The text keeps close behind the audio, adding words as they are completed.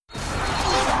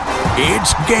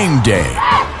It's game day.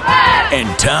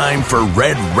 And time for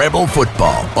Red Rebel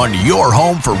football on your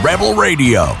home for Rebel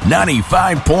Radio,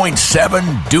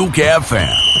 95.7 Duke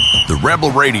FM. The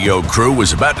Rebel Radio crew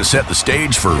is about to set the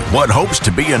stage for what hopes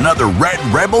to be another Red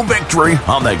Rebel victory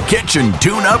on the Kitchen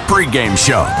Tune-Up pregame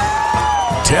show.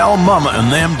 Tell Mama and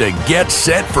them to get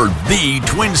set for the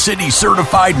Twin Cities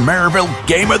certified Maryville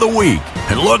Game of the Week.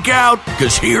 And look out,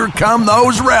 because here come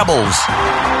those Rebels.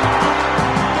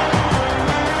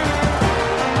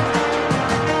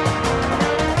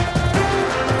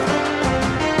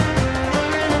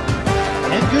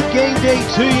 Good game day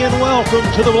to you, and welcome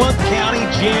to the Blount County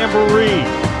Jamboree.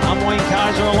 I'm Wayne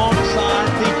Kiser alongside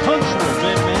the punctual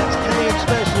Ben Metz and the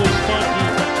especially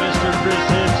spunky Mr. Chris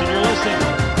Hibbs, and you're listening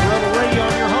to Rebel Radio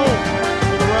on your home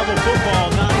for the Rebel Football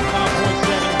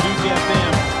 95.7 Duke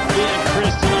FM. Ben,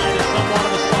 Chris, tonight is somewhat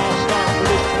of a soft start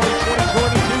for this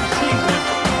 2022 season.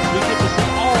 We get to see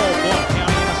all Blount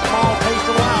County in a small pace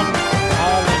of Loudon,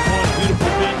 all in one beautiful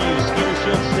venue, Skeeter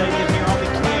Shield Stadium here on the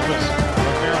campus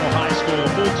of Maryville High School. A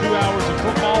full 2 hours of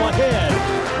football ahead.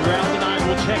 Throughout the night,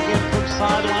 we'll check in from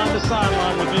sideline to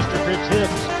sideline with Mr. Chris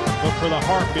Hibbs. But for the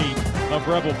heartbeat of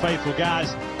Rebel Faithful,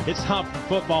 guys, it's time for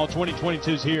football.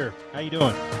 2022's here. How you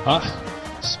doing?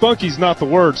 Spunky's not the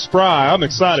word. Spry. I'm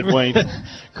excited, Wayne.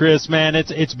 Chris, man,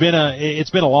 it's been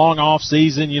a long off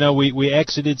season. You know, we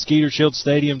exited Skeeter Shield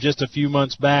Stadium just a few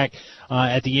months back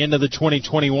at the end of the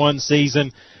 2021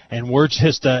 season, and we're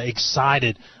just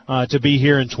excited to be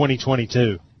here in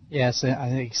 2022. Yes, I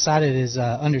think excited is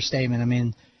an understatement. I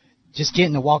mean, just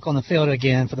getting to walk on the field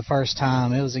again for the first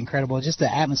time, it was incredible. Just the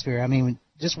atmosphere. I mean,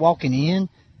 just walking in.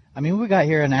 I mean, we got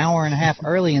here an hour and a half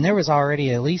early, and there was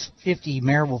already at least 50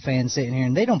 Maryville fans sitting here,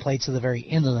 and they don't play till the very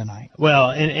end of the night.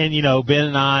 Well, and you know, Ben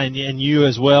and I and you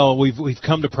as well, we've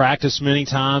come to practice many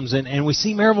times, and we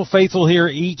see Maryville faithful here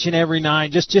each and every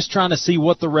night, just trying to see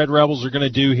what the Red Rebels are going to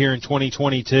do here in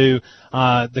 2022.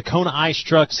 The Kona ice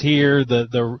trucks here,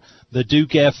 the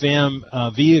Duke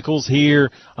FM vehicles here.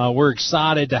 We're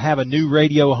excited to have a new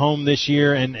radio home this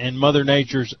year, and Mother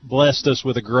Nature's blessed us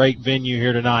with a great venue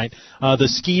here tonight. The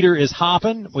Skeeter is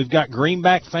hopping. We've got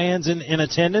Greenback fans in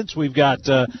attendance. We've got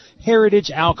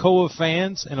Heritage Alcoa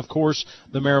fans, and, of course,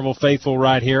 the Maryville faithful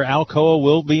right here. Alcoa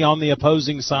will be on the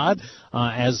opposing side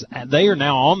as they are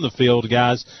now on the field,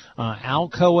 guys.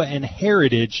 Alcoa and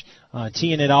Heritage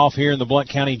teeing it off here in the Blount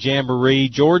County Jamboree.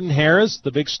 Jordan Harris,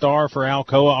 the big star for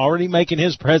Alcoa, already making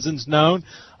his presence known.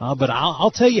 But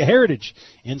I'll tell you, Heritage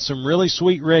in some really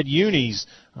sweet red unis,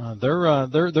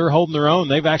 they're holding their own.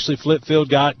 They've actually flip field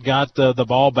got the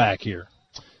ball back here.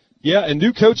 Yeah, and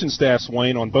new coaching staffs,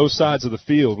 Wayne, on both sides of the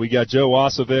field. We got Joe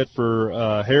Ossovet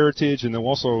for Heritage, and then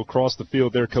also across the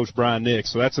field there, Coach Brian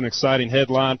Nix. So that's an exciting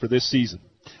headline for this season.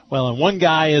 Well, and one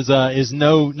guy is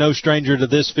no stranger to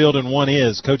this field, and one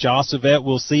is Coach Ossovet.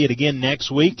 We'll see it again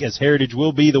next week, as Heritage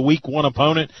will be the Week 1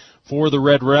 opponent for the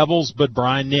Red Rebels. But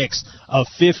Brian Nix, a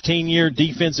 15-year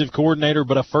defensive coordinator,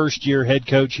 but a first-year head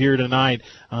coach here tonight.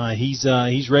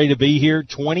 He's ready to be here.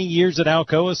 20 years at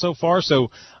Alcoa so far, so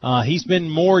he's been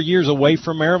more years away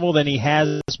from Maryville than he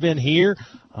has been here.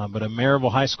 But a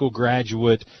Maryville High School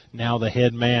graduate, now the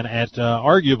head man at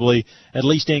arguably, at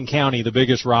least in county, the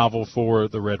biggest rival for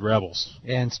the Red Rebels.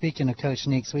 And speaking of Coach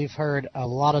Nix, we've heard a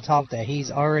lot of talk that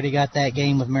he's already got that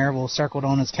game with Maryville circled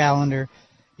on his calendar.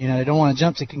 You know, I don't want to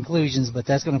jump to conclusions, but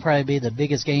that's going to probably be the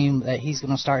biggest game that he's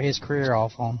going to start his career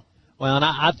off on. Well, and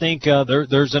I think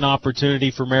there's an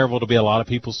opportunity for Maryville to be a lot of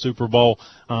people's Super Bowl,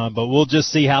 but we'll just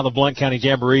see how the Blount County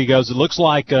Jamboree goes. It looks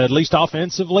like, at least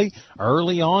offensively,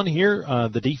 early on here,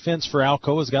 the defense for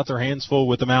Alcoa's got their hands full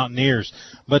with the Mountaineers.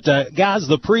 But, guys,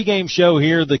 the pregame show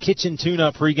here, the Kitchen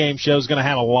Tune-Up pregame show is going to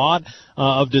have a lot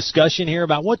of discussion here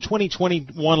about what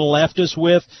 2021 left us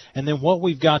with, and then what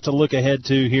we've got to look ahead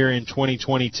to here in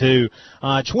 2022.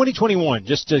 2021,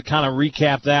 just to kind of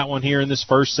recap that one here in this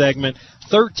first segment,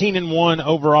 13-1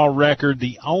 overall record,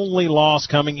 the only loss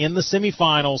coming in the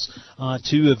semifinals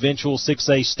to eventual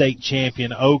 6A state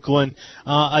champion Oakland.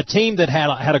 A team that had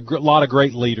a lot of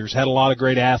great leaders, had a lot of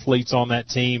great athletes on that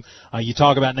team. You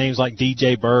talk about names like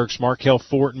DJ Burks, Markel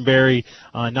Fortenberry,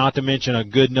 not to mention a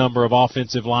good number of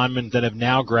offensive linemen that have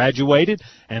now graduated,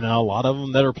 and a lot of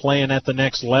them that are playing at the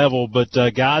next level. But,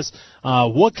 guys,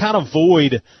 what kind of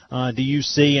void do you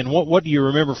see, and what do you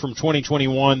remember from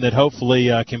 2021 that hopefully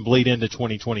can bleed into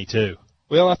 2022?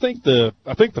 Well, I think the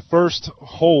first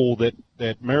hole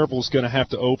that Maryville's going to have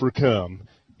to overcome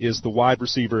is the wide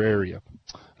receiver area.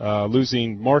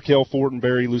 Losing Markel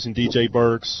Fortenberry, losing DJ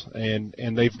Burks,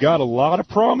 and they've got a lot of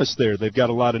promise there. They've got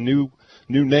a lot of new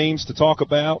names to talk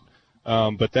about,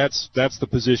 but that's the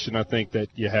position I think that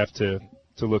you have to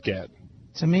look at.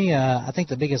 To me, I think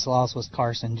the biggest loss was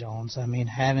Carson Jones. I mean,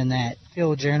 having that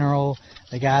field general,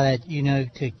 the guy that you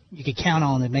could count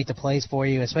on to make the plays for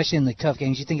you, especially in the tough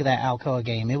games. You think of that Alcoa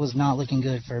game; it was not looking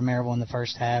good for Maryville in the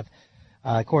first half.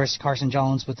 Of course, Carson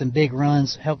Jones with the big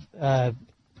runs helped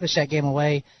push that game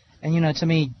away. And to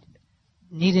me,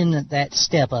 needing that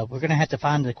step up, we're going to have to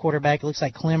find the quarterback. It looks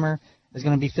like Clemmer is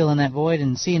going to be filling that void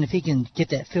and seeing if he can get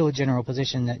that field general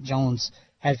position that Jones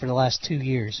had for the last 2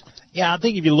 years. Yeah, I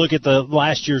think if you look at the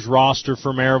last year's roster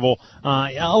for Maryville,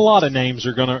 a lot of names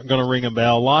are gonna ring a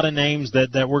bell. A lot of names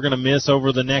that we're gonna miss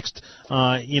over the next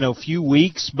few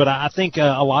weeks. But I think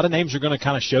a lot of names are gonna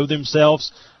kind of show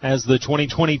themselves as the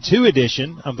 2022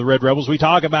 edition of the Red Rebels. We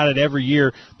talk about it every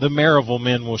year. The Maryville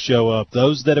men will show up.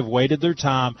 Those that have waited their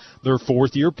time, they're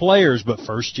fourth-year players, but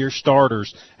first-year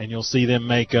starters, and you'll see them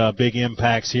make big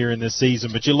impacts here in this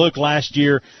season. But you look last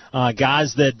year,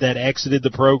 guys that exited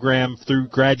the program through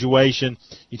graduation.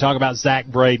 You talk about Zach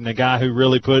Braden, a guy who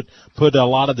really put a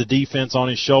lot of the defense on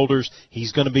his shoulders.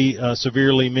 He's going to be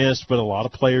severely missed, but a lot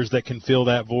of players that can fill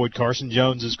that void. Carson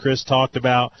Jones, as Chris talked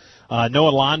about.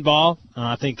 Noah Linebaugh,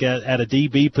 I think at a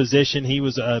DB position, he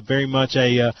was very much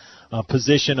a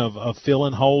position of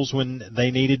filling holes when they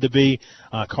needed to be.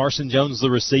 Carson Jones, the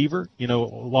receiver,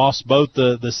 lost both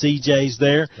the CJs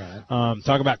there. Right.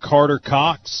 Talk about Carter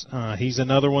Cox. He's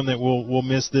another one that we'll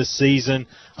miss this season.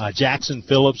 Jackson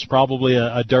Phillips, probably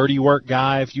a dirty work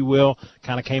guy, if you will,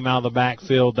 kind of came out of the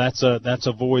backfield. That's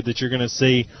a void that you're going to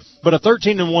see. But a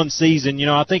 13-1 season,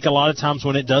 I think a lot of times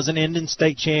when it doesn't end in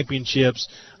state championships,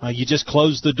 you just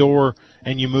close the door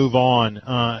and you move on.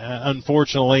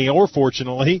 Unfortunately or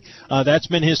fortunately, that's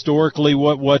been historically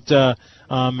what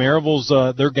Maryville's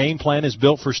their game plan is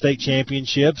built for state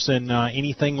championships, and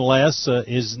anything less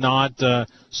is not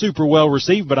super well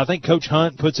received. But I think Coach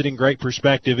Hunt puts it in great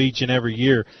perspective each and every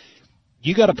year.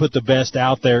 You got to put the best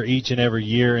out there each and every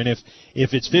year, and if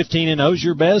it's 15-0 is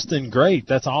your best, then great,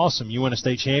 that's awesome. You win a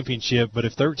state championship. But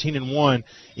if 13-1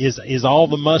 is all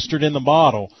the mustard in the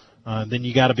bottle, then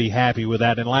you got to be happy with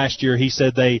that. And last year he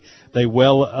said they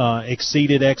well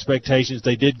exceeded expectations.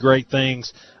 They did great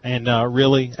things, and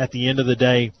really at the end of the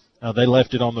day, they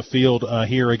left it on the field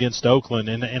here against Oakland,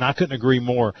 and I couldn't agree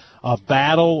more. A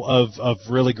battle of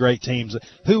really great teams.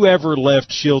 Whoever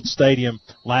left Shield Stadium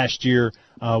last year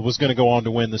was going to go on to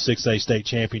win the 6A state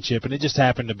championship, and it just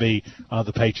happened to be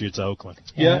the Patriots Oakland.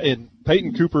 Yeah, and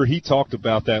Peyton Cooper, he talked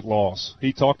about that loss.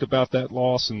 He talked about that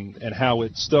loss and how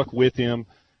it stuck with him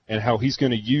and how he's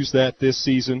going to use that this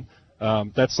season.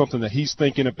 That's something that he's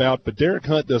thinking about. But Derek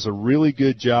Hunt does a really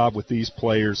good job with these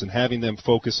players and having them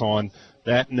focus on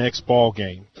that next ball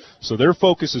game. So their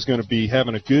focus is going to be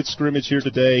having a good scrimmage here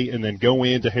today and then go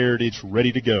into Heritage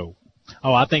ready to go.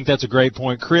 Oh, I think that's a great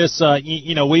point, Chris.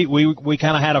 We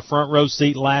kind of had a front row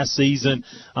seat last season.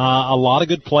 A lot of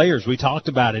good players. We talked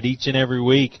about it each and every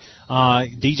week.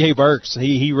 DJ Burks,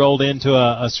 he rolled into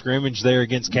a scrimmage there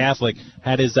against Catholic,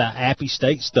 had his Appy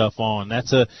State stuff on.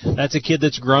 That's a kid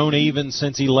that's grown even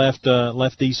since he left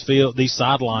these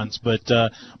sidelines.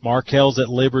 But Markel's at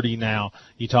Liberty now.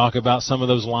 You talk about some of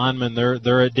those linemen;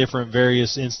 they're at different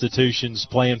various institutions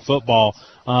playing football.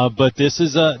 But this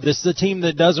is a team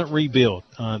that doesn't rebuild.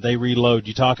 They reload.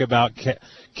 You talk about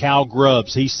Cal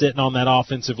Grubbs. He's sitting on that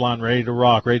offensive line ready to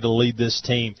rock, ready to lead this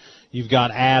team. You've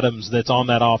got Adams that's on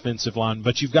that offensive line,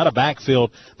 but you've got a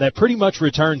backfield that pretty much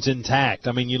returns intact.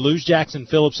 I mean, you lose Jackson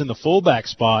Phillips in the fullback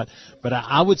spot, but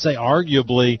I would say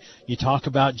arguably you talk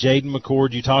about Jaden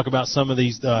McCord, you talk about some of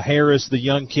these Harris, the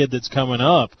young kid that's coming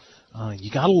up. You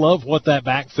got to love what that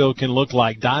backfield can look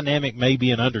like. Dynamic may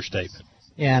be an understatement.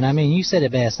 Yeah, and I mean, you said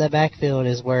it best. That backfield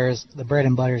is where the bread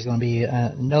and butter is going to be.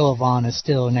 Noah Vaughn is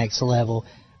still next level.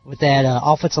 With that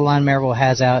offensive line Maryville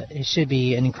has out, it should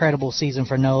be an incredible season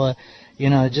for Noah.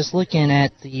 Just looking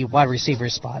at the wide receiver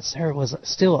spots, there was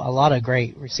still a lot of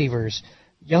great receivers,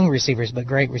 young receivers, but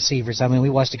great receivers. I mean, we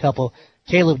watched a couple.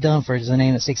 Caleb Dunford is the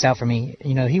name that sticks out for me.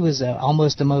 He was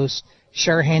almost the most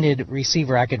sure-handed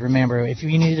receiver I could remember. If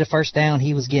you needed a first down,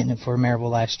 he was getting it for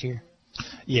Maryville last year.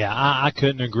 Yeah, I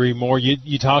couldn't agree more.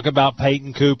 You talk about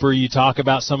Peyton Cooper. You talk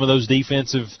about some of those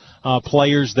defensive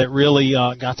players that really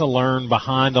got to learn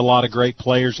behind a lot of great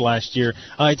players last year.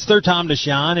 It's their time to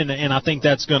shine, and I think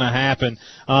that's going to happen.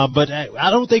 But I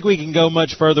don't think we can go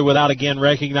much further without, again,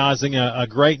 recognizing a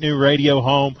great new radio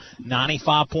home,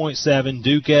 95.7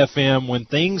 Duke FM. When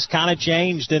things kind of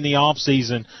changed in the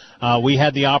offseason, we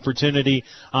had the opportunity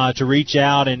to reach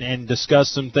out and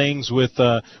discuss some things with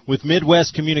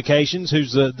Midwest Communications,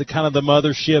 who's the kind of the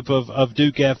mothership of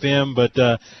Duke FM,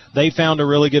 but they found a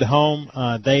really good home.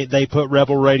 They put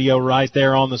Rebel Radio right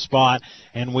there on the spot,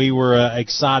 and we were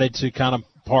excited to kind of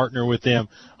partner with them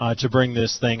to bring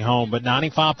this thing home. But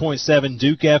 95.7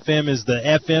 Duke FM is the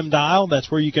FM dial. That's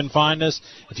where you can find us.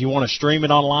 If you want to stream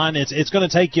it online, it's going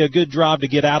to take you a good drive to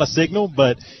get out of Signal,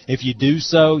 but if you do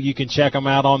so, you can check them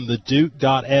out on the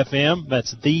Duke.fm.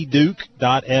 That's the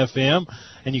Duke.fm.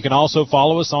 And you can also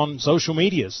follow us on social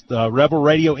medias. The Rebel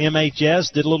Radio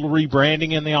MHS did a little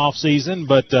rebranding in the off season,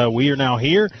 but we are now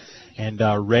here and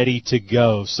ready to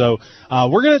go. So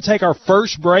we're going to take our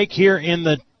first break here in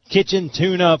the Kitchen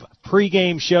Tune-Up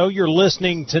pregame show. You're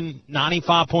listening to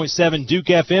 95.7 Duke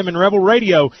FM and Rebel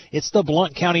Radio. It's the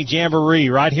Blount County Jamboree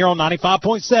right here on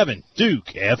 95.7 Duke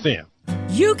FM.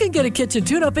 You can get a kitchen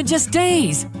tune-up in just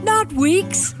days, not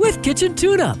weeks, with Kitchen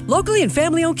Tune-Up. Locally and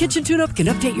family-owned Kitchen Tune-Up can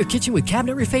update your kitchen with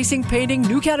cabinet refacing, painting,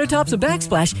 new countertops and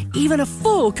backsplash, even a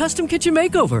full custom kitchen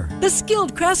makeover. The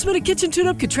skilled craftsman at Kitchen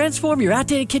Tune-Up can transform your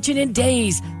outdated kitchen in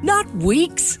days, not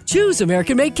weeks. Choose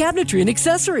American-made cabinetry and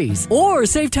accessories, or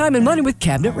save time and money with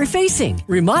cabinet refacing,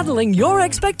 remodeling your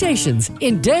expectations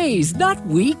in days, not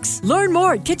weeks. Learn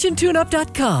more at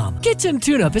kitchentune-up.com. Kitchen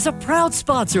Tune-Up is a proud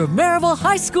sponsor of Maryville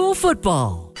High School football.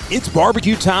 It's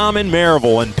barbecue time in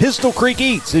Maryville, and Pistol Creek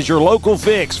Eats is your local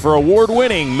fix for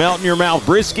award-winning melt-in-your-mouth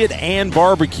brisket and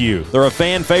barbecue. They're a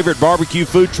fan-favorite barbecue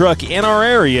food truck in our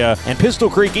area, and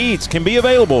Pistol Creek Eats can be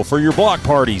available for your block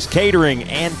parties, catering,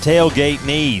 and tailgate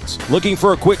needs. Looking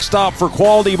for a quick stop for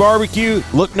quality barbecue?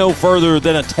 Look no further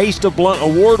than a Taste of Blount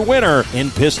Award winner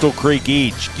in Pistol Creek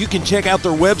Eats. You can check out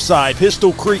their website,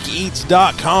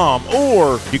 pistolcreekeats.com,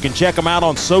 or you can check them out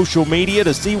on social media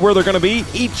to see where they're going to be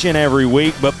each and every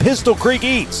week. But Pistol Creek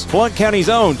Eats, Blount County's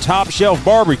own top-shelf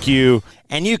barbecue,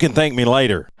 and you can thank me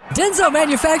later. Denso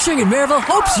Manufacturing in Maryville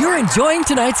hopes you're enjoying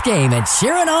tonight's game and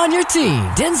cheering on your team.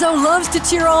 Denso loves to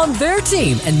cheer on their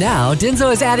team, and now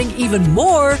Denso is adding even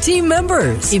more team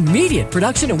members. Immediate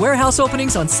production and warehouse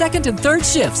openings on second and third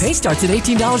shifts. Pay starts at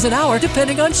 $18 an hour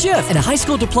depending on shift, and a high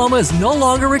school diploma is no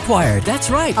longer required. That's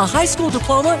right, a high school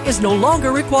diploma is no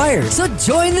longer required. So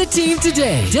join the team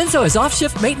today. Denso has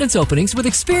off-shift maintenance openings with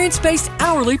experience-based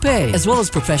hourly pay, as well as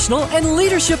professional and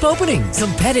leadership openings.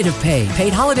 Competitive pay,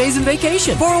 paid holidays and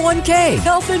vacation, 401k,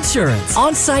 health insurance,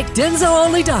 on-site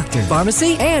Denso-only doctor,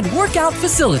 pharmacy, and workout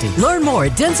facility. Learn more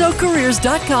at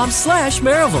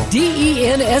densocareers.com/Maryville.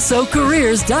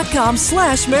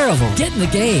 densocareers.com/Maryville. Get in the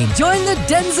game. Join the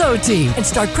Denso team and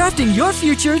start crafting your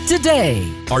future today.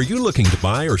 Are you looking to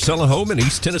buy or sell a home in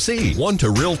East Tennessee? Want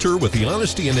a realtor with the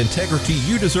honesty and integrity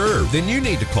you deserve? Then you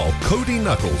need to call Cody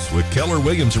Knuckles with Keller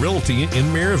Williams Realty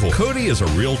in Maryville. Cody is a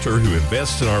realtor who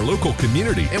invests in our local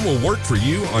community and will work for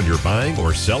you on your buying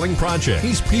or selling project.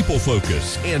 He's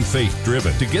people-focused and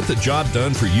faith-driven to get the job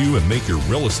done for you and make your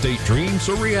real estate dreams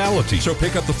a reality. So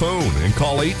pick up the phone and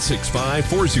call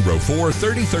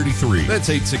 865-404-3033. That's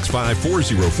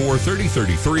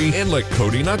 865-404-3033, and let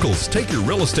Cody Knuckles take your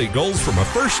real estate goals from a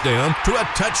first down to a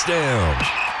touchdown.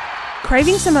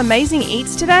 Craving some amazing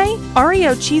eats today?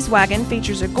 REO Cheese Wagon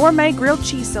features a gourmet grilled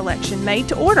cheese selection made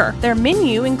to order. Their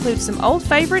menu includes some old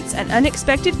favorites and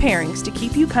unexpected pairings to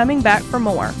keep you coming back for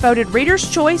more. Voted Reader's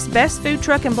Choice Best Food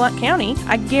Truck in Blount County,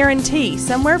 I guarantee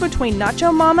somewhere between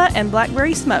Nacho Mama and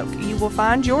Blackberry Smoke, you will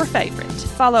find your favorite.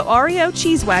 Follow REO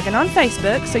Cheese Wagon on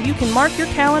Facebook so you can mark your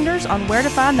calendars on where to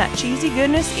find that cheesy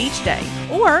goodness each day.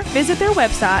 Or visit their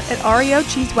website at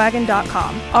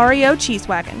reocheesewagon.com. REO Cheese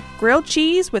Wagon, grilled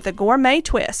cheese with a gourmet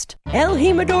twist. El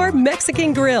Jimador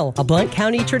Mexican Grill, a Blount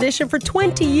County tradition for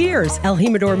 20 years. El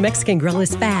Jimador Mexican Grill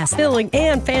is fast, filling,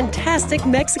 and fantastic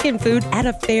Mexican food at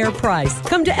a fair price.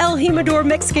 Come to El Jimador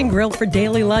Mexican Grill for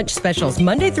daily lunch specials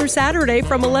Monday through Saturday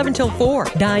from 11 till 4.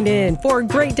 Dine in for a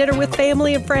great dinner with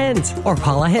family and friends, or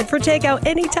call ahead for takeout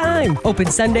anytime.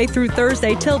 Open Sunday through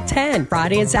Thursday till 10,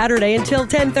 Friday and Saturday until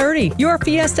 10:30. Your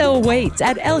fiesta awaits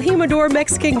at El Jimador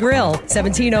Mexican Grill,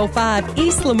 1705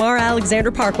 East Lamar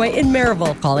Alexander Parkway in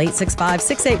Maryville. Call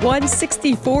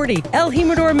 865-681-6040. El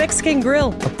Jimador Mexican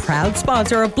Grill, a proud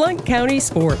sponsor of Blount County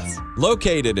Sports.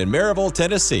 Located in Maryville,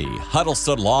 Tennessee,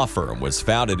 Huddleston Law Firm was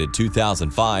founded in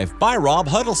 2005 by Rob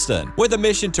Huddleston with a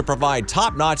mission to provide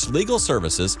top-notch legal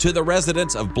services to the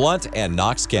residents of Blount and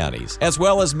Knox counties, as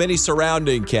well as many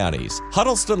surrounding counties.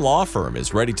 Huddleston Law Firm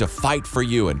is ready to fight for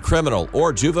you in criminal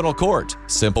or juvenile court,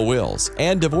 simple wills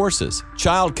and divorces,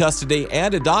 child custody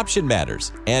and adoption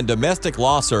matters, and domestic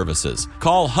law services.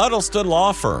 Call Huddleston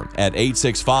Law Firm at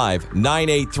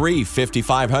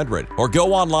 865-983-5500 or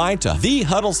go online to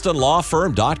thehuddlestonlawfirm.com.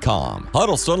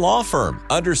 Huddleston Law Firm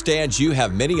understands you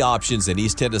have many options in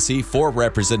East Tennessee for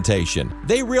representation.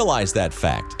 They realize that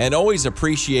fact and always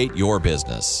appreciate your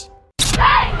business. Take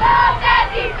up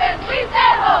that defense, we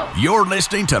said You're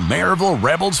listening to Maryville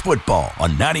Rebels football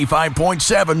on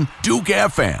 95.7 Duke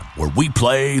FM, where we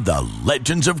play the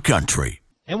legends of country.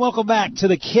 And welcome back to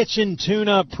the Kitchen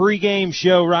Tune-Up pregame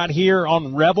show right here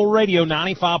on Rebel Radio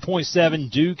 95.7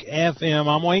 Duke FM.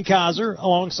 I'm Wayne Kiser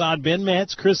alongside Ben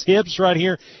Metz, Chris Hibbs right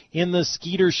here in the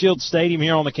Skeeter Shield Stadium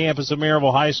here on the campus of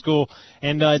Maryville High School.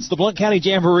 And it's the Blount County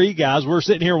Jamboree, guys. We're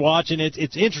sitting here watching it.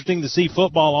 It's interesting to see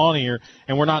football on here,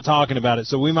 and we're not talking about it.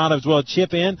 So we might as well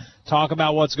chip in, talk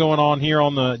about what's going on here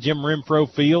on the Jim Renfro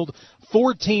field.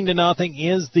 14-0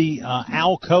 is the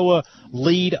Alcoa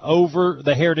lead over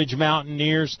the Heritage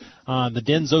Mountaineers. The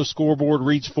Denso scoreboard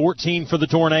reads 14 for the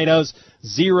Tornadoes,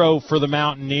 0 for the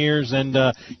Mountaineers. And,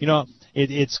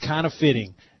 it's kind of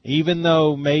fitting. Even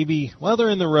though maybe, they're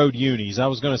in the road unis. I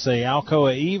was going to say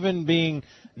Alcoa, even being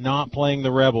not playing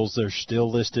the Rebels, they're still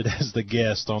listed as the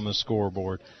guest on the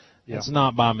scoreboard. Yeah. It's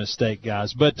not by mistake,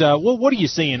 guys. But what are you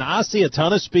seeing? I see a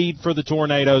ton of speed for the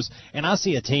Tornadoes, and I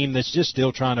see a team that's just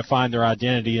still trying to find their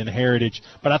identity in Heritage.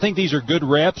 But I think these are good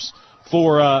reps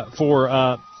for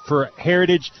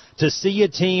Heritage to see a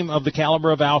team of the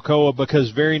caliber of Alcoa,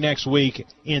 because very next week,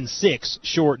 in 6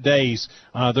 short days,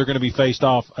 they're going to be faced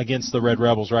off against the Red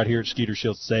Rebels right here at Skeeter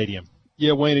Shield Stadium.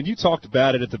 Yeah, Wayne, and you talked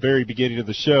about it at the very beginning of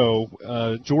the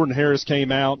show. Jordan Harris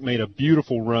came out, made a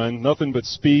beautiful run, nothing but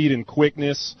speed and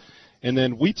quickness. And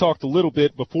then we talked a little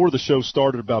bit before the show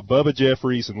started about Bubba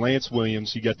Jeffries and Lance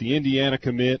Williams. You got the Indiana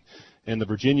commit and the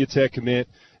Virginia Tech commit.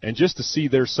 And just to see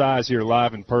their size here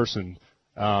live in person,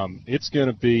 it's going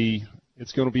to be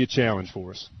a challenge for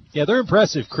us. Yeah, they're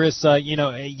impressive, Chris.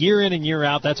 Year in and year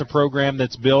out, that's a program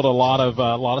that's built a lot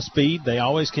of speed. They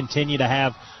always continue to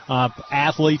have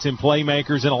athletes and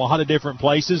playmakers in a lot of different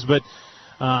places. But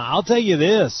I'll tell you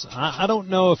this: I don't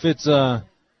know if it's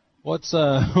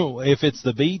if it's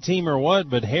the B team or what,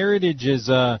 but Heritage is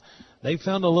they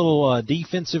found a little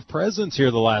defensive presence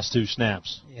here the last 2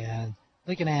 snaps. Yeah,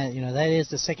 looking at that is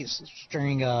the second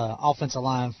string offensive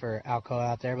line for Alcoa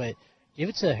out there, but give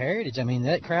it to Heritage. I mean,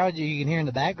 that crowd you can hear in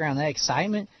the background, that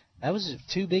excitement, that was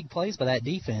 2 big plays by that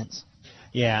defense.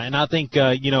 Yeah, and I think,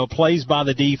 plays by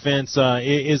the defense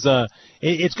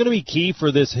it's going to be key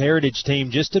for this Heritage team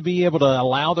just to be able to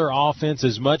allow their offense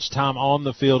as much time on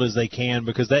the field as they can,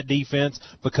 because that defense,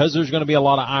 because there's going to be a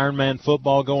lot of Ironman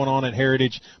football going on at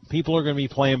Heritage, people are going to be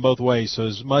playing both ways. So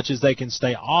as much as they can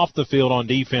stay off the field on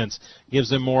defense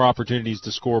gives them more opportunities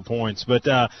to score points. But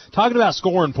talking about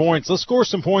scoring points, let's score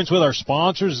some points with our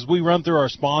sponsors as we run through our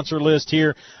sponsor list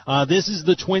here. This is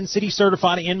the Twin City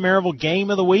Certified in Maryville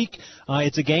Game of the Week.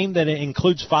 It's a game that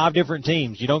includes 5 different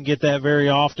teams. You don't get that very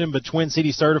often, but Twin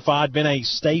City Certified been a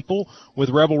staple with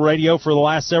Rebel Radio for the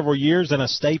last several years and a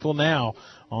staple now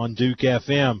on Duke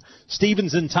FM.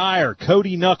 Stevens and Tire,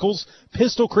 Cody Knuckles,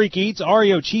 Pistol Creek Eats,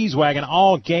 Oreo Cheese Wagon,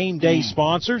 all game day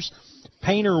sponsors.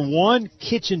 Painter One,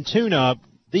 Kitchen Tune-Up,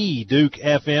 the Duke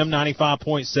FM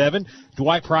 95.7,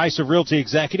 Dwight Price of Realty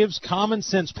Executives, Common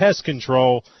Sense Pest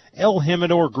Control, El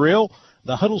Jimador Grill,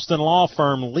 the Huddleston Law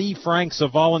Firm, Lee Franks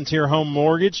of Volunteer Home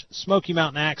Mortgage, Smoky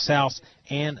Mountain Axe House,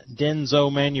 and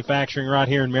Denso Manufacturing right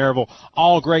here in Maryville.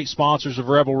 All great sponsors of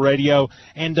Rebel Radio.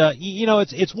 And,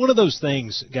 it's one of those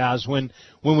things, guys, when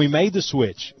we made the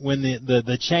switch, when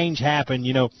the change happened,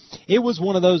 it was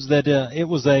one of those that it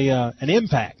was an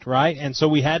impact, right? And so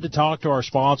we had to talk to our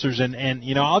sponsors. And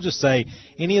I'll just say,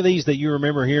 any of these that you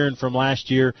remember hearing from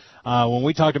last year, when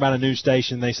we talked about a new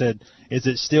station, they said, is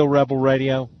it still Rebel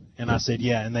Radio? And I said,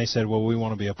 yeah. And they said, well, we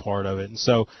want to be a part of it. And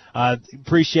so I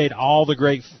appreciate all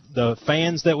the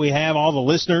fans that we have, all the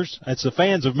listeners. It's the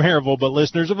fans of Maryville, but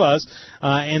listeners of us.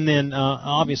 And then,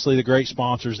 obviously, the great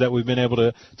sponsors that we've been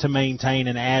able to maintain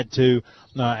and add to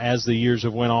as the years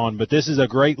have went on. But this is a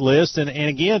great list. And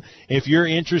again, if you're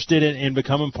interested in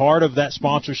becoming part of that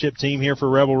sponsorship team here for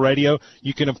Rebel Radio,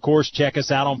 you can, of course, check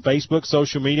us out on Facebook,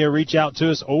 social media, reach out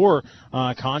to us, or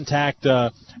contact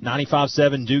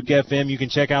 95.7 Duke FM. You can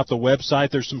check out the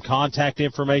website. There's some contact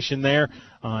information there.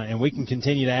 And we can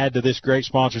continue to add to this great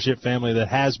sponsorship family that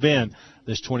has been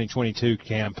this 2022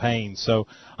 campaign. So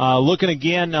looking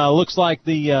again, looks like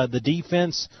the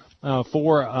defense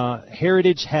for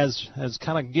Heritage has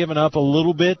kind of given up a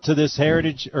little bit to this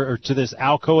Heritage or to this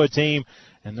Alcoa team,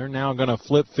 and they're now going to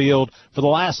flip field for the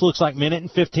last, looks like, minute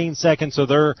and 15 seconds of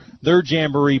their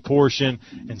Jamboree portion,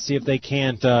 and see if they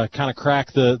can't kind of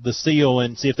crack the seal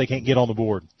and see if they can't get on the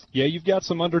board. Yeah, you've got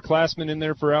some underclassmen in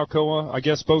there for Alcoa, I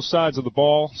guess both sides of the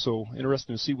ball, so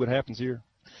interesting to see what happens here.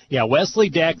 Yeah, Wesley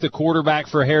Deck, the quarterback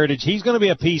for Heritage, he's going to be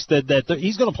a piece that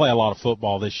he's going to play a lot of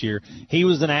football this year. He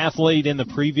was an athlete in the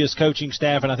previous coaching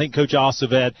staff, and I think Coach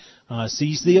Acevet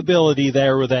sees the ability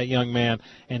there with that young man,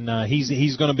 and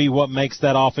he's going to be what makes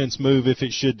that offense move if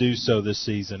it should do so this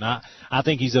season. I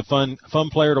think he's a fun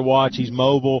player to watch. He's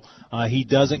mobile. He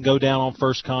doesn't go down on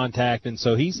first contact, and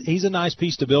so he's a nice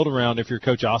piece to build around if you're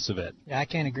Coach Acevet. Yeah, I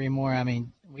can't agree more. I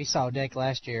mean, we saw Deck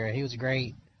last year. He was a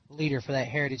great leader for that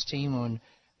Heritage team, and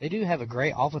they do have a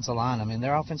great offensive line. I mean,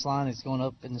 their offensive line is going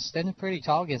up and standing pretty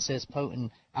tall against this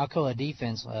potent Alcoa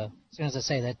defense. As soon as I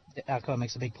say that, Alcoa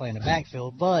makes a big play in the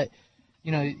backfield. But,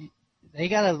 you know, they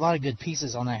got a lot of good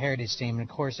pieces on that Heritage team, and,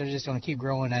 of course, they're just going to keep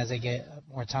growing as they get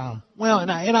more time. Well,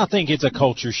 and I think it's a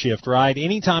culture shift, right?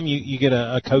 Anytime you get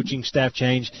a coaching staff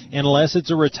change, unless it's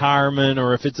a retirement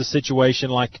or if it's a situation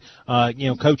like,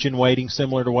 coach in waiting,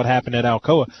 similar to what happened at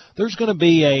Alcoa, there's going to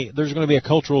be a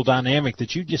cultural dynamic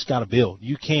that you just got to build.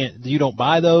 You don't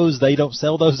buy those. They don't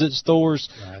sell those at stores.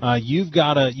 Right. You've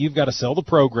got to sell the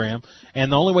program,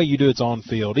 and the only way you do it's on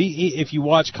field. If you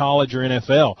watch college or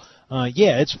NFL,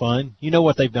 it's fun. You know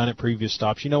what they've done at previous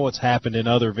stops. You know what's happened in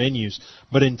other venues.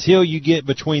 But until you get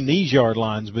between these yard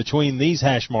lines, between these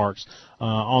hash marks,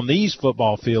 on these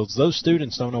football fields, those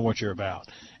students don't know what you're about.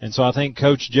 And so I think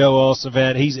Coach Joe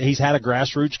Acevet, he's had a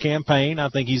grassroots campaign. I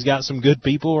think he's got some good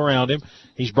people around him.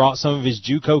 He's brought some of his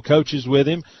JUCO coaches with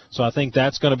him. So I think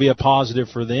that's going to be a positive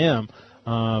for them.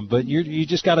 But you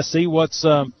just got to see what's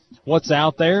out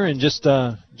there and just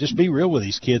be real with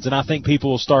these kids. And I think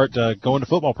people will start going to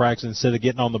football practice instead of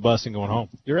getting on the bus and going home.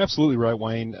 You're absolutely right,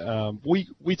 Wayne.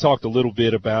 We talked a little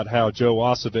bit about how Joe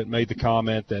Acevet made the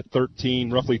comment that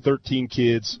roughly 13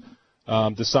 kids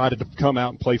decided to come out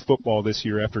and play football this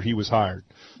year after he was hired.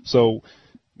 So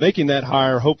making that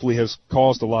hire hopefully has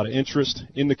caused a lot of interest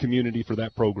in the community for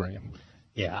that program.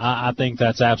 Yeah, I think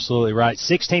that's absolutely right.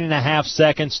 16.5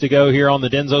 seconds to go here on the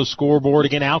Denso scoreboard.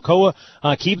 Again, Alcoa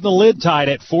keeping the lid tight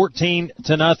at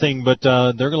 14-0, but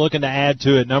they're looking to add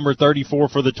to it. Number 34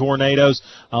 for the Tornadoes,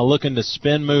 looking to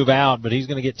spin move out, but he's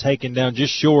going to get taken down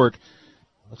just short.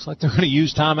 Looks like they're going to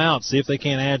use timeout, see if they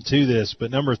can't add to this.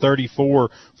 But number 34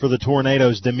 for the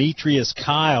Tornadoes, Demetrius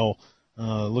Kyle,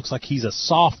 looks like he's a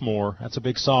sophomore. That's a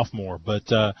big sophomore,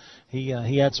 but he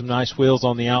had some nice wheels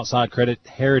on the outside. Credit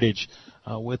Heritage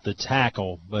with the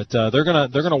tackle, but they're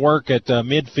gonna work at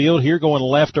midfield here, going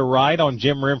left or right on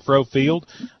Jim Renfro Field,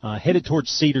 headed towards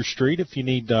Cedar Street if you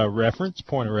need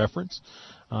point of reference.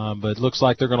 But it looks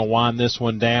like they're going to wind this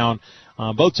one down.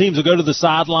 Both teams will go to the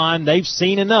sideline. They've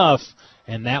seen enough,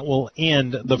 and that will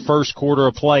end the first quarter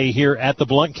of play here at the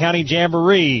Blount County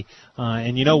Jamboree.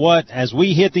 And you know what? As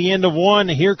we hit the end of one,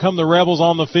 here come the Rebels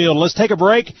on the field. Let's take a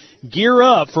break, gear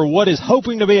up for what is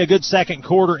hoping to be a good second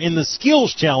quarter in the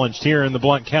Skills Challenge here in the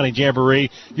Blount County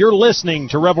Jamboree. You're listening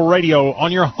to Rebel Radio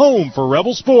on your home for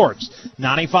Rebel Sports,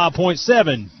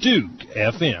 95.7 Duke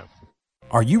FM.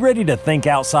 Are you ready to think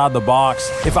outside the box?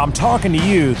 If I'm talking to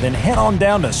you, then head on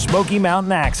down to Smoky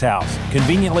Mountain Axe House.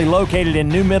 Conveniently located in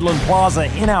New Midland Plaza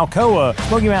in Alcoa,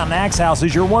 Smoky Mountain Axe House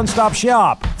is your one-stop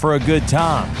shop for a good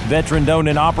time. Veteran-owned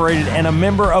and operated and a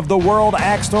member of the World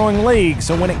Axe Throwing League,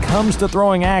 so when it comes to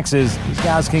throwing axes, these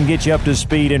guys can get you up to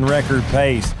speed in record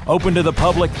pace. Open to the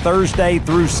public Thursday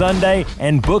through Sunday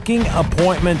and booking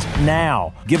appointments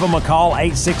now. Give them a call,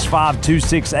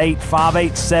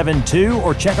 865-268-5872,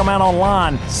 or check them out online,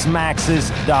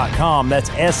 smaxes.com. That's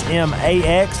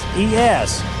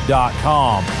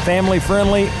SMAXES.com. Family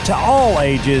friendly to all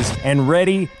ages and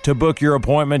ready to book your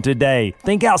appointment today.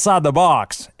 Think outside the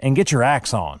box and get your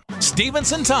axe on.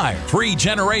 Stevenson Tire, 3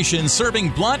 generations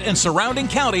serving Blount and surrounding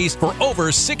counties for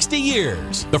over 60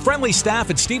 years. The friendly staff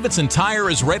at Stevenson Tire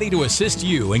is ready to assist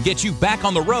you and get you back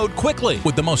on the road quickly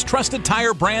with the most trusted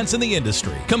tire brands in the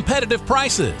industry. Competitive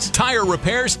prices, tire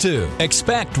repairs too.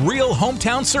 Expect real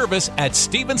hometown service at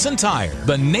Stevenson Tire.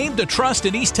 The name to trust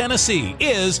in East Tennessee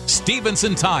is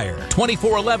Stevenson Tire,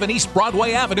 2411 East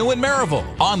Broadway Avenue in Maryville.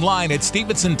 Online at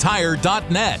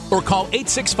stevensontire.net or call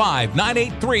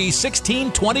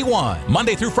 865-983-1621.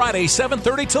 Monday through Friday,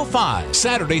 7:30 till 5.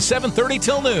 Saturday, 7:30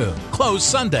 till noon. Closed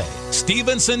Sunday.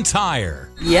 Stevenson Tire.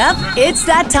 Yep, it's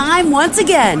that time once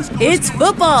again. It's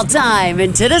football time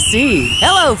in Tennessee.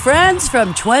 Hello, friends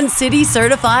from Twin City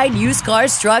Certified Used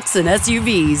Cars, Trucks, and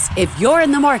SUVs. If you're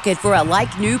in the market for a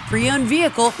like-new pre-owned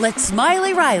vehicle, let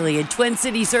Smiley Riley and Twin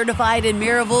City Certified in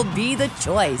Maryville be the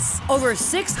choice. Over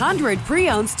 600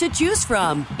 pre-owns to choose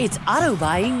from. It's auto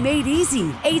buying made easy.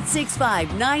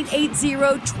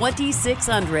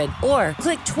 865-980-2600 or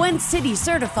click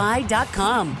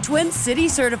TwinCityCertified.com. Twin City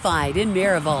Certified in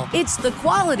Maryville. It's the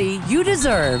quality you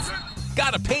deserve.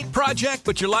 Got a paint project,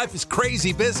 but your life is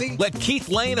crazy busy? Let Keith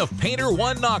Lane of Painter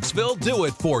One Knoxville do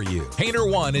it for you. Painter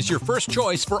One is your first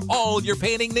choice for all your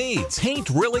painting needs. Paint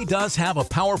really does have a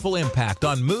powerful impact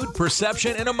on mood,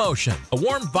 perception, and emotion. A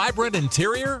warm, vibrant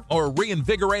interior or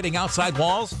reinvigorating outside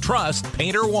walls? Trust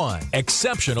Painter One.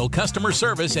 Exceptional customer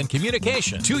service and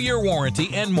communication, 2-year warranty,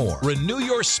 and more. Renew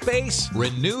your space,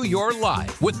 renew your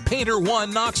life with Painter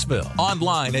One Knoxville.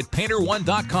 Online at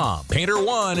painterone.com. Painter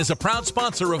One is a proud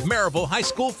sponsor of Maryville High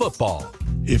School football.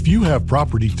 If you have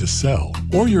property to sell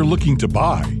or you're looking to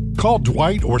buy, call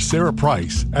Dwight or Sarah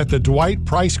Price at the Dwight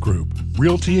Price Group,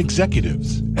 Realty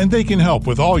Executives, and they can help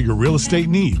with all your real estate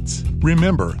needs.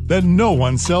 Remember that no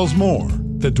one sells more.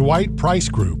 The Dwight Price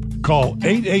Group. Call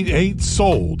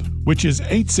 888-SOLD, which is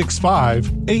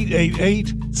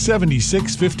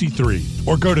 865-888-7653,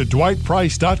 or go to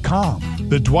dwightprice.com.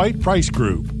 The Dwight Price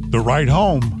Group. The right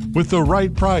home with the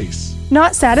right price.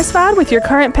 Not satisfied with your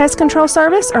current pest control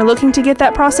service or looking to get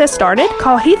that process started?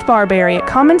 Call Heath Barberry at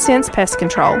Common Sense Pest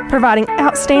Control, providing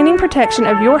outstanding protection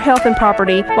of your health and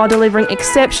property while delivering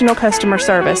exceptional customer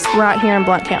service right here in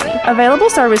Blount County. Available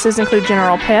services include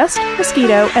general pest,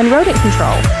 mosquito, and rodent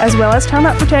control, as well as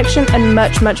termite protection and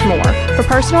much, much more. For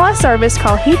personalized service,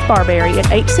 call Heath Barberry at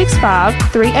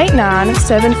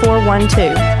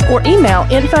 865-389-7412 or email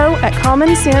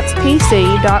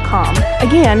info@commonsensepc.com.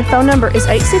 Again, phone number is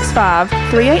 865-389-7412.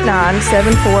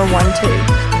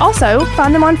 Also,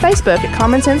 find them on Facebook at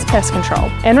Common Sense Pest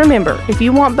Control. And remember, if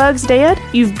you want bugs dead,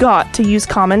 you've got to use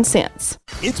common sense.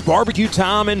 It's barbecue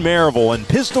time in Maryville, and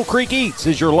Pistol Creek Eats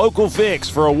is your local fix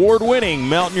for award-winning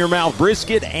melt-in-your-mouth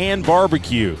brisket and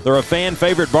barbecue. They're a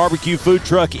fan-favorite barbecue food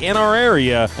truck in our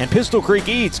area, and Pistol Creek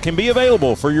Eats can be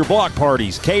available for your block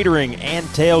parties, catering, and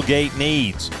tailgate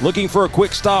needs. Looking for a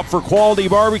quick stop for quality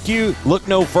barbecue? Look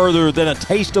no further than a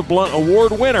Taste of Blount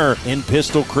Award winner in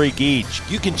Pistol Creek Eats.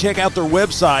 You can check out their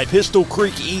website,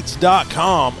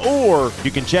 pistolcreekeats.com, or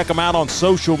you can check them out on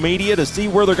social media to see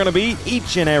where they're going to be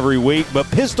each and every week.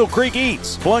 But Pistol Creek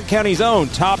Eats, Blount County's own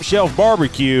top shelf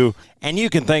barbecue, and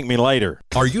you can thank me later.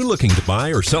 Are you looking to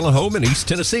buy or sell a home in East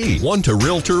Tennessee? Want a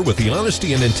realtor with the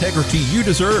honesty and integrity you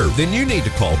deserve? Then you need to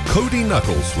call Cody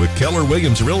Knuckles with Keller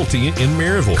Williams Realty in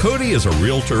Maryville. Cody is a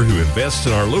realtor who invests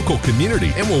in our local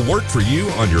community and will work for you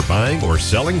on your buying or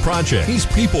selling project. He's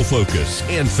people-focused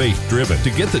and faith-driven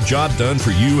to get the job done for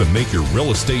you and make your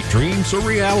real estate dreams a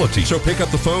reality. So pick up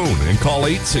the phone and call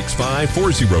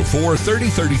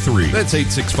 865-404-3033. That's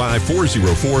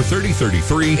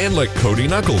 865-404-3033, and let Cody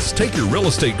Knuckles take your real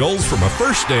estate goals from a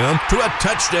first down to a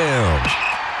touchdown.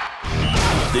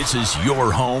 This is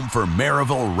your home for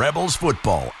Maryville Rebels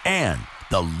football and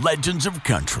the Legends of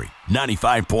Country.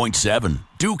 95.7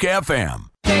 Duke FM.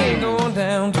 Ain't going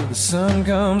down till the sun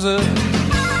comes up.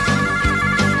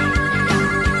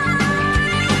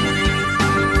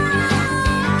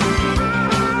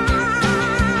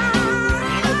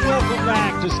 Welcome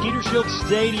back to Skeeter Shield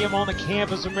Stadium on the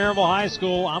campus of Maryville High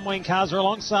School. I'm Wayne Kiser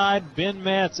alongside Ben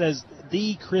Metz as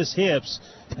the Chris Hips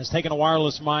has taken a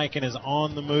wireless mic and is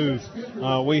on the move.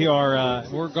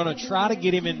 We're going to try to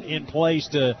get him in place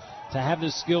to have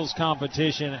this skills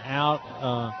competition out,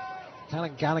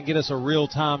 kind of get us a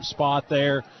real-time spot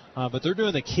there. But they're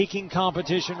doing the kicking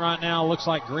competition right now. Looks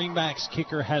like Greenback's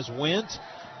kicker has went,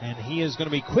 and he is going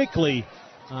to be quickly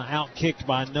out-kicked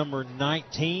by number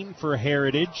 19 for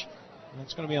Heritage.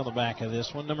 That's going to be on the back of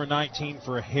this one. Number 19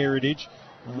 for Heritage.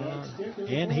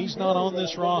 And he's not on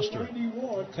this roster.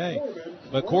 Okay.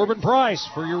 But Corbin Price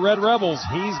for your Red Rebels.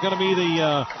 He's going to be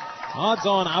the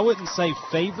odds-on, I wouldn't say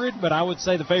favorite, but I would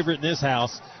say the favorite in this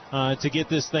house to get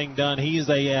this thing done. He is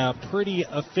a pretty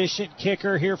efficient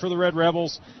kicker here for the Red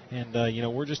Rebels. And,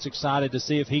 we're just excited to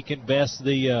see if he can best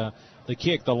the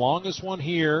kick. The longest one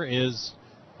here is,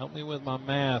 help me with my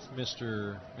math,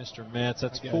 Mr. Metz.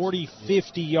 That's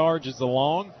 50 yards is the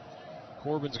long.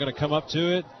 Corbin's going to come up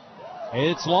to it.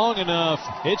 It's long enough.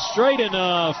 It's straight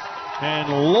enough. And,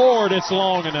 Lord, it's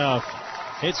long enough.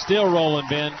 It's still rolling,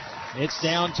 Ben. It's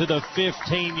down to the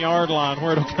 15-yard line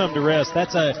where it'll come to rest.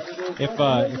 That's if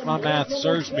my math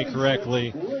serves me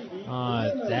correctly,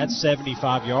 that's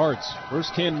 75 yards. Where's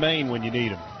Ken Main when you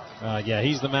need him? Yeah,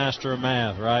 he's the master of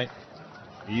math, right?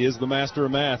 He is the master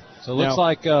of math. So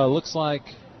looks like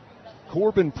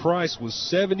Corbin Price was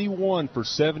 71 for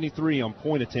 73 on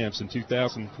point attempts in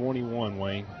 2021,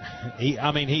 Wayne.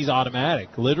 He's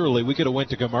automatic. Literally, we could have went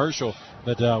to commercial,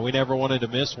 but we never wanted to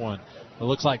miss one. It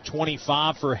looks like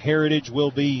 25 for Heritage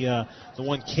will be the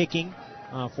one kicking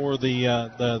for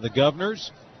the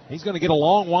Governors. He's going to get a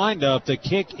long windup. The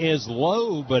kick is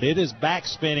low, but it is back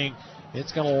spinning.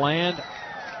 It's going to land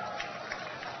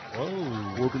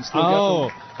Whoa. Corbin still got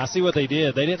them. I see what they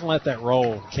did. They didn't let that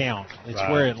roll count. It's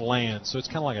Right. where it lands. So it's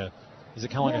kind of like is it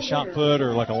kind of like a shot put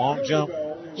or like a long jump?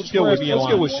 Let's go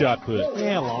with shot put.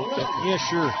 Yeah, long jump. Yeah,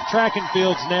 sure. Track and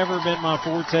field's never been my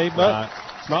forte, but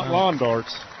it's not lawn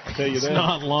darts. I'll tell you that. It's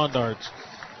not lawn darts.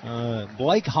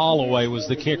 Blake Holloway was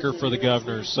the kicker for the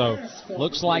Governors. So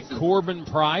looks like Corbin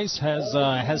Price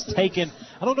has taken.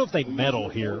 I don't know if they medal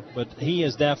here, but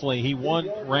he won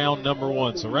round number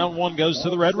 1. So round 1 goes to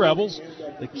the Red Rebels.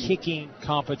 The kicking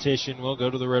competition will go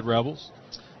to the Red Rebels.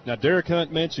 Now, Derek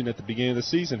Hunt mentioned at the beginning of the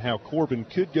season how Corbin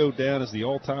could go down as the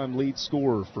all-time lead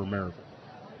scorer for Maryville.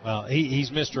 Well,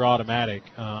 he's Mr. Automatic.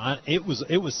 It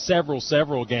was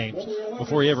several games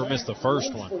before he ever missed the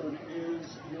first one.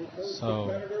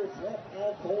 So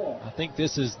I think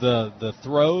this is the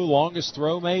longest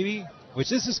throw maybe, which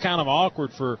this is kind of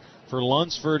awkward for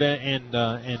Lunsford and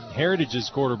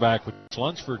Heritage's quarterback, which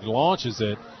Lunsford launches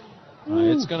it.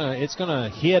 It's gonna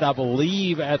hit, I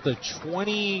believe, at the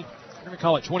 20. We're going to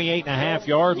call it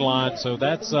 28.5-yard line. So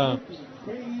that's what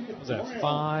was that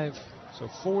 5? So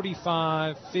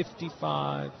 45,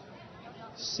 55,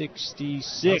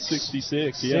 66.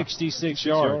 66, yeah. 66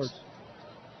 yards.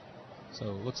 So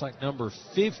it looks like number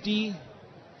 50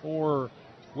 for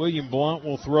William Blunt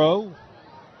will throw.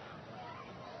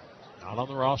 Not on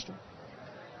the roster.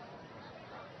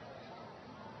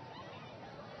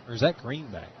 Or is that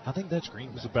Greenback? I think that's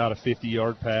Greenback. It was about a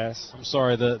 50-yard pass. I'm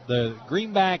sorry, the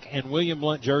Greenback and William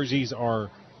Blunt jerseys are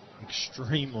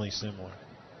extremely similar.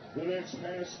 The next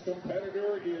pass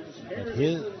competitor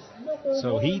is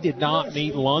so he did not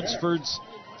meet Lunsford's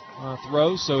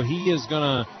throw, so he is going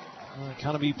to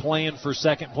kind of be playing for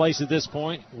second place at this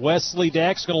point. Wesley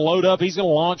Deck's going to load up. He's going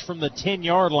to launch from the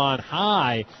 10-yard line.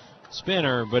 High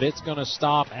spinner, but it's going to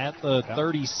stop at the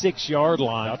 36-yard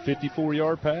line. About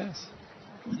 54-yard pass.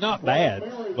 Not bad,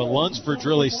 but Lunsford's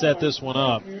really set this one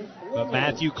up. But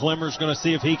Matthew Clemmer's going to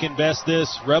see if he can best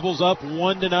this. Rebels up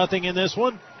 1-0 in this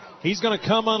one. He's going to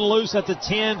come unloose at the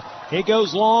 10. It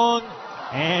goes long,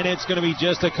 and it's going to be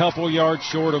just a couple yards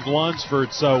short of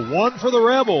Lunsford. So 1 for the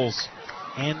Rebels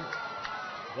and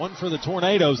 1 for the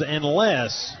Tornadoes,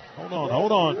 unless,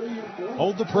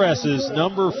 hold the presses.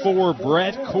 Number 4,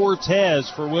 Brett Cortez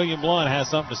for William Blunt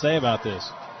has something to say about this.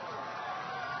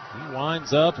 He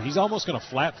winds up. He's almost going to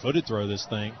flat-footed throw this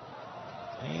thing.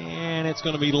 And it's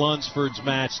going to be Lunsford's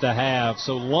match to have.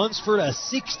 So Lunsford, a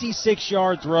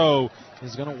 66-yard throw,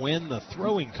 is going to win the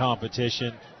throwing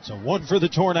competition. So 1 for the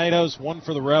Tornadoes, 1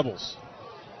 for the Rebels.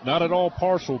 Not at all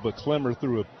partial, but Clemmer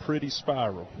threw a pretty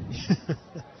spiral.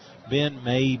 Ben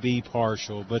may be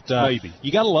partial, but maybe.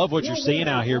 You got to love what you're seeing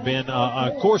out here, Ben.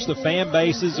 Of course, the fan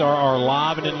bases are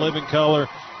live and in living color,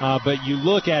 but you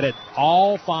look at it,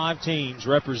 all 5 teams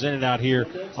represented out here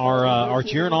are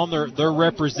cheering on their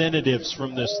representatives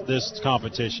from this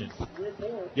competition.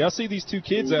 Yeah, I see these 2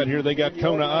 kids out here. They got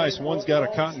Kona Ice. One's got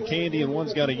a cotton candy and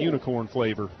one's got a unicorn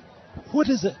flavor. What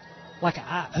is it? Like,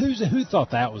 who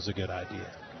thought that was a good idea?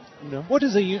 No. What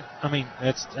is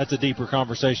that's a deeper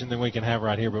conversation than we can have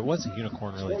right here, but what's a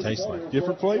unicorn really taste like?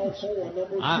 Different flavors.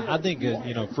 I think,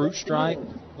 Fruit Stripe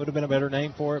would have been a better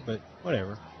name for it, but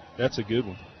whatever. That's a good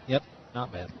one. Yep,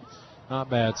 not bad.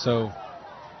 Not bad. So,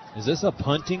 is this a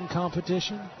punting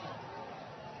competition?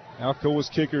 Alcoa's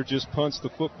kicker just punts the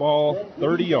football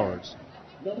 30 yards.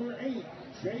 Number 8,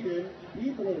 Jaden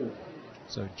Biebler.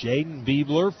 So, Jaden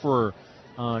Biebler for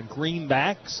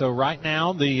Greenback. So, right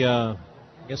now,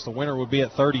 I guess the winner would be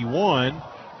at 31.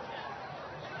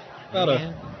 About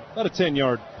a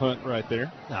 10-yard punt right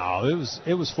there. No,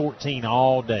 it was 14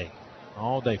 all day.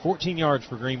 All day. 14 yards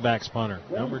for Greenback's punter.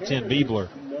 Number 10, Biebler.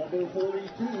 Number 42,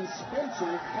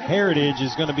 Spencer. Heritage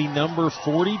is going to be number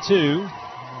 42.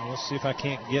 Let's see if I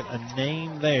can't get a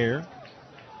name there.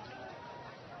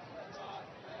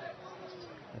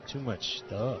 Not too much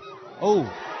stuff. Oh,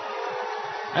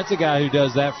 that's a guy who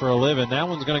does that for a living. That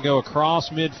one's going to go across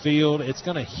midfield. It's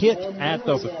going to hit at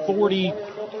the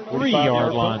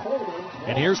 43-yard line.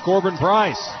 And here's Corbin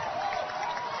Price.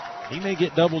 He may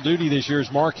get double duty this year, as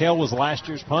Markell was last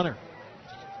year's punter.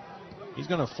 He's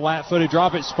going to flat-footed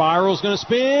drop it. Spiral's going to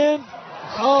spin.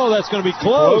 Oh, that's going to be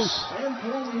close.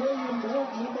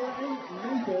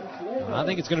 I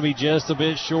think it's going to be just a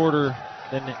bit shorter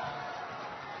than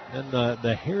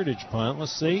the Heritage punt.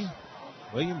 Let's see.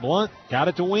 William Blunt got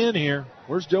it to win here.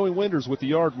 Where's Joey Winters with the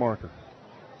yard marker?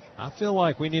 I feel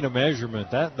like we need a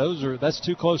measurement. That's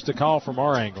too close to call from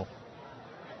our angle.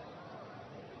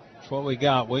 That's what we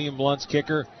got. William Blunt's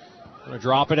kicker. Going to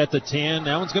drop it at the 10.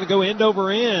 That one's going to go end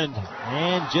over end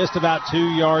and just about 2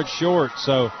 yards short.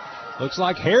 So looks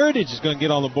like Heritage is going to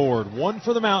get on the board. 1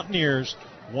 for the Mountaineers,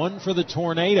 one for the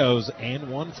Tornadoes, and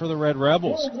one for the Red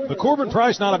Rebels. But Corbin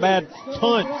Price, not a bad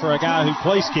punt for a guy who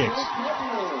place kicks.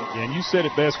 Yeah, and you said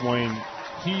it best, Wayne.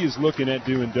 He is looking at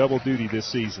doing double duty this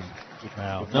season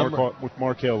with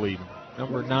Markel leading.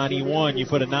 Number 91, you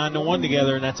put a 9-1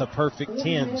 together, and that's a perfect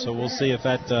 10. So we'll see if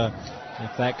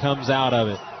that comes out of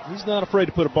it. He's not afraid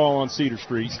to put a ball on Cedar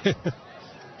Street.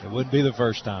 It wouldn't be the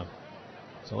first time.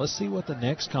 So let's see what the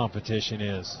next competition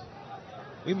is.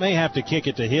 We may have to kick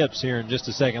it to Hips here in just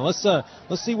a second. Let's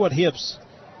see what Hips.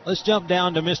 Let's jump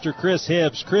down to Mr. Chris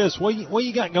Hips. Chris, what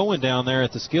you got going down there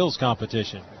at the skills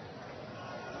competition?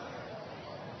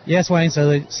 Yes, Wayne. So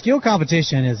the skill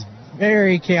competition is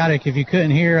very chaotic. If you couldn't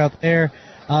hear up there,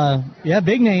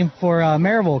 big name for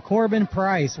Maryville. Corbin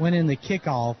Price winning the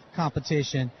kickoff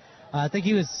competition. I think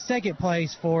he was second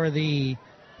place for the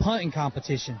punting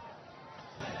competition.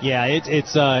 Yeah,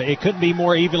 it couldn't be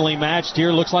more evenly matched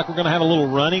here. Looks like we're going to have a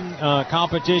little running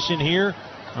competition here.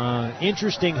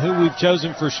 Interesting who we've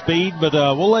chosen for speed, but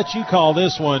we'll let you call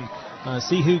this one.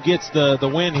 See who gets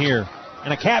the win here.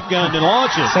 And a cap gun to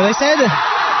launch it. So they said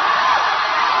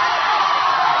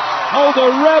the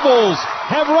Rebels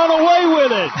have run away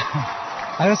with it.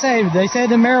 I was say they said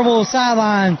the Maryville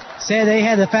sideline said they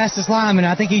had the fastest lineman.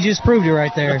 I think he just proved it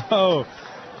right there. Oh,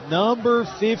 number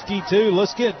 52.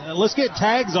 Let's get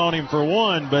tags on him for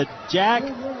one. But Jack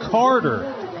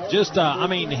Carter, just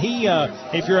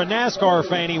if you're a NASCAR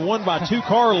fan, he won by 2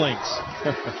 car lengths.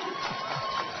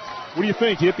 What do you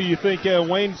think, Hippie? You think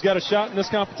Wayne's got a shot in this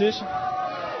competition?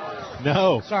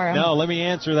 No. Sorry. No, let me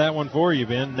answer that one for you,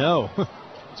 Ben. No.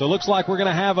 So it looks like we're going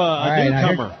to have a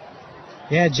newcomer.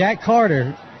 Yeah, Jack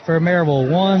Carter for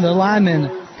Maryville won the lineman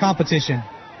competition.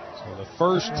 So the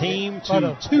first team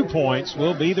to 2 points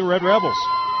will be the Red Rebels.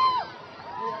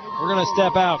 We're going to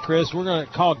step out, Chris. We're going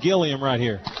to call Gilliam right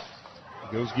here.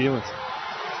 Goes Gillens.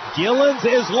 Gillens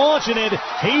is launching it.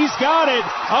 He's got it.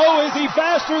 Oh, is he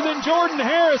faster than Jordan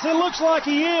Harris? It looks like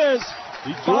he is.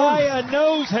 By a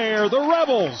nose hair, the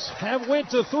Rebels have went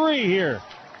to 3 here.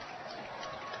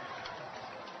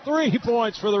 3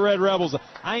 points for the Red Rebels.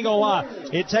 I ain't gonna lie,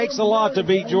 it takes a lot to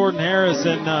beat Jordan Harris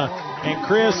and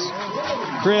Chris.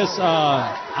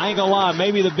 I ain't gonna lie,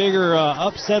 maybe the bigger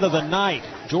upset of the night.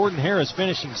 Jordan Harris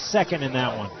finishing second in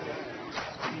that one.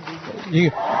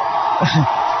 You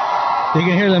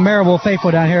can hear the Maryville faithful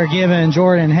down here giving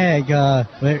Jordan heck.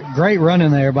 Great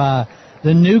running there by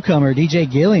the newcomer DJ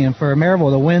Gilliam for Maryville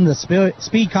to win the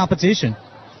speed competition.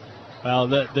 Well,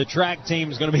 the track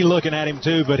team's going to be looking at him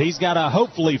too, but he's got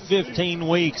hopefully 15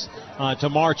 weeks to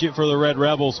march it for the Red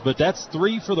Rebels. But that's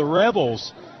 3 for the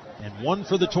Rebels, and 1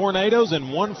 for the Tornadoes,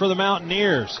 and 1 for the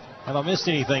Mountaineers. Have I missed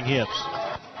anything, Hips?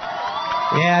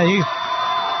 Yeah,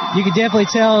 you can definitely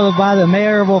tell by the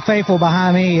Maryville faithful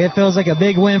behind me. It feels like a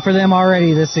big win for them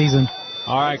already this season.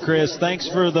 All right, Chris, thanks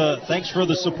for the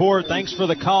support, thanks for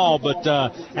the call. But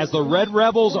as the Red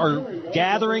Rebels are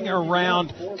gathering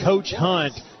around Coach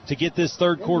Hunt to get this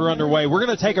third quarter underway, we're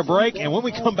going to take a break, and when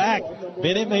we come back,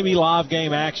 Ben, it may be live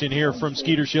game action here from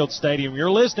Skeeter Shield Stadium.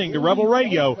 You're listening to Rebel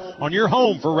Radio on your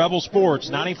home for Rebel Sports,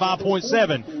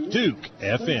 95.7 Duke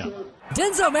FM.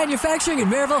 Denso Manufacturing in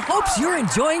Maryville hopes you're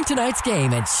enjoying tonight's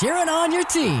game and cheering on your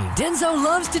team. Denso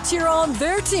loves to cheer on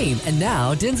their team, and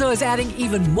now Denso is adding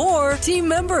even more team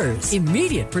members.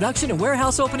 Immediate production and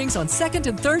warehouse openings on second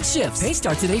and third shifts. Pay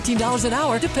starts at $18 an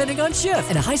hour depending on shift,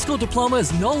 and a high school diploma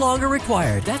is no longer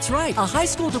required. That's right, a high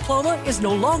school diploma is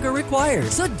no longer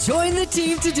required. So join the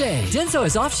team today. Denso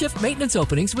has off-shift maintenance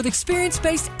openings with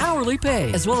experience-based hourly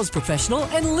pay, as well as professional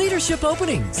and leadership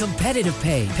openings. Competitive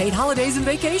pay, paid holidays and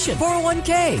vacation, 401k,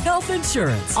 health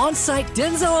insurance, on-site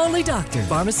Denso-only doctor,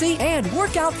 pharmacy, and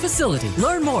workout facility.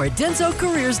 Learn more at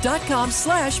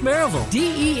densocareers.com/Maryville.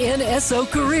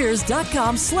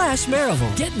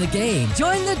 DENSOcareers.com/Maryville. Get in the game.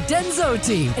 Join the Denso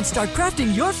team and start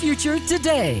crafting your future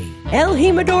today. El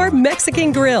Jimador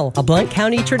Mexican Grill, a Blount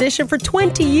County tradition for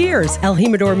 20 years. El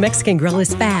Jimador Mexican Grill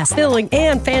is fast, filling,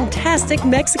 and fantastic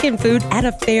Mexican food at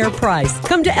a fair price.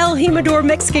 Come to El Jimador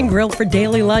Mexican Grill for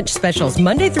daily lunch specials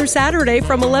Monday through Saturday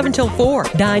from 11 till 4.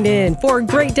 Dine in for a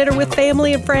great dinner with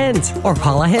family and friends, or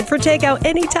call ahead for takeout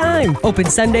anytime. Open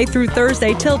Sunday through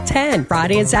Thursday till 10,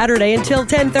 Friday and Saturday until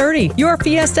 10:30. Your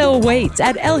fiesta awaits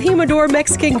at El Jimador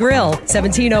Mexican Grill,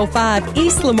 1705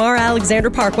 East Lamar Alexander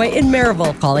Parkway in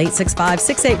Maryville. Call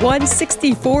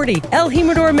 865-681-6040. El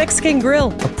Jimador Mexican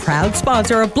Grill, a proud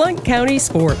sponsor of Blount County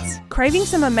sports. Craving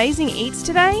some amazing eats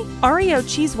today? REO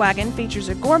Cheese Wagon features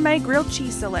a gourmet grilled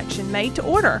cheese selection made to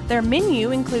order. Their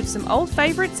menu includes some old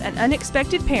favorites and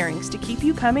unexpected pairings to keep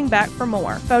you coming back for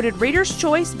more. Voted Reader's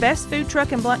Choice Best Food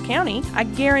Truck in Blount County, I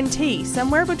guarantee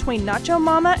somewhere between Nacho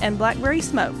Mama and Blackberry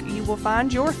Smoke, you will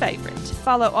find your favorite.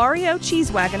 Follow REO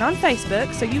Cheese Wagon on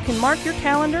Facebook so you can mark your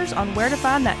calendars on where to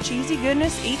find that cheesy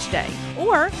goodness each day.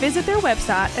 Or visit their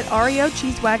website at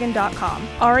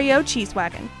reocheesewagon.com. REO Cheese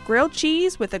Wagon, grilled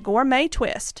cheese with a gourmet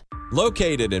twist.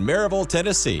 Located in Maryville,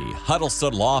 Tennessee,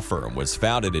 Huddleston Law Firm was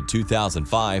founded in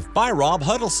 2005 by Rob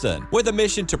Huddleston with a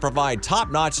mission to provide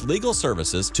top-notch legal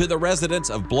services to the residents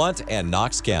of Blount and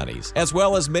Knox counties, as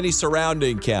well as many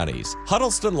surrounding counties.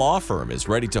 Huddleston Law Firm is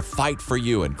ready to fight for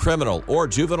you in criminal or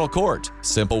juvenile court,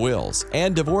 simple wills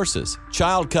and divorces,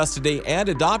 child custody and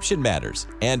adoption matters,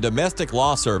 and domestic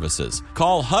law services.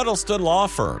 Call Huddleston Law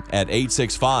Firm at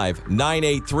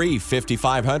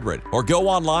 865-983-5500 or go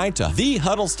online to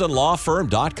thehuddlestonlawfirm.com.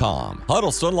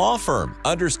 Huddleston Law Firm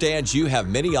understands you have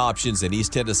many options in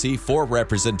East Tennessee for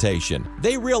representation.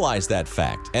 They realize that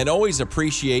fact and always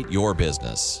appreciate your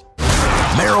business.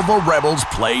 Maryville Rebels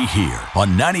play here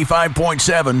on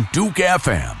 95.7 Duke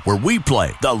FM, where we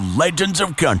play the legends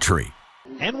of country.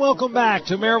 And welcome back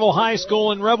to Maryville High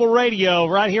School and Rebel Radio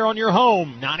right here on your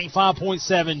home,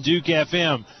 95.7 Duke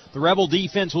FM. The Rebel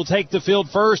defense will take the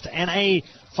field first, and a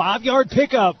 5-yard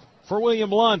pickup for William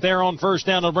Blunt there on first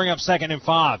down. They'll bring up 2nd and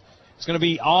 5. It's going to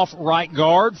be off right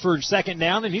guard for 2nd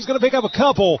down, and he's going to pick up a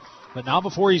couple, but not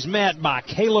before he's met by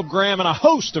Caleb Graham and a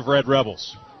host of Red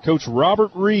Rebels. Coach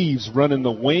Robert Reeves running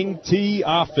the wing T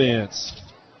offense.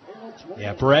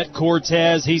 Yeah, Brett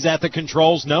Cortez, he's at the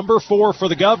controls, number 4 for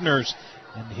the Governors,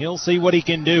 and he'll see what he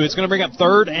can do. It's going to bring up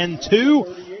 3rd and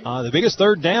 2, the biggest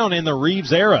third down in the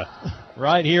Reeves era,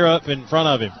 right here up in front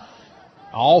of him.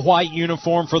 All white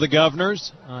uniform for the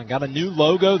Governors. Got a new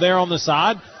logo there on the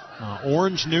side.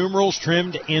 Orange numerals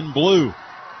trimmed in blue.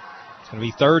 It's going to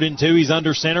be 3rd and 2. He's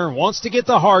under center. Wants to get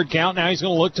the hard count. Now he's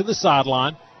going to look to the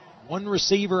sideline. One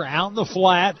receiver out in the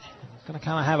flat. He's going to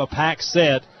kind of have a pack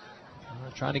set.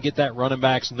 Trying to get that running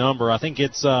back's number. I think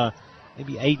it's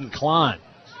maybe Aiden Klein.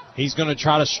 He's going to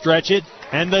try to stretch it,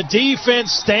 and the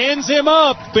defense stands him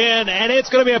up, Ben, and it's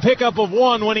going to be a pickup of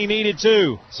 1 when he needed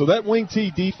 2. So that wing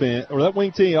T defense, or that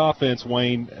wing T offense,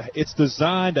 Wayne, it's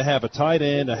designed to have a tight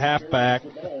end, a halfback,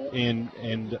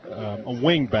 and a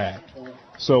wing back.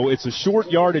 So it's a short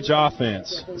yardage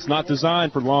offense. It's not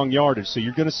designed for long yardage. So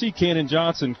you're going to see Cannon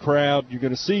Johnson crowd. You're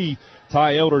going to see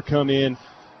Ty Elder come in,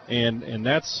 and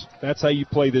that's how you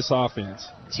play this offense.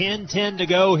 10-10 to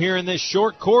go here in this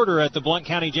short quarter at the Blount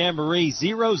County Jamboree.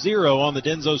 0-0 on the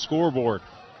Denso scoreboard.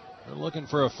 They're looking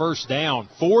for a first down.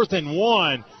 4th and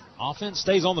 1. Offense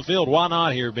stays on the field. Why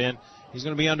not here, Ben? He's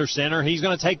going to be under center. He's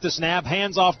going to take the snap,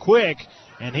 hands off quick,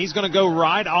 and he's going to go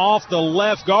right off the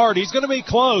left guard. He's going to be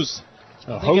close.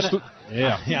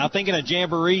 I think in a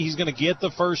Jamboree he's going to get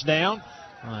the first down,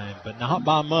 but not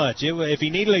by much. If he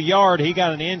needed a yard, he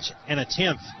got 1 inch and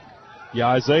 1/10. Yeah,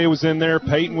 Isaiah was in there.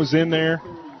 Peyton was in there.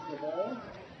 We're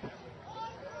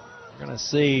going to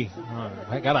see.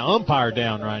 I got an umpire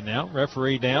down right now,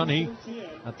 referee down. I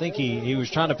think he was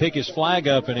trying to pick his flag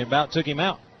up, and it about took him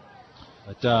out.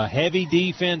 But heavy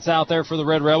defense out there for the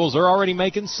Red Rebels. They're already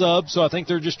making subs, so I think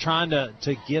they're just trying to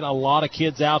get a lot of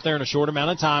kids out there in a short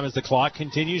amount of time as the clock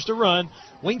continues to run.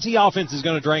 Wing T offense is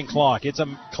going to drain clock. It's a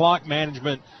clock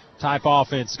management type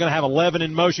offense. It's going to have 11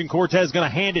 in motion. Cortez is going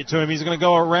to hand it to him. He's going to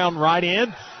go around right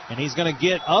in, and he's going to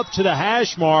get up to the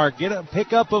hash mark, get a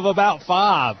pickup of about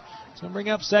 5. It's going to bring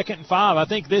up 2nd and 5. I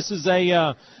think this is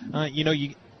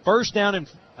first down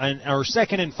or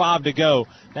 2nd and 5 to go.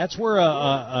 That's where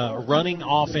a running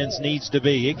offense needs to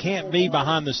be. It can't be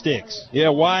behind the sticks. Yeah,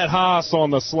 Wyatt Haas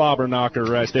on the slobber knocker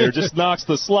right there. Just knocks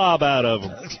the slob out of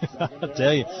him. I'll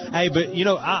tell you. Hey, but,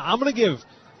 I'm going to give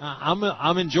 –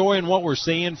 I'm enjoying what we're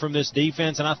seeing from this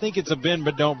defense, and I think it's a bend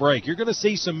but don't break. You're going to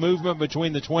see some movement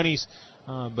between the 20s,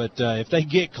 but if they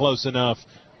get close enough,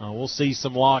 we'll see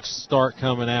some locks start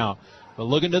coming out. But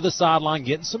looking to the sideline,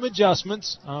 getting some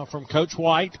adjustments from Coach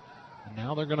White. And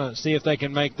now they're going to see if they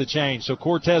can make the change. So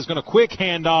Cortez going to quick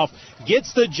handoff,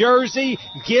 gets the jersey,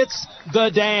 gets the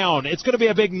down. It's going to be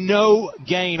a big no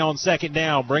gain on 2nd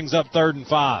down, brings up 3rd and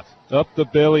 5. Up the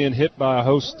belly and hit by a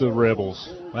host of Rebels.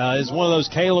 Well, it's one of those.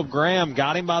 Caleb Graham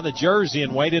got him by the jersey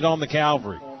and waited on the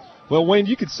cavalry. Well, Wayne,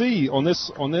 you could see on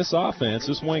this offense,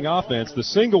 this wing offense, the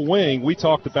single wing, we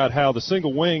talked about how the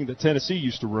single wing that Tennessee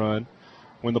used to run,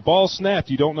 when the ball snapped,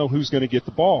 you don't know who's going to get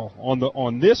the ball.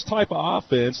 On this type of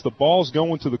offense, the ball's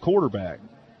going to the quarterback.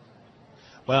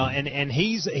 Well, and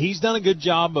he's done a good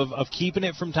job of keeping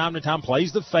it from time to time,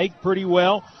 plays the fake pretty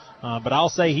well. But I'll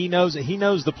say he knows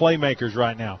the playmakers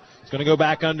right now. He's going to go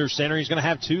back under center. He's going to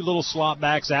have 2 little slot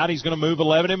backs out. He's going to move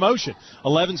 11 in motion.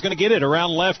 11's going to get it around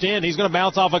left end. He's going to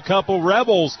bounce off a couple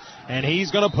Rebels, and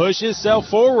he's going to push himself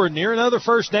forward near another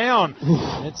first down.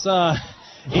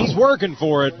 he's working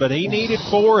for it, but he needed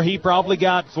 4. He probably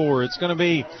got 4. It's going to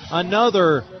be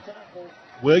another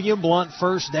William Blount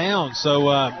first down.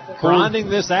 So grinding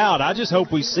this out. I just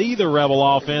hope we see the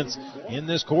Rebel offense in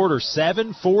this quarter.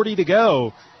 7:40 to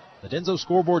go. The Denso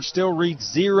scoreboard still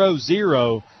reads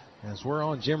 0-0 as we're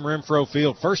on Jim Renfro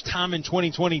Field. First time in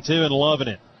 2022 and loving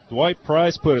it. Dwight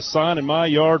Price put a sign in my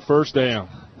yard, first down.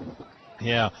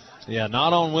 Yeah,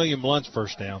 not on William Blount's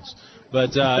first downs.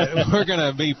 But we're going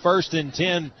to be 1st and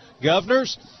 10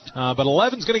 Governors. But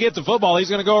 11's going to get the football. He's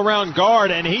going to go around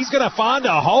guard, and he's going to find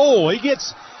a hole. He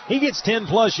gets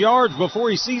 10-plus yards before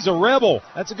he sees a Rebel.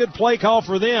 That's a good play call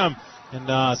for them,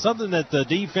 and something that the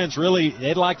defense really,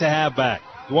 they'd like to have back.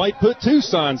 Dwight put 2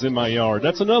 signs in my yard.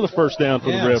 That's another first down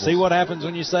for the Rebels. See what happens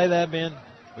when you say that, Ben?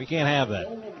 We can't have that.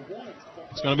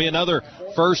 It's going to be another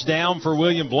first down for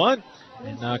William Blount.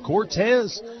 And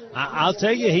Cortez, I'll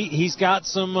tell you, he's got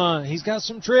some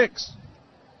tricks.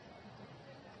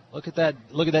 Look at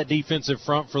that defensive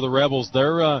front for the Rebels.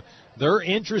 They're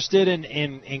interested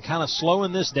in kind of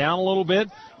slowing this down a little bit.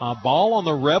 Ball on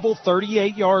the Rebel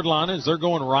 38-yard line as they're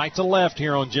going right to left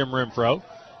here on Jim Renfro.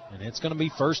 And it's going to be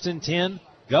 1st and 10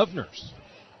 Governors.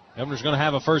 Governor's going to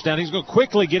have a first down. He's going to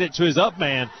quickly get it to his up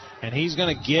man, and he's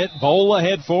going to get Bola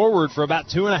head forward for about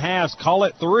 2.5. Call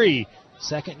it 3.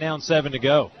 2nd down, 7 to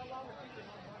go.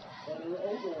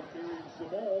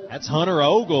 That's Hunter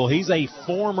Ogle. He's a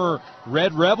former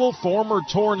Red Rebel, former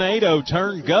Tornado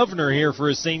turned Governor here for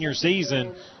his senior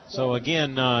season. So,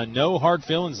 again, no hard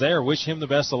feelings there. Wish him the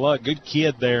best of luck. Good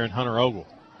kid there in Hunter Ogle.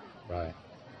 Right.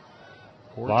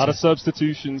 A lot of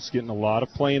substitutions, getting a lot of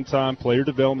playing time, player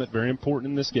development, very important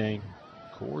in this game.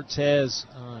 Cortez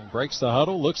breaks the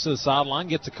huddle, looks to the sideline,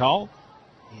 gets a call.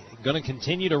 Going to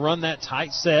continue to run that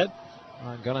tight set.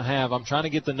 I'm trying to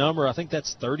get the number. I think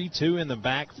that's 32 in the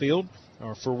backfield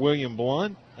for William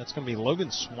Blount. That's going to be Logan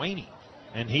Swaney.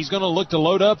 And he's going to look to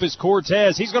load up his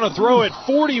Cortez. He's going to throw it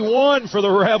 41 for the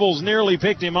Rebels. Nearly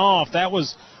picked him off. That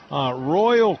was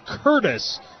Royal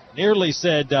Curtis. Nearly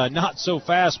said, not so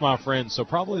fast, my friend. So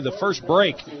probably the first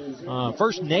break,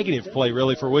 first negative play,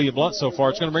 really, for William Blount so far.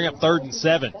 It's going to bring up 3rd and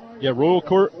 7. Yeah,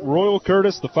 Royal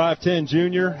Curtis, the 5'10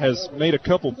 junior, has made a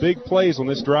couple big plays on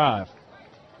this drive.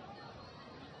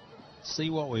 See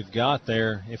what we've got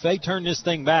there. If they turn this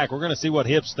thing back, we're going to see what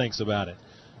Hips thinks about it.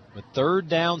 But 3rd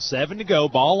down, 7 to go.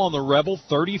 Ball on the Rebel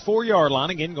 34-yard line.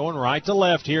 Again, going right to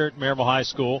left here at Maryville High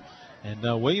School. And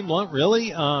William Blount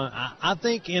really, I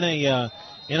think in a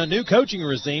new coaching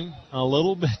regime, a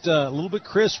little bit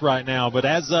crisp right now. But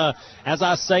as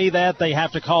I say that, they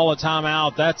have to call a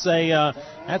timeout. That's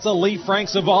a Lee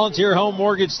Franks of Volunteer Home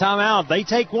Mortgage timeout. They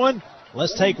take one.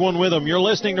 Let's take one with them. You're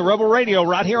listening to Rebel Radio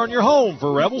right here on your home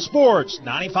for Rebel Sports,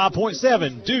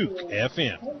 95.7 Duke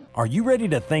FM. Are you ready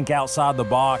to think outside the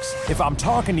box? If I'm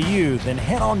talking to you, then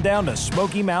head on down to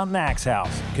Smoky Mountain Axe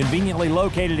House. Conveniently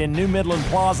located in New Midland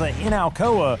Plaza in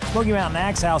Alcoa, Smoky Mountain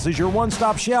Axe House is your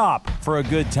one-stop shop for a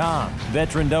good time.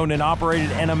 Veteran-owned and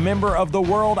operated and a member of the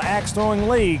World Axe Throwing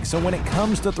League, so when it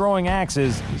comes to throwing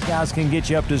axes, these guys can get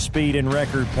you up to speed in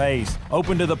record pace.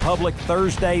 Open to the public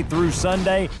Thursday through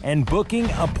Sunday, and booking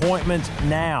appointments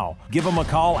now. Give them a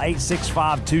call,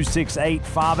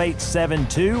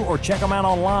 865-268-5872, or check them out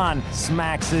online,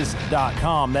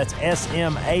 smaxes.com. That's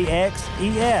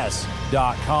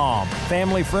SMAXES.com.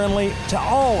 Family friendly to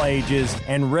all ages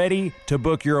and ready to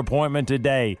book your appointment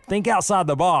today. Think outside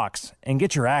the box and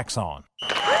get your axe on.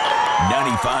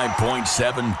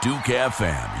 95.7 Duke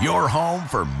FM, your home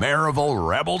for Maryville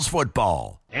Rebels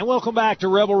football. And welcome back to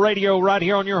Rebel Radio right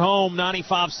here on your home,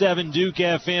 95.7 Duke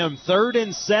FM. 3rd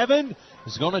and 7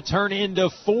 is going to turn into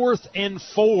 4th and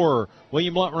 4.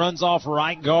 William Blount runs off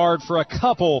right guard for a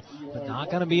couple, but not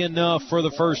going to be enough for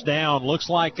the first down. Looks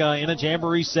like in a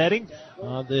Jamboree setting,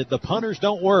 the punters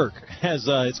don't work as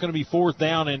it's going to be 4th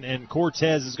down, and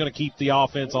Cortez is going to keep the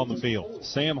offense on the field.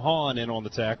 Sam Hahn in on the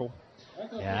tackle.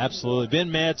 Yeah, absolutely.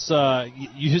 Ben Metz,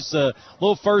 use a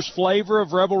little first flavor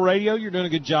of Rebel Radio. You're doing a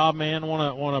good job, man.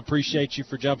 Want to appreciate you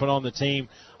for jumping on the team.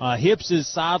 Hips is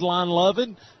sideline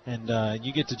loving, and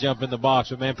you get to jump in the box.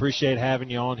 But, man, appreciate having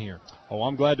you on here. Oh,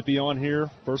 I'm glad to be on here.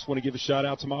 First, want to give a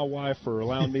shout-out to my wife for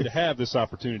allowing me to have this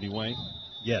opportunity, Wayne.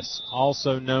 Yes,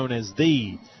 also known as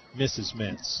the Mrs.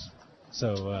 Metz.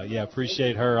 So, yeah,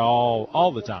 appreciate her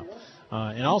all the time.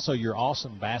 And also your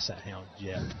awesome Basset Hound,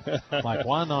 Jeff. Like,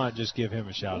 why not just give him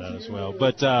a shout-out as well?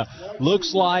 But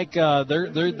looks like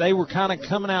they were kind of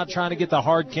coming out trying to get the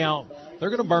hard count. They're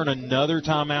going to burn another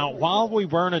timeout. While we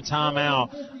burn a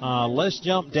timeout, let's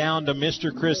jump down to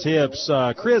Mr. Chris Hips.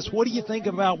 Chris, what do you think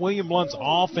about William Blount's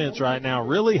offense right now?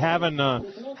 Really having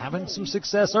some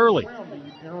success early.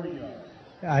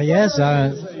 Yes,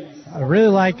 I really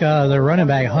like the running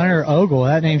back, Hunter Ogle.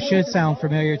 That name should sound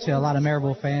familiar to a lot of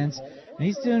Maryville fans. And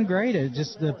he's doing great.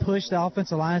 Just the push the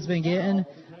offensive line's been getting.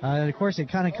 Of course, it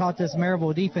kind of caught this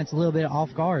Maryville defense a little bit off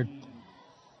guard.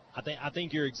 I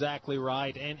think you're exactly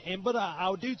right. But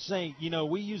I do say,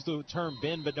 we use the term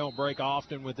bend but don't break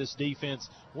often with this defense.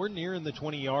 We're nearing the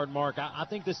 20-yard mark. I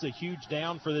think this is a huge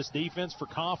down for this defense for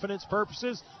confidence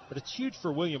purposes, but it's huge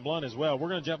for William Blount as well. We're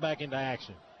going to jump back into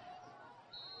action.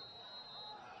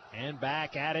 And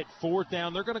back at it, 4th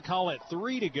down. They're going to call it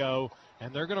 3 to go,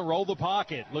 and they're going to roll the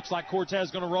pocket. Looks like Cortez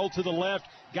is going to roll to the left.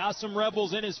 Got some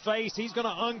Rebels in his face. He's going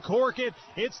to uncork it.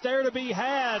 It's there to be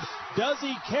had. Does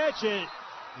he catch it?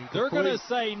 They're going to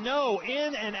say no.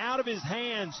 In and out of his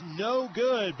hands, no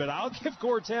good. But I'll give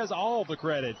Cortez all the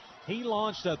credit. He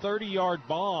launched a 30-yard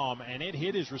bomb, and it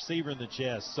hit his receiver in the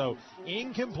chest. So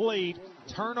incomplete,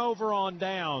 turnover on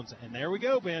downs. And there we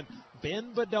go, Ben.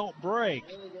 Bend but don't break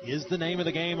is the name of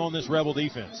the game on this Rebel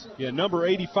defense. Yeah, number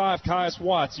 85, Caius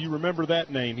Watts. You remember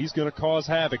that name. He's going to cause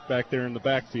havoc back there in the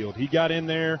backfield. He got in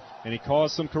there, and he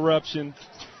caused some corruption.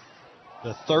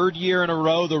 The 3rd year in a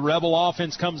row, the Rebel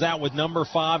offense comes out with number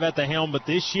 5 at the helm. But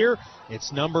this year,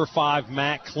 it's number 5,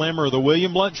 Matt Clemmer, the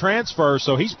William Blount transfer.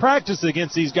 So he's practiced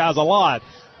against these guys a lot.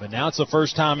 But now it's the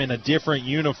first time in a different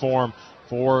uniform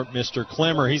for Mr.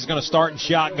 Clemmer. He's going to start in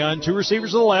shotgun. 2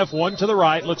 receivers to the left, 1 to the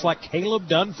right. Looks like Caleb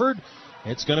Dunford.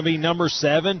 It's going to be number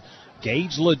 7,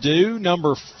 Gage Ledoux.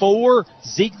 Number 4,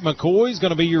 Zeke McCoy is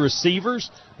going to be your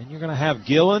receivers. And you're going to have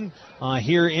Gillen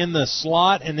here in the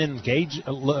slot. And then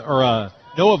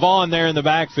Noah Vaughn there in the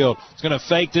backfield. He's going to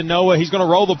fake to Noah. He's going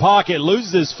to roll the pocket,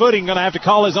 loses his footing, going to have to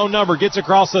call his own number. Gets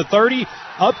across the 30,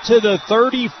 up to the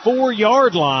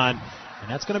 34-yard line. And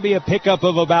that's going to be a pickup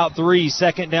of about 3,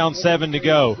 2nd down, 7 to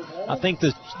go. I think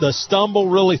the stumble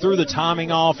really threw the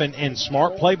timing off, and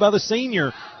smart play by the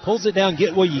senior. Pulls it down,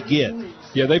 get what you get.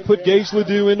 Yeah, they put Gage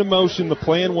Ledoux into motion. The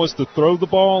plan was to throw the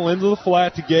ball into the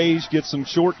flat to Gage, get some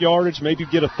short yardage, maybe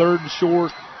get a 3rd and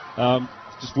short.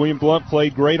 Just William Blount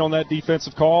played great on that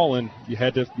defensive call, and you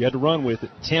had to run with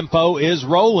it. Tempo is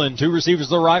rolling. 2 receivers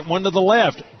to the right, 1 to the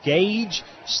left. Gage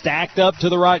stacked up to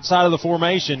the right side of the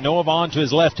formation. Noah Vaughn to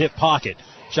his left hip pocket.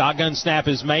 Shotgun snap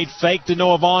is made. Fake to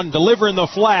Noah Vaughn, delivering the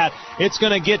flat. It's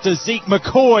going to get to Zeke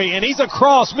McCoy, and he's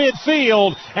across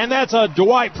midfield, and that's a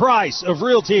Dwight Price of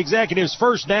Realty Executives.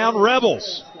 1st down,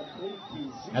 Rebels.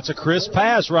 That's a crisp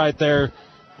pass right there.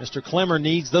 Mr. Clemmer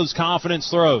needs those confidence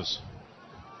throws.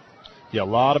 Yeah, a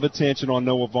lot of attention on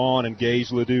Noah Vaughn and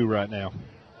Gage Ledoux right now.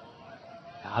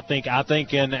 I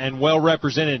think, and well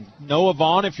represented. Noah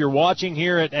Vaughn, if you're watching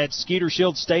here at Skeeter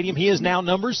Shield Stadium, he is now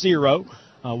number 0.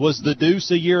 Was the deuce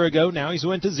a year ago. Now he's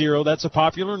went to 0. That's a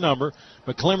popular number.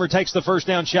 But Clemmer takes the 1st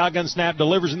down, shotgun snap,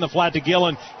 delivers in the flat to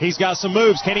Gillen. He's got some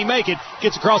moves. Can he make it?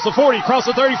 Gets across the 40, across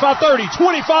the 35-30,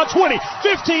 25-20,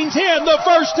 15-10. The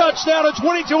first touchdown of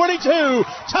 2022.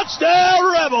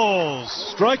 Touchdown,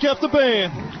 Rebels. Strike up the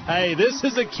band. Hey, this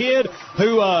is a kid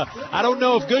who I don't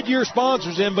know if Goodyear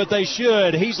sponsors him, but they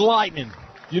should. He's lightning.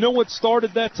 You know what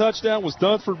started that touchdown was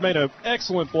Dunford made an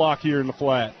excellent block here in the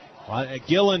flat.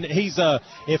 Gillen,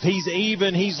 if he's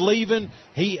even, he's leaving.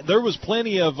 There was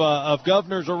plenty of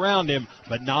governors around him,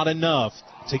 but not enough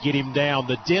to get him down.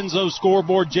 The Denso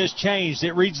scoreboard just changed.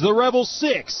 It reads the Rebels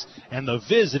 6 and the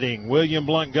visiting William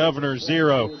Blount Governors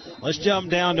 0. Let's jump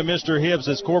down to Mr. Hibbs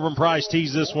as Corbin Price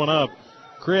tees this one up.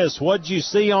 Chris, what'd you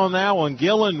see on that one?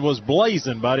 Gillen was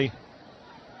blazing, buddy.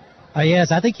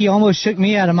 Yes, I think he almost shook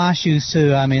me out of my shoes,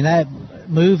 too. I mean, that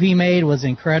move he made was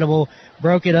incredible.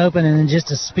 Broke it open, and then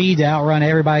just a speed to outrun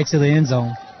everybody to the end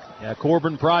zone. Yeah,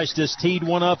 Corbin Price just teed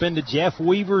one up into Jeff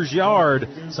Weaver's yard,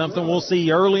 something we'll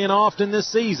see early and often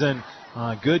this season.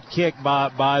 Good kick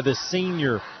by the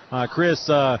senior. Chris,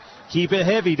 keep it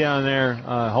heavy down there.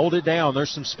 Hold it down. There's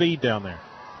some speed down there.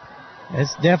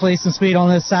 It's definitely some speed on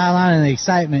this sideline, and the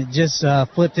excitement just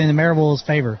flipped into Maryville's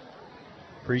favor.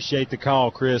 Appreciate the call,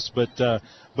 Chris, but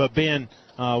Ben,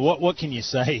 what can you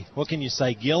say? What can you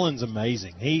say? Gillen's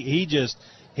amazing.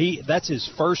 He that's his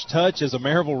first touch as a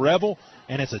Maryville Rebel,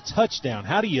 and it's a touchdown.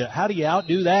 How do you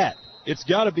outdo that? It's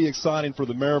got to be exciting for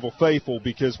the Maryville faithful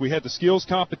because we had the skills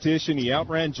competition. He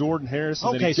outran Jordan Harris.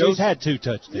 And okay, so he's had 2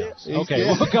 touchdowns. Okay,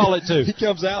 we'll call it 2. He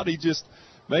comes out, he just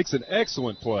makes an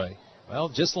excellent play. Well,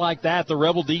 just like that, the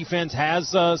Rebel defense has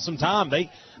some time.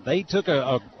 They took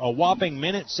a whopping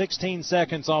minute, 16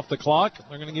 seconds off the clock.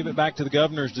 They're going to give it back to the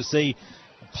Governors to see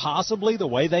possibly the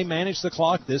way they manage the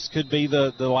clock. This could be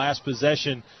the last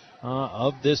possession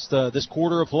of this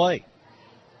quarter of play.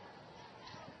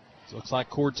 Looks like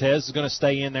Cortez is going to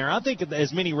stay in there. I think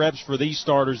as many reps for these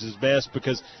starters is best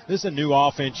because this is a new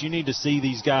offense. You need to see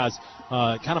these guys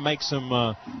kind of make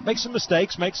some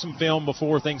mistakes, make some film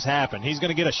before things happen. He's going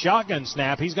to get a shotgun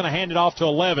snap. He's going to hand it off to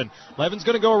 11. 11's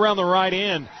going to go around the right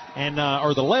end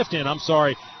or the left end. I'm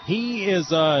sorry.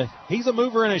 He's a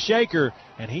mover and a shaker,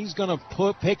 and he's going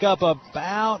to pick up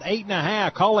about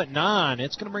 8.5. Call it 9.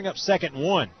 It's going to bring up 2nd and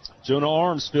 1. Jonah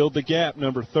Arms filled the gap,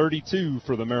 number 32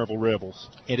 for the Maryville Rebels.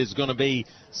 It is going to be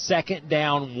 2nd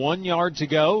down, 1 yard to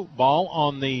go. Ball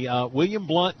on the William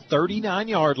Blount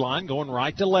 39-yard line, going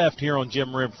right to left here on Jim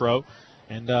Renfro.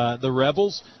 And the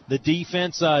Rebels, the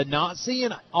defense, not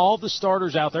seeing all the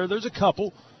starters out there. There's a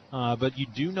couple, but you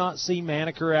do not see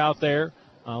Maneker out there.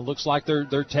 Looks like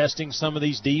they're testing some of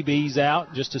these DBs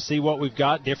out just to see what we've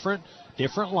got, different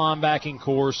linebacking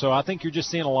core. So I think you're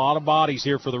just seeing a lot of bodies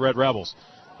here for the Red Rebels.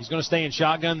 He's going to stay in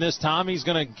shotgun this time. He's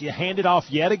going to hand it off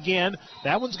yet again.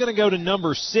 That one's going to go to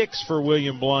number 6 for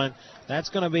William Blount. That's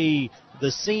going to be the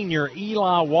senior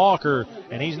Eli Walker,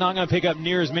 and he's not going to pick up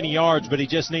near as many yards, but he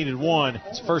just needed 1.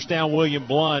 It's 1st down William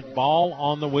Blount. Ball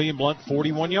on the William Blount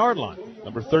 41-yard line.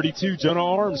 Number 32, Jonah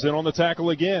Arms, in on the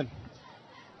tackle again.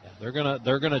 They're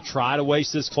gonna try to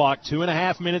waste this clock.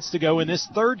 2.5 minutes to go in this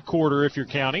third quarter, if you're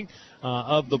counting,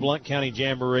 of the Blount County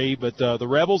Jamboree. But the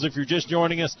Rebels, if you're just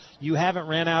joining us, you haven't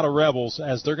ran out of Rebels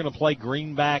as they're going to play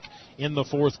Greenback in the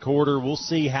fourth quarter. We'll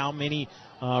see how many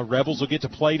Rebels will get to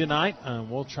play tonight.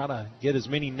 We'll try to get as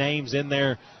many names in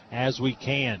there as we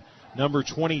can. Number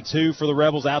 22 for the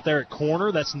Rebels out there at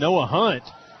corner, that's Noah Hunt.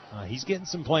 He's getting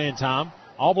some playing time.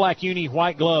 All black uni,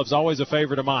 white gloves, always a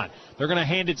favorite of mine. They're going to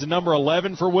hand it to number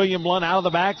 11 for William Blount out of the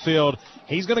backfield.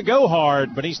 He's going to go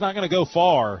hard, but he's not going to go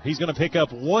far. He's going to pick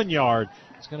up 1 yard.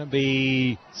 It's going to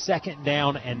be 2nd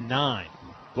down and 9.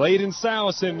 Bladen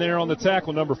Salas in there on the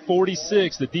tackle, number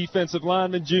 46, the defensive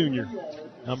lineman junior.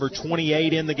 Number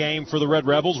 28 in the game for the Red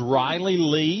Rebels, Riley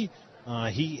Lee.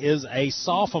 He is a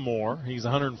sophomore. He's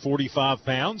 145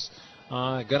 pounds.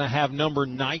 Going to have number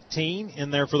 19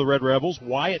 in there for the Red Rebels,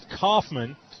 Wyatt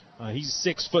Kaufman. He's a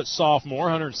 6-foot sophomore,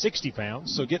 160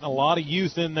 pounds, so getting a lot of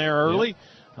youth in there early,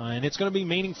 and it's going to be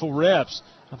meaningful reps,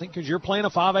 I think, because you're playing a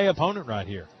 5A opponent right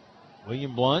here.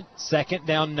 William Blount, 2nd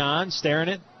down 9, staring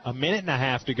at 1.5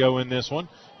 minutes to go in this one.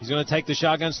 He's going to take the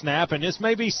shotgun snap, and this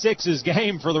may be 6's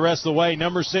game for the rest of the way.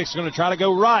 Number 6 is going to try to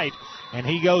go right, and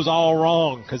he goes all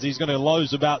wrong because he's going to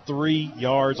lose about 3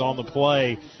 yards on the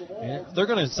play. And they're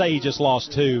going to say he just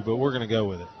lost 2, but we're going to go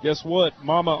with it. Guess what?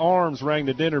 Mama Arms rang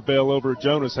the dinner bell over at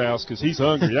Jonah's house because he's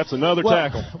hungry. That's another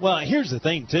tackle. Well, here's the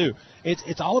thing, too.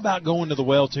 It's all about going to the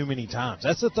well too many times.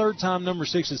 That's the 3rd time number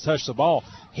 6 has touched the ball.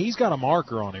 He's got a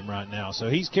marker on him right now. So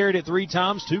he's carried it 3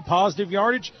 times, 2 positive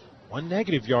yardage, 1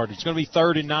 negative yardage. It's going to be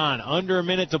 3rd and 9. Under a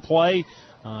minute to play.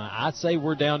 I'd say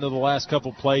we're down to the last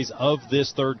couple plays of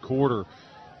this third quarter.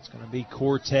 It's going to be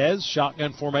Cortez,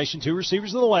 shotgun formation, 2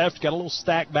 receivers to the left. Got a little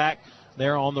stack back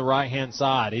there on the right-hand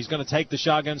side. He's going to take the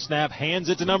shotgun snap, hands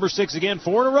it to number 6 again,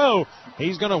 4 in a row.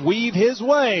 He's going to weave his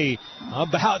way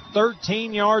about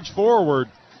 13 yards forward.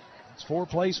 It's 4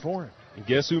 plays for him. And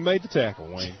guess who made the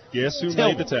tackle, Wayne? Guess who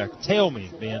made the tackle? Tell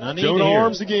me, Ben. I need Jonah to hear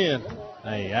Arms again.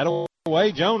 Hey, out of the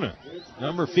way, Jonah.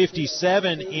 Number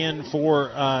 57 in for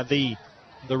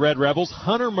the Red Rebels.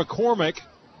 Hunter McCormick.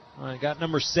 Got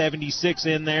number 76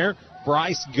 in there.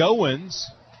 Bryce Goins.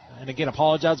 And again,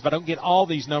 apologize if I don't get all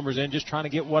these numbers in. Just trying to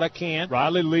get what I can.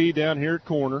 Riley Lee down here at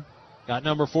corner. Got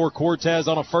number 4, Cortez,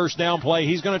 on a 1st down play.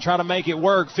 He's going to try to make it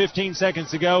work. 15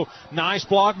 seconds to go. Nice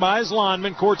block by his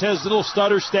lineman. Cortez, little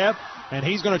stutter step. And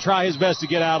he's going to try his best to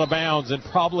get out of bounds. And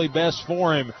probably best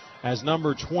for him as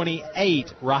number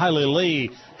 28, Riley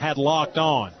Lee, had locked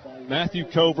on. Matthew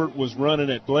Covert was running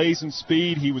at blazing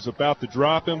speed. He was about to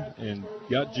drop him and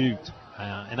got juked.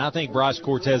 And I think Bryce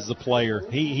Cortez is a player.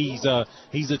 He's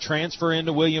a transfer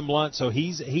into William Blount, so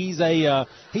he's a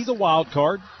wild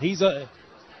card. He's a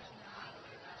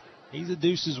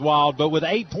deuces wild. But with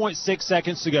 8.6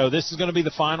 seconds to go, this is going to be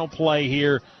the final play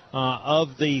here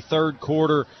of the third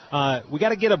quarter. We got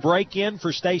to get a break in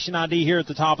for station ID here at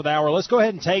the top of the hour. Let's go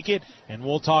ahead and take it, and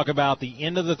we'll talk about the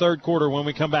end of the third quarter when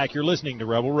we come back. You're listening to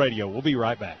Rebel Radio. We'll be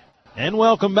right back. And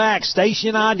welcome back.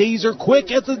 Station IDs are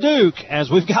quick at the Duke as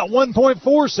we've got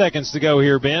 1.4 seconds to go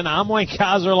here, Ben. I'm Wayne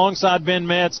Kiser alongside Ben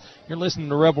Metz. You're listening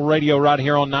to Rebel Radio right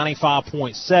here on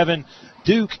 95.7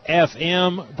 Duke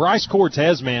FM. Bryce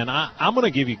Cortez, man, I'm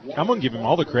going to give him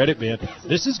all the credit, Ben.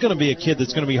 This is going to be a kid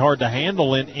that's going to be hard to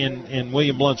handle in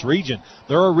William Blount's region.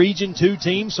 They're a Region 2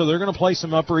 team, so they're going to play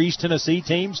some Upper East Tennessee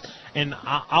teams, and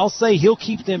I'll say he'll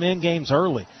keep them in games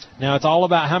early. Now, it's all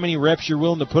about how many reps you're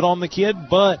willing to put on the kid,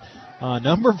 but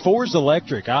number 4 is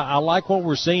electric. I like what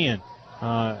we're seeing.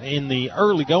 in the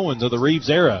early goings of the Reeves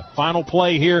era. Final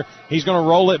play here. He's going to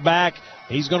roll it back.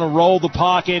 He's going to roll the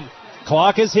pocket.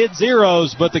 Clock has hit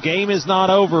zeros, but the game is not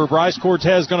over. Bryce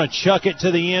Cortez going to chuck it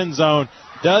to the end zone.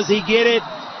 Does he get it?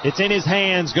 It's in his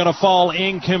hands. Going to fall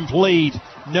incomplete.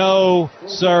 No,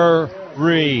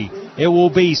 sirree. It will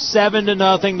be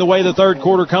 7-0 the way the third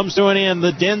quarter comes to an end.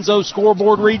 The Denso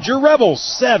scoreboard reads your Rebels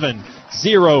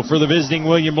 7-0 for the visiting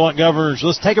William Blount Governors.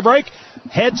 Let's take a break.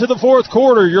 Head to the fourth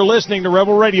quarter. You're listening to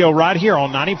Rebel Radio right here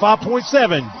on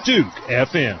 95.7 Duke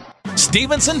FM.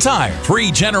 Stevenson Tire,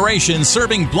 3 generations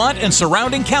serving Blount and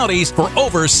surrounding counties for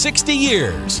over 60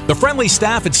 years. The friendly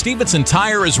staff at Stevenson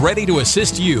Tire is ready to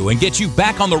assist you and get you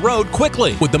back on the road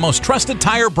quickly with the most trusted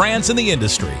tire brands in the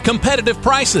industry. Competitive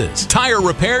prices, tire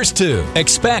repairs too.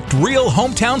 Expect real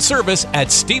hometown service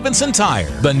at Stevenson Tire.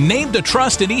 The name to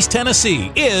trust in East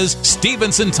Tennessee is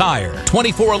Stevenson Tire,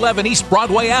 2411 East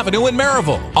Broadway Avenue in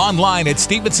Maryville. Online at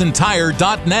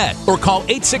StevensonTire.net or call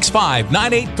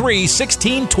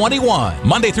 865-983-1621.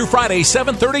 Monday through Friday,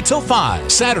 7:30 till 5.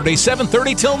 Saturday,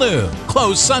 7:30 till noon.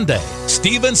 Closed Sunday.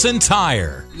 Stevenson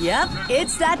Tire. Yep,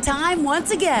 it's that time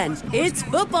once again. It's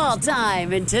football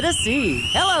time in Tennessee.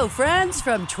 Hello, friends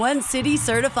from Twin City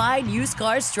Certified Used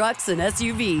Cars, Trucks, and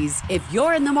SUVs. If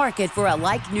you're in the market for a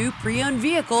like-new pre-owned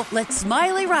vehicle, let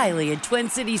Smiley Riley and Twin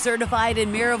City Certified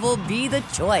in Maryville be the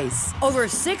choice. Over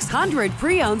 600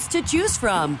 pre-owns to choose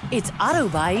from. It's auto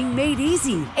buying made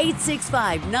easy.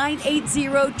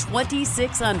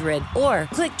 865-980-2600 or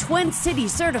click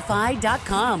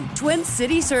TwinCityCertified.com. Twin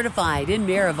City Certified in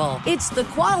Maryville. It's the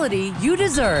quality you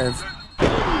deserve.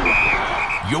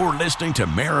 You're listening to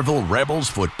Maryville Rebels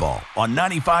football on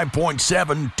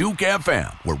 95.7 Duke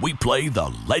FM, where we play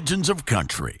the legends of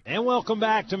country. And welcome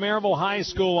back to Maryville High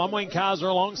School. I'm Wayne Kiser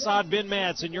alongside Ben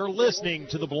Metz, and you're listening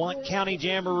to the Blount County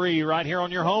Jamboree right here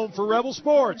on your home for Rebel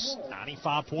Sports,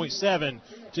 95.7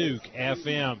 Duke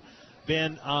FM.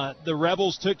 Ben, the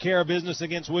Rebels took care of business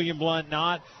against William Blount.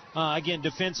 Again,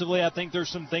 defensively, I think there's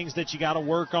some things that you got to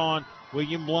work on.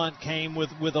 William Blount came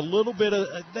with a little bit of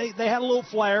they had a little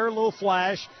flair, a little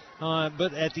flash,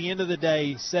 but at the end of the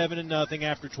day, 7-0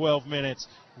 after 12 minutes.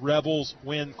 Rebels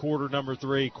win quarter number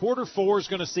 3. Quarter 4 is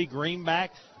going to see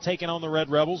Greenback taking on the Red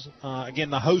Rebels. Again,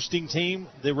 the hosting team,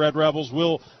 the Red Rebels,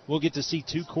 will get to see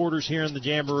 2 quarters here in the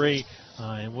Jamboree,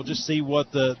 and we'll just see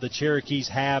what the Cherokees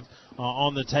have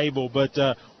on the table. But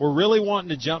we're really wanting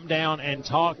to jump down and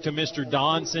talk to Mr.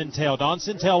 Don Centel. Don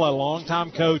Centel, a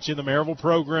longtime coach in the Maryville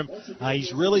program.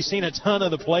 He's really seen a ton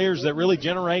of the players that really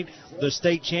generate the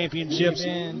state championships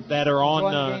that are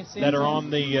on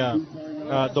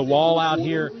the wall out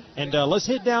here. And let's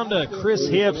head down to Chris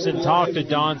Hips and talk to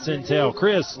Don Centel.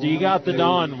 Chris, do you got the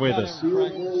Don with us? Too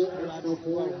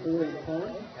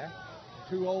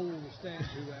old to stand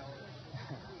 2 hours.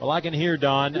 Well, I can hear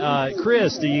Don.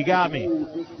 Chris, do you got me?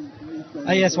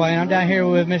 Yes, Wayne. I'm down here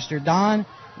with Mr. Don,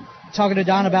 talking to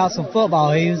Don about some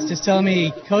football. He was just telling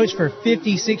me he coached for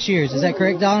 56 years. Is that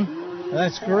correct, Don?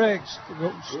 That's correct.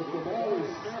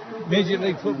 Midget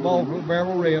League football for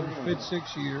Maryville Rebs,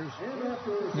 56 years.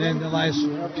 Then the last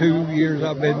 2 years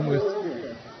I've been with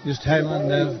just handling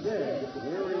the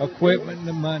equipment and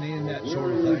the money and that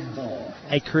sort of thing.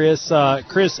 Hey, Chris,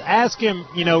 ask him,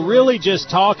 really just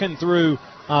talking through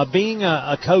being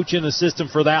a coach in the system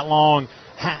for that long,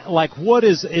 what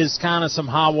is kind of some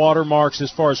high water marks as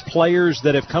far as players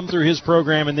that have come through his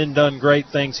program and then done great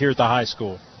things here at the high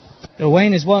school?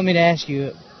 Wayne is wanting me to ask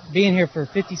you, being here for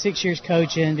 56 years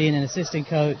coaching, being an assistant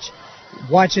coach,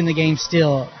 watching the game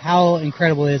still, how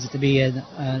incredible is it to be in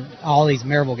all these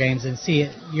Maryville games and see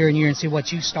it year in year and see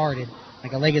what you started,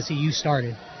 like a legacy you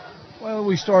started? Well,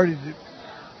 we started the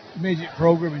midget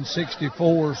program in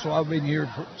 '64, so I've been here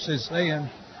since then.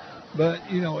 But,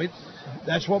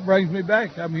 that's what brings me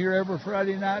back. I'm here every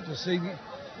Friday night to see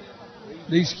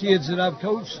these kids that I've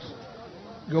coached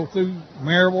go through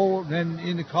Maryville, then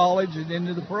into college and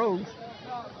into the pros.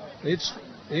 It's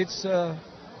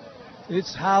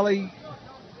highly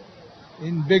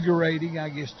invigorating, I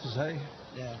guess to say.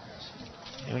 Yeah.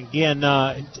 And again,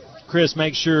 Chris,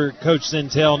 make sure Coach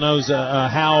Centel knows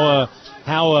how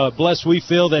blessed we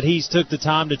feel that he's took the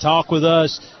time to talk with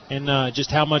us, and just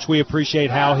how much we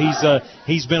appreciate how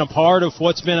he's been a part of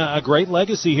what's been a great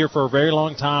legacy here for a very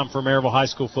long time for Maryville High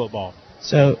School football.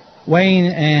 So Wayne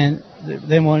and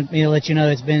them want me to let you know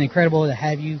it's been incredible to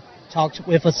have you talk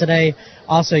with us today.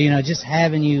 Also, just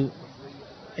having you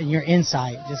and your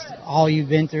insight, just all you've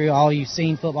been through, all you've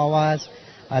seen football-wise.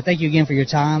 Thank you again for your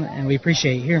time, and we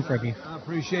appreciate hearing from you. I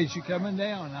appreciate you coming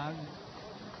down.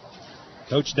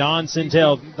 Coach Don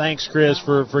Centel, thanks, Chris,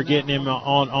 for getting him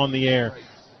on the air.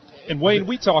 And, Wayne,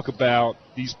 we talk about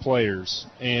these players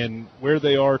and where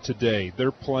they are today.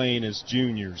 They're playing as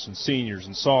juniors and seniors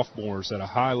and sophomores at a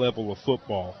high level of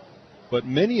football. But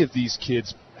many of these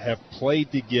kids have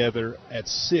played together at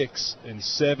 6 and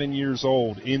 7 years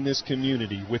old in this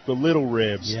community with the Little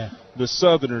Rebs, the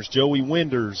Southerners, Joey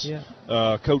Winders,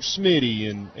 Coach Smitty,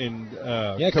 and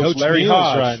Coach Larry Meals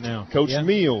Hodge, right now. Coach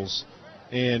Meals.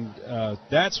 And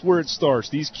that's where it starts.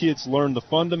 These kids learn the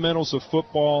fundamentals of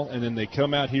football, and then they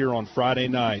come out here on Friday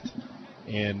night,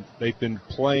 and they've been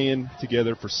playing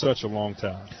together for such a long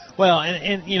time. Well,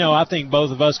 and I think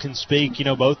both of us can speak.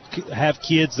 Both have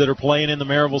kids that are playing in the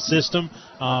Maryville system.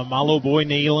 My little boy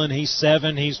Nealon, he's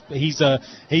 7. He's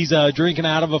drinking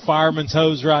out of a fireman's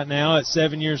hose right now at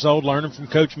 7 years old, learning from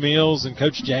Coach Mills and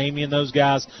Coach Jamie and those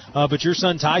guys. But your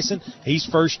son Tyson, he's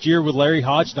first year with Larry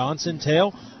Hodge, Don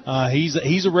Centel.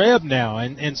 He's a Reb now,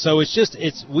 and so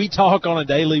we talk on a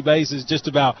daily basis just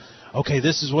about, okay,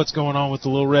 this is what's going on with the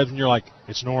Little Rebs, and you're like,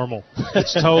 it's normal.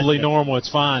 It's totally normal. It's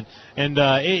fine. And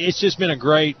it's just been a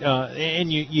great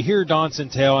and you hear Don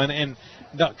Centel, and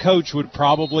the coach would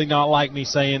probably not like me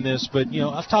saying this, but,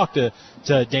 I've talked to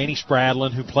Danny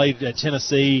Spradlin, who played at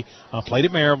Tennessee, played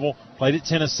at Maryville, played at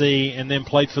Tennessee, and then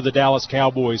played for the Dallas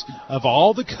Cowboys. Of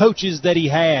all the coaches that he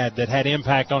had that had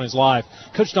impact on his life,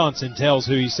 Coach Don Centel's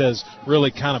who he says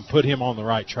really kind of put him on the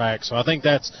right track. So I think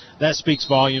that speaks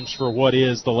volumes for what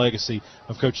is the legacy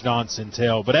of Coach Don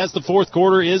Centel. But as the fourth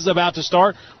quarter is about to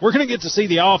start, we're going to get to see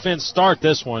the offense start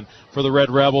this one for the Red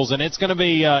Rebels, and it's going to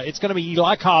be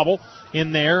Eli Cobble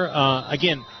in there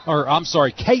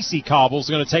Casey Cobble's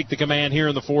going to take the command here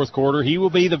in the fourth quarter. He will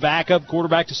be the backup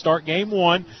quarterback to start game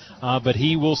one, but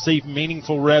he will see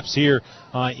meaningful reps here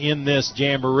in this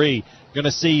Jamboree. Going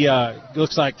to see,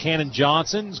 looks like Cannon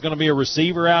Johnson is going to be a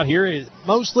receiver out here,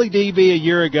 mostly DB a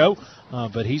year ago,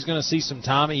 but he's going to see some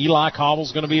time. Eli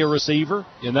Cobble's going to be a receiver.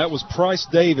 And that was Price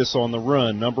Davis on the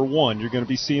run, number 1. You're going to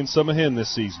be seeing some of him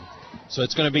this season. So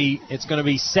it's going to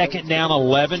be second down,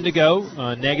 11 to go,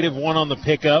 -1 on the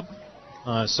pickup.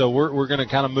 So we're going to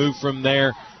kind of move from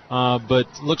there. But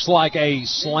looks like a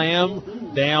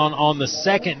slam down on the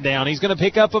second down. He's going to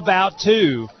pick up about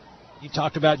 2. You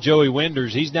talked about Joey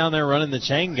Winders. He's down there running the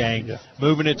chain gang,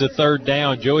 moving it to third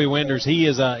down. Joey Winders,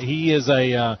 he's a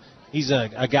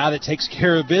guy that takes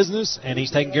care of business, and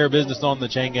he's taking care of business on the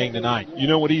chain gang tonight. You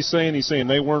know what he's saying? He's saying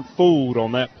they weren't fooled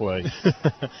on that play.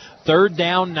 Third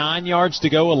down, 9 yards to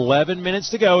go, 11 minutes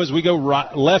to go as we go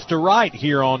left to right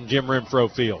here on Jim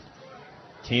Renfro Field.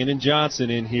 Cannon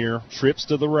Johnson in here, trips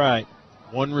to the right.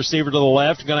 One receiver to the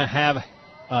left, going to have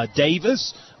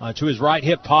Davis. To his right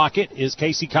hip pocket is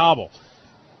Casey Cobble.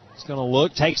 He's going to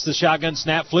look, takes the shotgun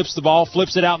snap, flips the ball,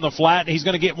 flips it out in the flat. He's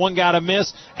going to get one guy to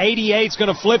miss. 88's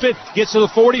going to flip it, gets to the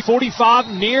 40, 45,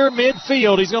 near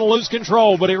midfield. He's going to lose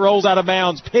control, but it rolls out of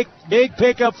bounds. Big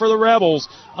pickup for the Rebels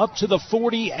up to the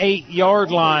 48-yard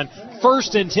line.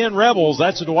 First and 10 Rebels.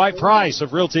 That's a Dwight Price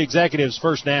of Realty Executives,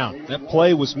 first down. That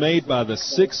play was made by the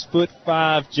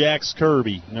 6'5" Jax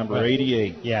Kirby, number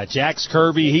 88. Yeah, Jax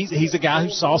Kirby, he's a guy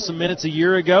who saw some minutes a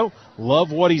year ago.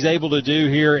 Love what he's able to do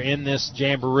here in this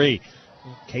Jamboree.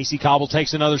 Casey Cobble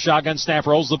takes another shotgun snap,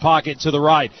 rolls the pocket to the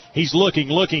right. He's looking.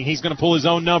 He's going to pull his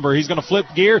own number. He's going to flip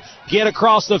gear, get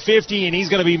across the 50, and he's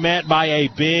going to be met by a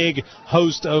big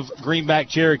host of Greenback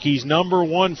Cherokees. Number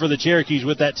 1 for the Cherokees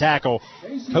with that tackle,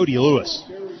 Cody Lewis.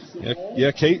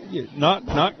 Kate,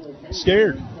 not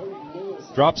scared.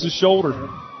 Drops his shoulder,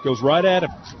 goes right at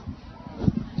him.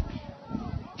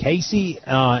 Casey,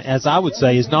 as I would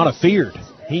say, is not afeared.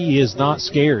 He is not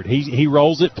scared. He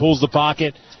rolls it, pulls the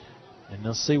pocket, and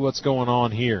let's see what's going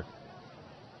on here.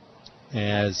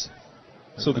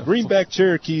 So the Greenback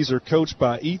Cherokees are coached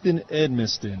by Ethan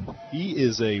Edmiston. He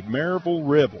is a Maryville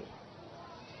Rebel.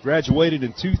 Graduated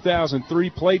in 2003,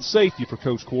 played safety for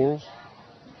Coach Quarles.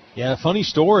 Yeah, funny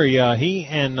story. He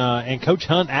and Coach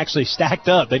Hunt actually stacked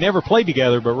up. They never played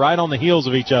together, but right on the heels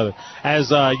of each other.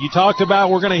 As you talked about,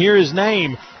 we're going to hear his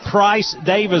name, Price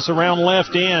Davis, around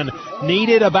left end.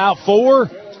 Needed about 4,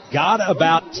 got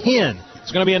about 10.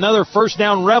 It's going to be another first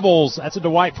down Rebels. That's a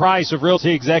Dwight Price of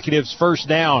Realty Executives first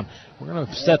down. We're going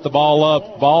to set the ball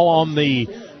up. Ball on the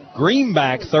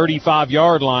Greenback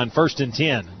 35-yard line, first and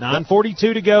 10.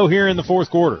 9:42 to go here in the fourth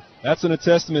quarter. That's a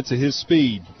testament to his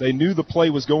speed. They knew the play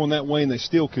was going that way, and they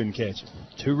still couldn't catch it.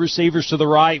 2 receivers to the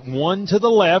right, 1 to the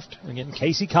left. Again,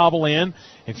 Casey Cobble in.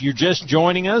 If you're just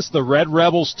joining us, the Red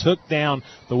Rebels took down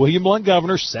the William Blount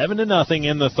Governors 7-0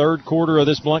 in the third quarter of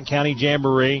this Blount County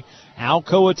Jamboree.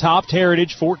 Alcoa topped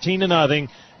Heritage 14-0.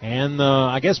 And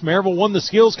I guess Maryville won the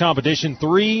skills competition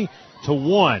 3-1.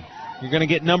 You're going to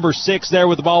get number 6 there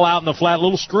with the ball out in the flat.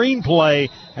 Little screen play.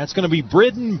 That's going to be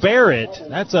Britton Barrett.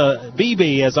 That's a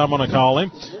BB, as I'm going to call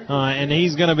him. And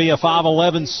he's going to be a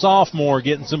 5'11 sophomore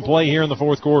getting some play here in the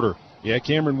fourth quarter. Yeah,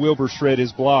 Cameron Wilbur shred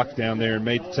his block down there and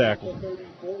made the tackle.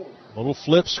 Little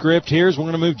flip script here is we're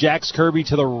going to move Jax Kirby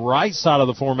to the right side of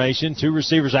the formation. 2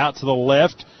 receivers out to the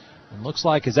left. It looks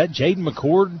like, is that Jaden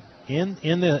McCord in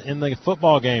the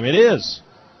football game? It is.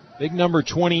 Big number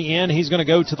 20 in. He's going to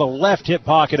go to the left hip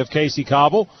pocket of Casey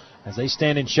Cobble as they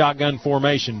stand in shotgun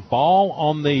formation. Ball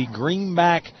on the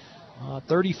Greenback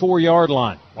 34-yard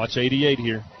line. Watch 88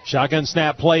 here. Shotgun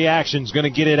snap play action is going to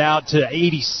get it out to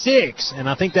 86, and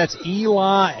I think that's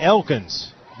Eli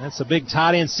Elkins. That's a big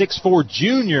tight end, 6'4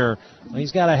 junior.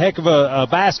 He's got a heck of a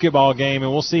basketball game,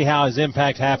 and we'll see how his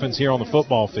impact happens here on the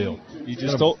football field. He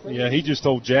just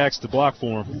told Jax to block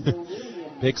for him.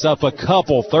 Picks up a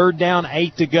couple. 3rd down,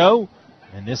 8 to go.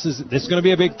 And this is going to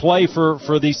be a big play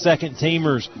for these second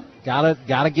teamers.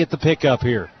 Gotta get the pickup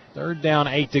here. 3rd down,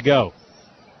 8 to go.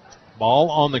 Ball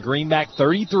on the Greenback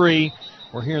 33.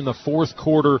 We're here in the fourth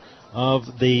quarter of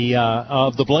the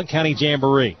Blount County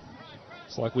Jamboree.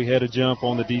 It's like we had a jump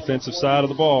on the defensive side of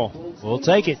the ball. We'll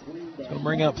take it. It's going to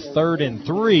bring up 3rd and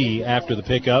 3 after the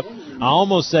pickup. I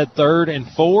almost said 3rd and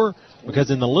 4 because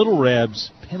in the Little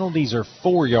Rebs, penalties are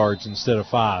 4 yards instead of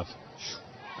 5.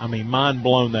 I mean, mind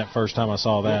blown that first time I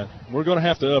saw that. We're going to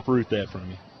have to uproot that from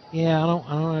you. Yeah, I don't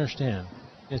understand.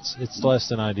 It's less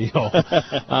than ideal.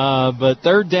 But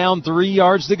 3rd down, 3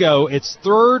 yards to go. It's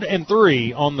 3rd and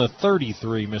 3 on the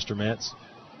 33, Mr. Metz.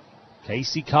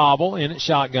 Casey Cobble in at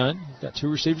shotgun. He's got 2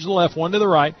 receivers to the left, 1 to the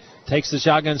right. Takes the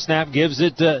shotgun snap, gives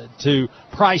it to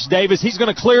Price Davis. He's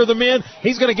going to clear the men.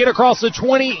 He's going to get across the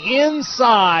 20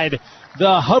 inside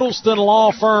the Huddleston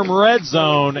Law Firm red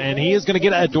zone, and he is going to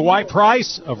get a Dwight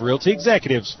Price of Realty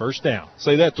Executives first down.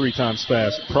 Say that 3 times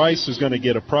fast. Price is going to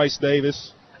get a Price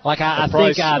Davis. I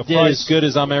think I did as good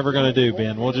as I'm ever going to do,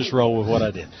 Ben. We'll just roll with what I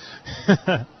did.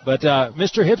 But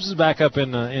Mr. Hips is back up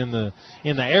in the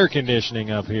air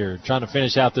conditioning up here, trying to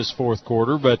finish out this fourth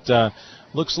quarter. But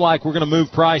looks like we're going to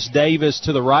move Price Davis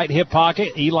to the right hip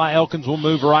pocket. Eli Elkins will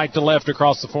move right to left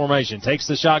across the formation. Takes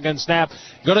the shotgun snap,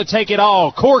 going to take it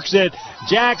all, corks it.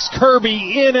 Jax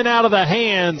Kirby in and out of the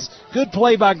hands. Good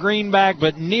play by Greenback,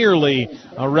 but nearly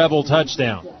a Rebel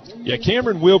touchdown. Yeah,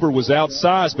 Cameron Wilbur was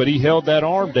outsized, but he held that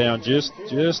arm down just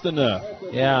enough.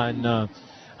 Yeah, and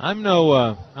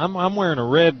I'm wearing a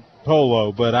red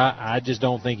polo, but I just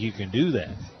don't think you can do that.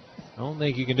 I don't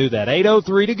think you can do that.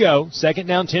 8:03 to go. 2nd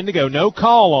down, 10 to go. No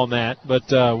call on that, but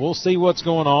we'll see what's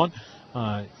going on.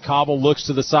 Cobble looks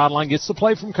to the sideline, gets the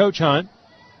play from Coach Hunt,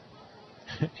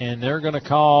 and they're going to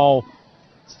call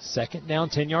 2nd down,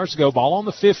 10 yards to go. Ball on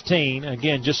the 15.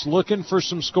 Again, just looking for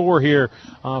some score here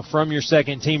from your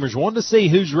second teamers. Wanting to see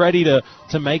who's ready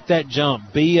to make that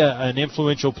jump, be an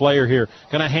influential player here.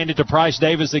 Going to hand it to Price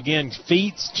Davis again.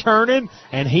 Feet's turning,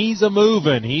 and he's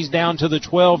a-moving. He's down to the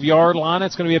 12-yard line.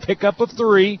 It's going to be a pickup of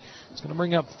 3. It's going to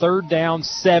bring up 3rd down,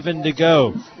 7 to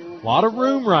go. A lot of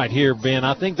room right here, Ben.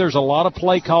 I think there's a lot of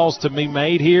play calls to be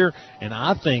made here, and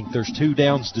I think there's 2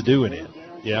 downs to do it in.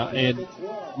 Yeah, and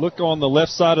look on the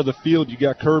left side of the field. You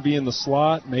got Kirby in the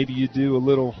slot. Maybe you do a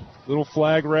little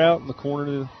flag route in the corner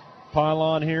of the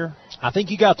pylon here. I think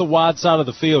you got the wide side of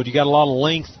the field. You got a lot of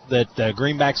length that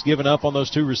Greenback's given up on those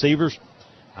 2 receivers.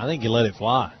 I think you let it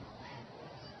fly.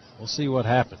 We'll see what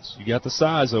happens. You got the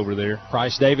size over there.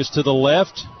 Price Davis to the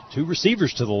left. 2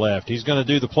 receivers to the left. He's going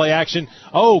to do the play action.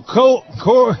 Oh,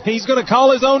 he's going to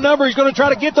call his own number. He's going to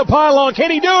try to get the pylon. Can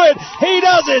he do it? He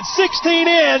does it. 16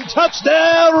 in.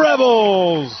 Touchdown,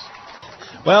 Rebels.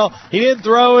 Well, he didn't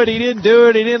throw it. He didn't do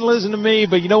it. He didn't listen to me.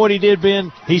 But you know what he did,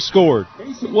 Ben? He scored.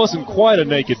 It wasn't quite a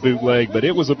naked bootleg, but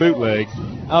it was a bootleg.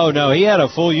 Oh, no. He had a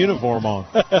full uniform on.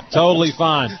 Totally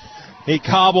fine.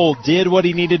 Cobble did what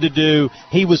he needed to do.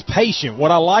 He was patient.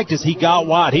 What I liked is he got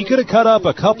wide. He could have cut up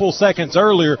a couple seconds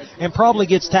earlier and probably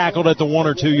gets tackled at the 1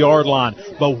 or 2 yard line.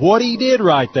 But what he did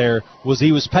right there was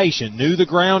he was patient, knew the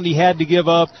ground he had to give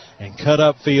up, and cut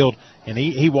up field. And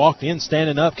he walked in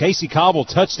standing up. Casey Cobble,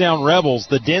 touchdown Rebels.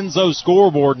 The Denso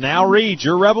scoreboard now reads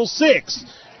your Rebels 6.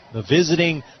 The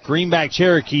visiting Greenback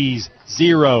Cherokees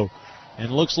 0.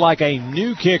 And looks like a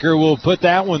new kicker will put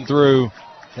that one through.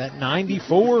 Is that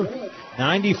 94?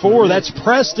 94, that's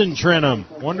Preston Trenum.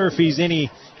 Wonder if he's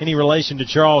any relation to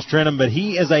Charles Trenum, but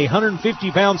he is a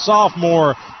 150-pound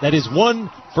sophomore that is 1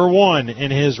 for 1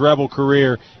 in his Rebel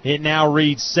career. It now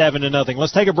reads 7-0.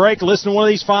 Let's take a break. Listen to one of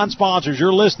these fine sponsors.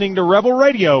 You're listening to Rebel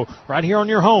Radio right here on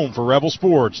your home for Rebel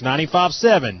Sports,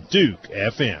 95.7 Duke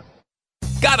FM.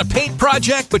 Got a paint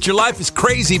project, but your life is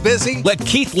crazy busy? Let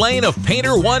Keith Lane of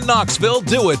Painter One Knoxville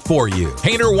do it for you.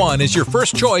 Painter One is your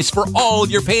first choice for all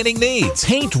your painting needs.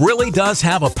 Paint really does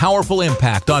have a powerful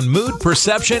impact on mood,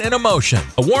 perception, and emotion.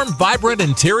 A warm, vibrant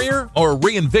interior or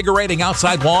reinvigorating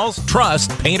outside walls? Trust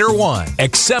Painter One.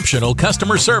 Exceptional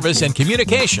customer service and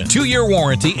communication, 2-year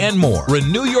warranty, and more.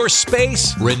 Renew your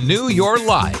space, renew your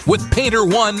life with Painter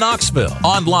One Knoxville.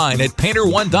 Online at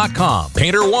painter1.com.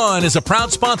 Painter One is a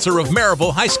proud sponsor of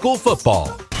Maryville High School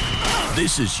football.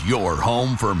 This is your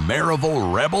home for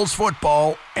Maryville Rebels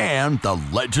football and the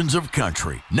Legends of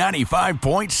Country.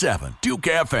 95.7 Duke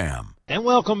FM. And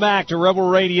welcome back to Rebel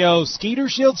Radio, Skeeter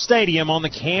Shield Stadium on the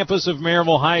campus of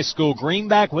Maryville High School.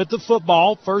 Greenback with the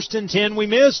football. 1st and 10 we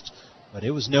missed, but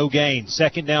it was no gain.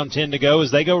 2nd down, 10 to go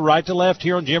as they go right to left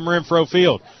here on Jim Renfro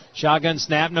Field. Shotgun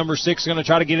snap, number 6 is going to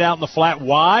try to get it out in the flat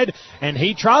wide, and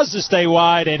he tries to stay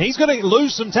wide, and he's going to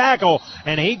lose some tackle,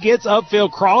 and he gets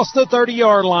upfield, cross the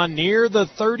 30-yard line, near the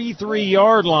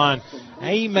 33-yard line.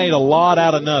 He made a lot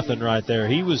out of nothing right there.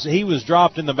 He was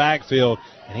dropped in the backfield,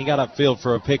 and he got upfield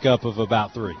for a pickup of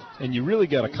about 3. And you really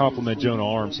got to compliment Jonah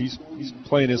Arms. He's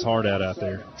playing his heart out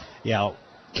there. Yeah,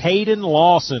 Caden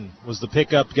Lawson was the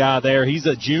pickup guy there. He's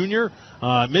a junior.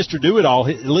 Mr. Do-It-All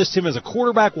lists him as a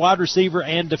quarterback, wide receiver,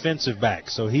 and defensive back.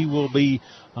 So he will be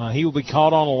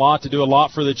called on a lot to do a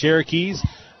lot for the Cherokees.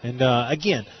 And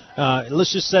again,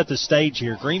 let's just set the stage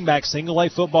here. Greenback single-A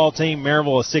football team,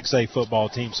 Maryville a 6A football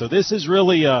team. So this is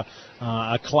really a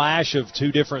clash of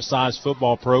 2 different size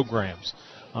football programs.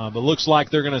 But looks like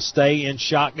they're going to stay in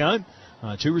shotgun.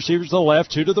 2 receivers to the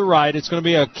left, 2 to the right. It's going to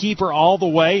be a keeper all the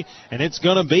way, and it's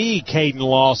going to be Caden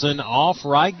Lawson off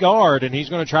right guard, and he's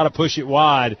going to try to push it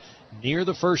wide near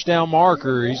the 1st down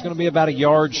marker. He's going to be about a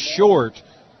yard short,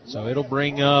 so it'll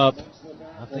bring up,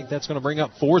 I think that's going to bring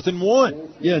up 4th and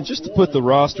 1. Yeah, and just to put the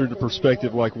roster into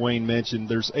perspective, like Wayne mentioned,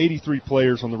 there's 83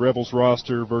 players on the Rebels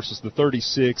roster versus the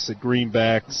 36 at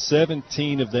Greenback.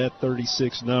 17 of that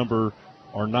 36 number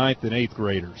are 9th and 8th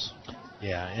graders.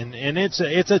 Yeah, and it's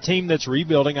a team that's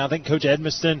rebuilding. I think Coach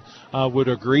Edmiston would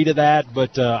agree to that,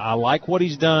 but I like what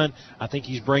he's done. I think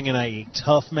he's bringing a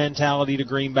tough mentality to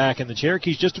Greenback, and the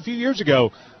Cherokees just a few years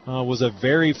ago was a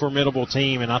very formidable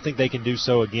team, and I think they can do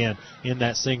so again in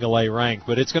that single-A rank.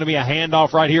 But it's going to be a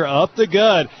handoff right here up the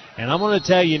gut, and I'm going to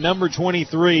tell you, number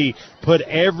 23 put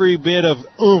every bit of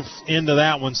oomph into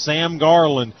that one. Sam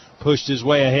Garland pushed his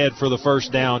way ahead for the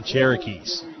 1st down,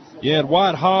 Cherokees. Yeah, and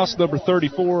Wyatt Haas, number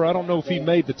 34, I don't know if he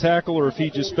made the tackle or if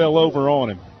he just fell over on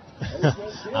him.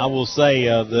 I will say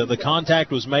the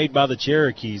contact was made by the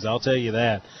Cherokees, I'll tell you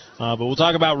that. But we'll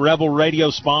talk about Rebel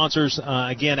Radio sponsors.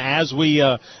 Again, as we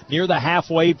near the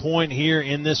halfway point here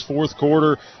in this 4th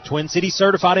quarter, Twin Cities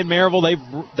Certified in Maryville,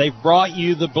 they've brought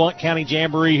you the Blount County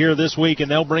Jamboree here this week,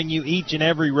 and they'll bring you each and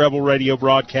every Rebel Radio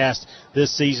broadcast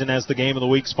this season as the Game of the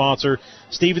Week sponsor.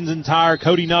 Stevens and Tire,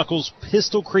 Cody Knuckles,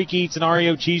 Pistol Creek Eats, and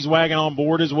REO Cheese Wagon on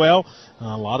board as well.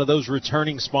 A lot of those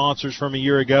returning sponsors from a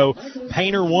year ago.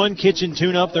 Painter One Kitchen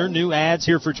Tune-Up, their new ads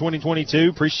here for 2022.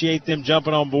 Appreciate them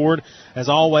jumping on board. As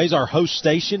always, our host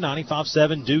station,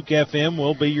 95.7 Duke FM,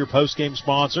 will be your post-game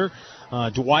sponsor.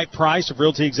 Dwight Price of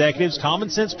Realty Executives, Common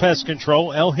Sense Pest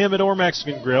Control, El Jimador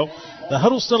Mexican Grill, the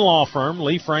Huddleston Law Firm,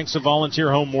 Lee Franks of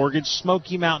Volunteer Home Mortgage,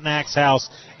 Smoky Mountain Axe House,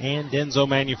 and Denzo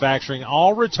Manufacturing,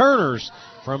 all returners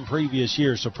from previous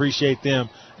years. So appreciate them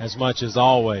as much as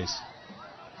always.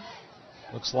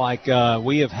 Looks like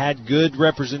we have had good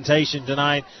representation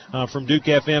tonight from Duke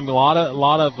FM. A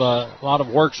lot of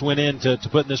works went into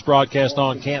putting this broadcast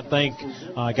on. Can't thank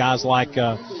guys like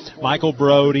Michael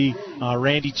Brody,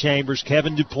 Randy Chambers,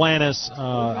 Kevin Duplantis,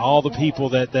 all the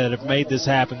people that have made this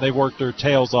happen. They worked their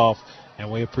tails off,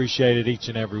 and we appreciate it each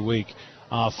and every week.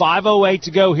 5:08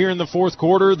 to go here in the 4th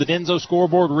quarter. The Denzo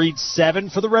scoreboard reads 7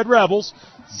 for the Red Rebels,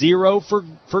 0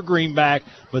 for Greenback,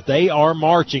 but they are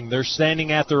marching. They're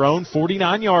standing at their own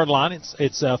 49-yard line.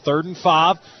 It's 3rd and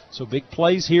 5, so big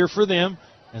plays here for them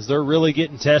as they're really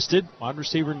getting tested. Wide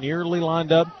receiver nearly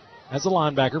lined up as a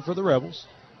linebacker for the Rebels,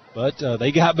 but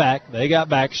they got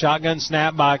back. Shotgun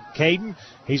snap by Caden.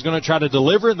 He's going to try to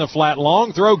deliver it in the flat,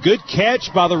 long throw. Good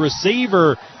catch by the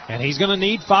receiver, and he's going to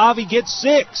need 5. He gets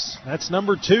 6. That's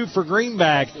number 2 for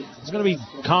Greenback. It's going to be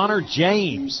Connor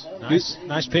James.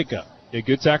 Nice pickup. Yeah,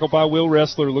 good tackle by Will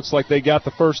Ressler. Looks like they got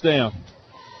the 1st down.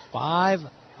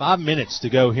 5 minutes to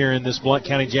go here in this Blount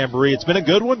County Jamboree. It's been a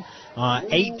good one.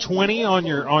 8:20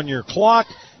 on your clock.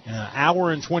 An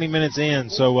hour and 20 minutes in.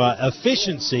 So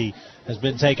efficiency has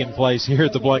been taking place here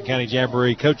at the Blount County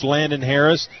Jamboree. Coach Landon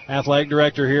Harris, athletic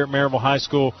director here at Maryville High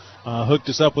School, hooked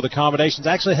us up with accommodations.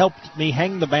 Actually helped me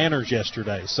hang the banners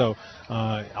yesterday. So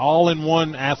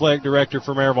all-in-one athletic director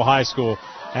for Maryville High School.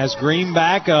 As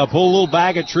Greenback pull a little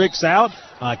bag of tricks out,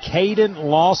 Caden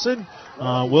Lawson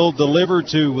will deliver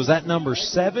to, was that number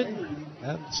 7?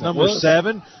 That's number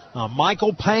 7.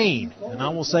 Michael Payne, and I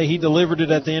will say he delivered it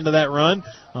at the end of that run.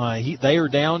 They are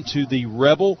down to the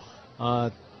Rebel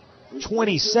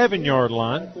 27-yard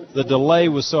line. The delay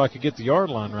was so I could get the yard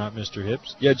line right, Mr.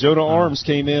 Hips. Yeah, Jonah Arms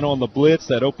came in on the blitz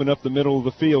that opened up the middle of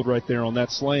the field right there on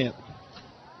that slant.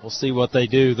 We'll see what they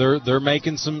do. They're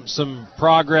making some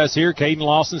progress here. Caden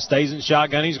Lawson stays in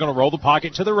shotgun. He's going to roll the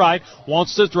pocket to the right.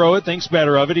 Wants to throw it. Thinks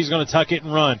better of it. He's going to tuck it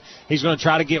and run. He's going to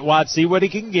try to get wide, see what he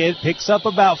can get. Picks up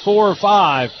about 4 or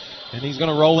 5, and he's going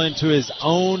to roll into his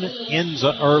own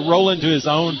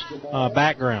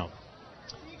background.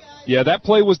 Yeah, that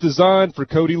play was designed for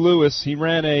Cody Lewis. He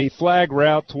ran a flag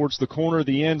route towards the corner of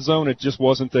the end zone. It just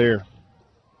wasn't there.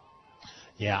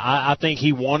 Yeah, I think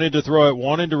he wanted to throw it,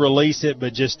 wanted to release it,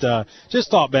 but just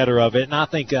thought better of it. And I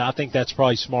think that's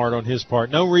probably smart on his part.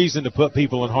 No reason to put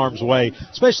people in harm's way,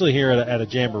 especially here at a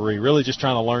jamboree. Really just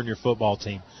trying to learn your football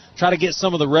team. Try to get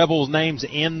some of the Rebels' names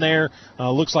in there.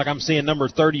 Looks like I'm seeing number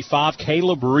 35,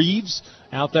 Caleb Reeves,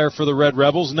 out there for the Red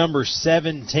Rebels. Number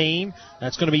 17,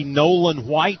 that's going to be Nolan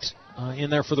White in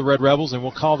there for the Red Rebels, and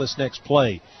we'll call this next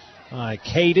play.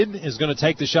 Caden is going to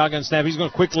take the shotgun snap. He's going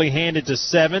to quickly hand it to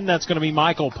 7. That's going to be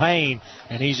Michael Payne,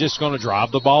 and he's just going to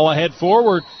drive the ball ahead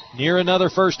forward near another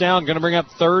first down. Going to bring up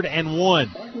 3rd and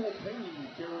 1.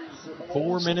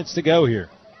 4 minutes to go here.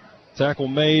 Tackle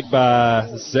made by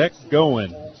Zach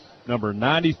Goen, number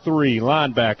 93,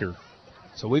 linebacker.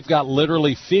 So we've got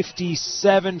literally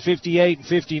 57, 58, and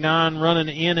 59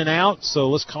 running in and out. So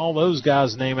let's call those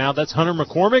guys' name out. That's Hunter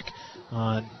McCormick,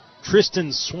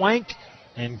 Tristan Swank,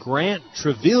 and Grant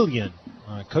Trevelyan.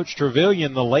 Coach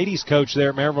Trevelyan, the ladies coach there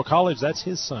at Maryville College, that's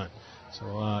his son.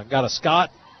 So got a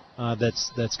Scott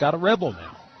that's got a Rebel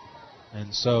now.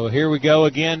 And so here we go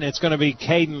again. It's going to be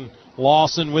Caden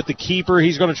Lawson with the keeper.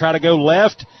 He's going to try to go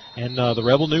left, and the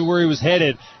Rebel knew where he was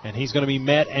headed, and he's going to be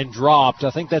met and dropped.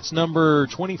 I think that's number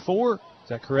 24. Is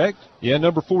that correct? Yeah,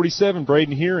 number 47,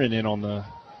 Braden Heron, in on the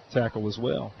tackle as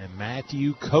well. And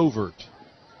Matthew Covert.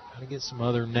 Got to get some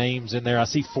other names in there. I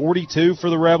see 42 for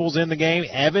the Rebels in the game.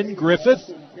 Evan Griffith.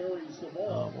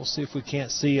 We'll see if we can't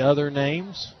see other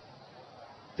names.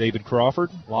 David Crawford,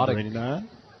 a lot 99. A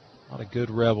lot of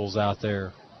good Rebels out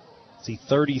there. See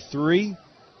 33.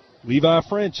 Levi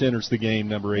French enters the game,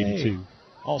 number 82.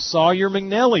 Hey. Sawyer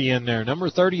McNelly in there, number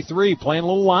 33, playing a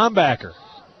little linebacker.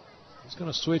 He's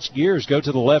going to switch gears, go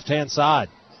to the left-hand side.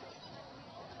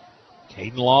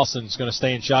 Caden Lawson's going to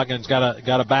stay in shotgun. He's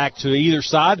got a back to either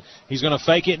side. He's going to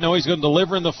fake it. No, he's going to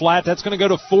deliver in the flat. That's going to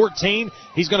go to 14.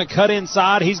 He's going to cut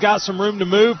inside. He's got some room to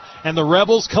move, and the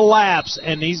Rebels collapse,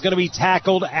 and he's going to be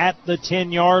tackled at the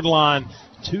 10-yard line.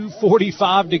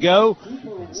 2:45 to go.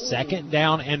 2nd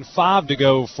down and 5 to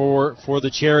go for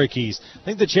the Cherokees. I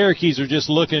think the Cherokees are just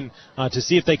looking to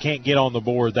see if they can't get on the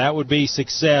board. That would be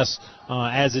success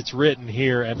as it's written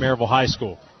here at Maryville High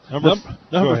School.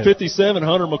 Number 57,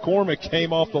 Hunter McCormick,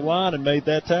 came off the line and made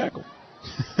that tackle.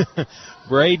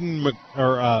 Braden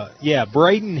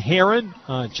Heron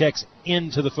checks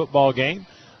into the football game.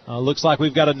 Looks like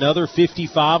we've got another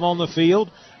 55 on the field.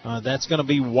 That's going to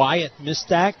be Wyatt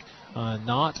Mistack,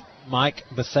 not Mike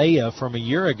Bethea from a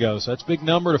year ago. So that's a big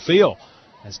number to fill.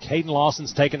 As Caden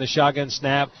Lawson's taking the shotgun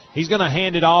snap, he's going to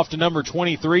hand it off to number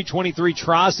 23. 23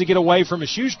 tries to get away from a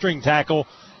shoestring tackle,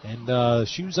 and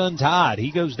shoes untied.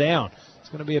 He goes down. It's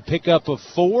going to be a pickup of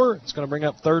 4. It's going to bring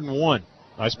up 3rd and 1.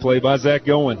 Nice play by Zach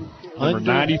Goen, number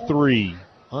 93.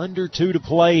 Under 2 to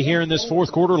play here in this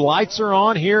 4th quarter. Lights are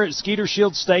on here at Skeeter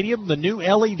Shield Stadium. The new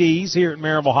LEDs here at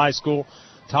Maryville High School.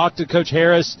 Talked to Coach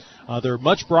Harris. They're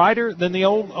much brighter than the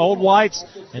old lights,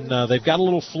 and they've got a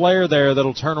little flare there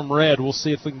that'll turn them red. We'll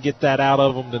see if we can get that out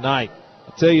of them tonight.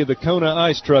 I tell you, the Kona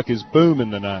ice truck is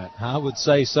booming tonight. I would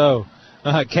say so.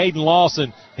 Caden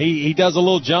Lawson, he does a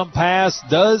little jump pass.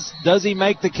 Does he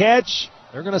make the catch?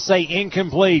 They're going to say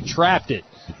incomplete. Trapped it.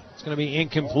 It's going to be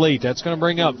incomplete. That's going to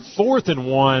bring up 4th and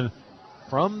 1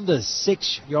 from the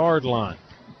 6-yard line.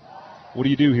 What do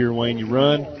you do here, Wayne? You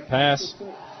run, pass?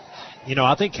 You know,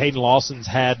 I think Caden Lawson's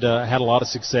had a lot of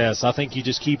success. I think you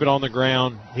just keep it on the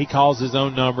ground. He calls his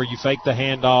own number. You fake the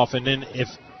handoff, and then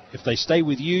if they stay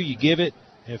with you, you give it.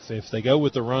 If they go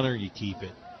with the runner, you keep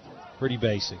it. Pretty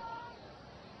basic.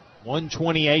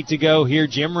 1:28 to go here.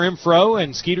 Jim Renfro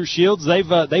and Skeeter Shields, they've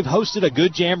hosted a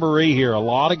good jamboree here. A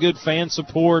lot of good fan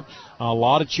support, a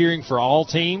lot of cheering for all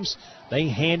teams. They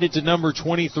hand it to number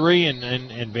 23,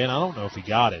 and Ben, I don't know if he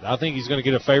got it. I think he's going to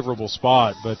get a favorable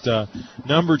spot. But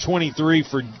number 23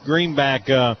 for Greenback,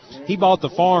 he bought the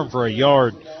farm for a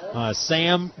yard.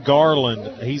 Sam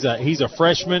Garland, he's a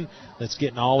freshman that's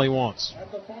getting all he wants.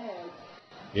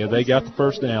 Yeah, they got the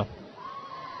first down.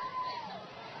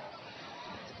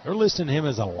 They're listing him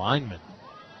as a lineman.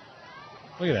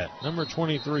 Look at that. Number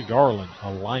 23, Garland,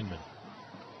 a lineman.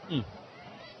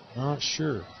 Not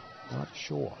sure.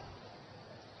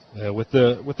 With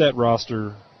that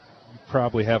roster, you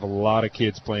probably have a lot of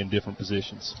kids playing different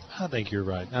positions. I think you're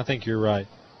right.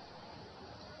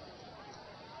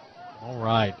 All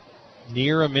right.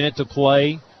 Near a minute to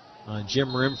play. Jim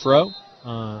Renfro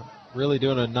really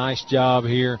doing a nice job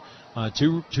here.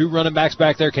 Two running backs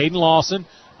back there. Caden Lawson.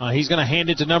 He's going to hand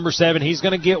it to number 7. He's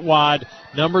going to get wide.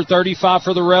 Number 35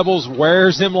 for the Rebels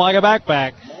wears him like a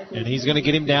backpack, and he's going to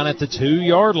get him down at the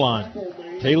 2-yard line.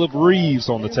 Caleb Reeves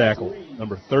on the tackle,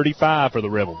 number 35 for the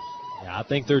Rebels. Yeah, I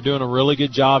think they're doing a really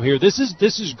good job here. This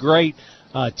is great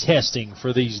testing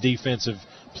for these defensive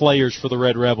players for the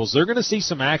Red Rebels. They're going to see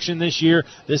some action this year.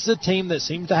 This is a team that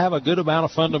seems to have a good amount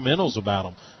of fundamentals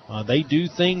about them. They do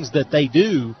things that they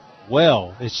do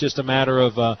well. It's just a matter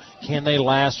of can they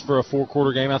last for a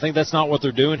 4-quarter game. I think that's not what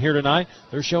they're doing here tonight.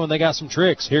 They're showing they got some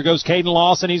tricks. Here goes Caden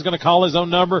Lawson. He's going to call his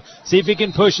own number, see if he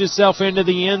can push himself into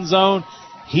the end zone.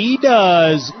 He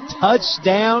does.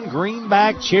 Touchdown,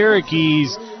 Greenback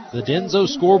Cherokees. The Denso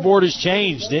scoreboard has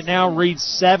changed. It now reads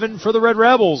 7 for the Red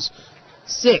Rebels,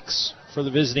 6 for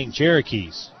the visiting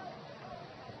Cherokees.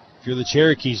 If you're the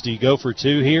Cherokees, do you go for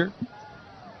 2 here?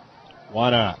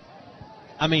 Why not?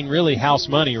 I mean, really, house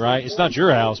money, right? It's not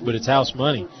your house, but it's house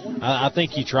money. I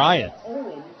think you try it.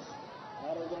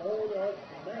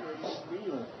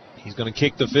 He's going to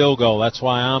kick the field goal. That's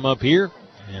why I'm up here,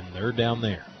 and they're down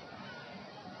there.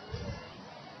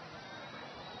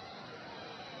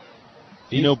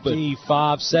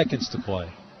 55 seconds to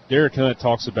play. Derek Hunt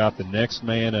talks about the next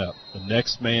man up,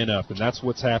 and that's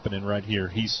what's happening right here.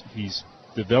 He's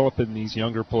developing these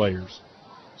younger players.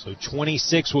 So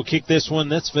 26 will kick this one.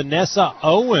 That's Vanessa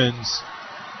Owens.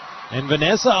 And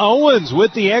Vanessa Owens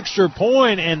with the extra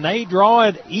point, and they draw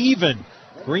it even.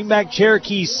 Greenback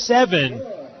Cherokee 7,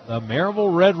 the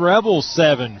Maryville Red Rebels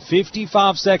 7.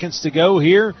 55 seconds to go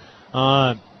here.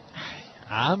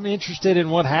 I'm interested in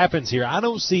what happens here. I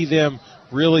don't see them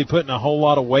really putting a whole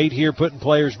lot of weight here, putting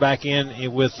players back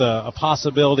in with a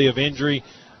possibility of injury.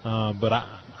 But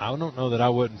I don't know that I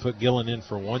wouldn't put Gillen in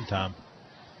for one time.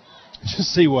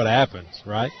 Just see what happens,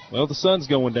 right? Well, the sun's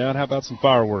going down. How about some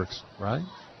fireworks? Right.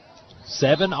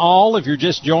 7 all if you're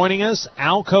just joining us.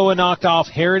 Alcoa knocked off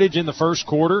Heritage in the first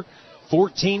quarter,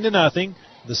 14-0.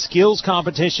 The skills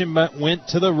competition went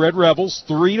to the Red Rebels,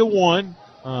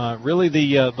 3-1. Really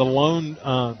the lone,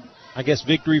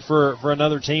 victory for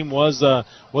another team was the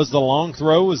long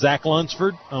throw. Zach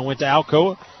Lunsford went to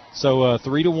Alcoa. So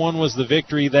 3-1 was the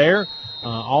victory there.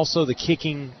 Also, the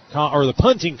the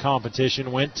punting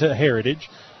competition went to Heritage,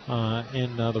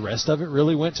 and the rest of it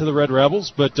really went to the Red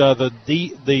Rebels. But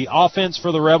the offense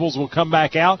for the Rebels will come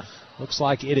back out. Looks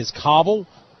like it is Cobble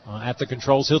at the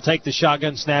controls. He'll take the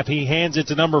shotgun snap. He hands it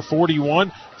to number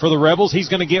 41 for the Rebels. He's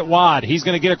going to get wide. He's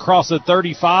going to get across the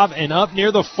 35 and up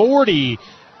near the 40.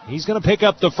 He's going to pick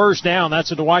up the first down.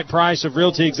 That's a Dwight Price of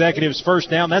Realty Executives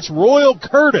first down. That's Royal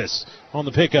Curtis on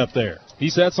the pickup there.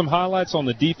 He's had some highlights on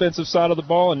the defensive side of the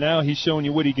ball, and now he's showing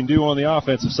you what he can do on the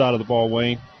offensive side of the ball,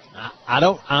 Wayne.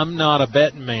 I'm not a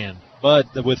betting man, but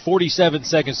with 47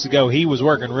 seconds to go, he was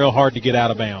working real hard to get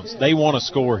out of bounds. They want to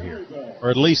score here,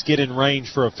 or at least get in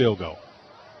range for a field goal.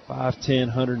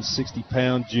 5'10",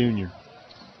 160-pound junior.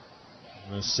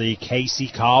 Let's see,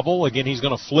 Casey Cobble. Again, he's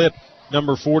going to flip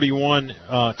number 41,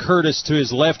 Curtis, to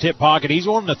his left hip pocket. He's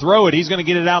wanting to throw it. He's going to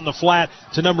get it out in the flat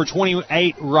to number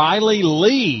 28, Riley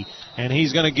Lee. And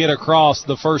he's going to get across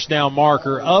the first down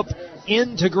marker up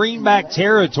into Greenback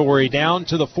territory down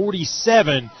to the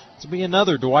 47. To be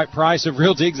another Dwight Price of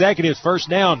Realty Executives first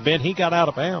down. Ben, he got out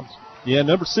of bounds. Yeah,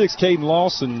 number 6, Caden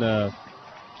Lawson,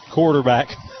 quarterback,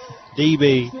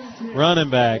 DB,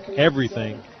 running back,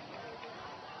 everything.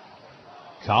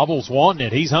 Cobble's wanting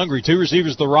it. He's hungry. 2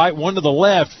 receivers to the right, 1 to the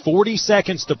left. 40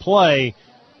 seconds to play.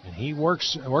 And he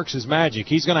works his magic.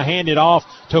 He's going to hand it off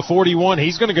to 41.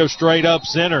 He's going to go straight up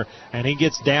center. And he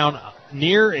gets down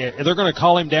they're going to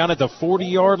call him down at the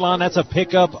 40-yard line. That's a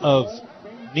pickup of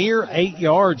near 8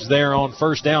 yards there on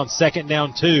first down. Second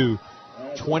down 2.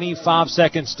 25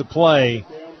 seconds to play.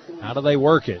 How do they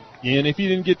work it? Yeah, and if you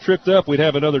didn't get tripped up, we'd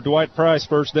have another Dwight Price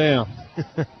first down.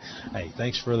 Hey,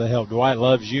 thanks for the help. Dwight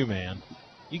loves you, man.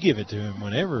 You give it to him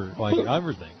whenever, like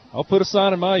everything. I'll put a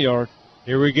sign in my yard.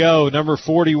 Here we go, number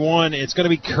 41. It's going to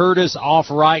be Curtis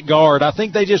off right guard. I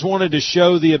think they just wanted to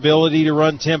show the ability to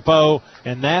run tempo,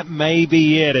 and that may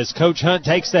be it. As Coach Hunt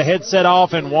takes the headset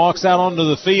off and walks out onto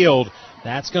the field,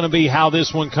 that's going to be how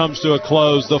this one comes to a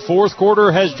close. The fourth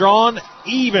quarter has drawn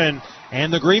even,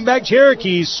 and the Greenback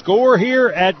Cherokees score here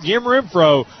at Jim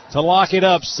Renfro to lock it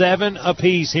up 7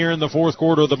 apiece here in the fourth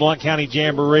quarter of the Blount County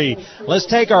Jamboree. Let's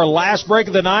take our last break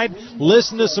of the night,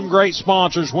 listen to some great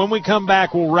sponsors. When we come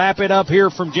back, we'll wrap it up here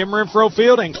from Jim Renfro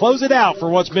Field and close it out for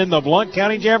what's been the Blount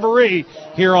County Jamboree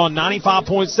here on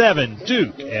 95.7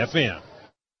 Duke FM.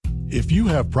 If you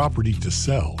have property to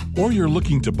sell or you're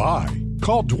looking to buy,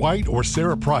 call Dwight or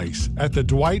Sarah Price at the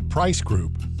Dwight Price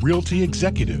Group, Realty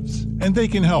Executives, and they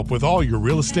can help with all your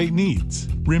real estate needs.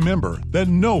 Remember that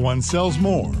no one sells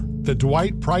more. The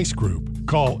Dwight Price Group.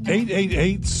 Call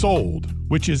 888-SOLD,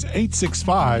 which is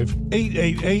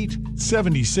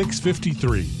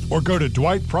 865-888-7653, or go to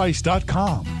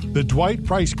dwightprice.com. The Dwight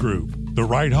Price Group. The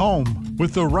right home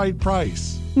with the right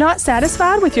price. Not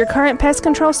satisfied with your current pest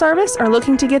control service or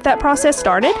looking to get that process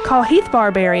started? Call Heath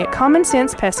Barberry at Common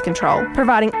Sense Pest Control,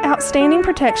 providing outstanding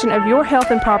protection of your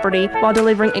health and property while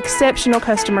delivering exceptional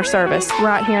customer service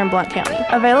right here in Blount County.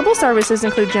 Available services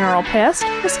include general pest,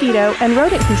 mosquito, and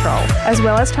rodent control, as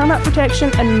well as termite protection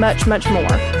and much, much more.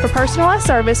 For personalized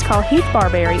service, call Heath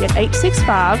Barberry at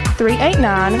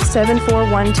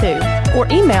 865-389-7412 or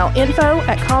email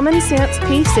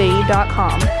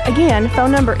info@commonsensepc.com. Again,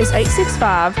 phone number is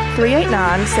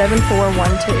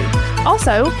 865-389-7412.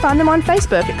 Also, find them on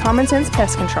Facebook at Common Sense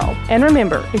Pest Control. And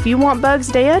remember, if you want bugs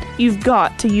dead, you've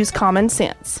got to use common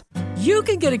sense. You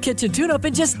can get a kitchen tune-up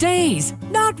in just days,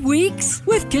 not weeks,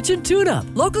 with Kitchen Tune-Up.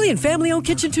 Locally and family-owned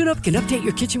Kitchen Tune-Up can update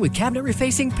your kitchen with cabinet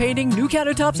refacing, painting, new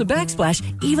countertops, and backsplash,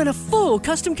 even a full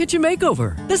custom kitchen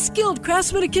makeover. The skilled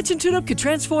craftsman at Kitchen Tune-Up could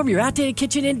transform your outdated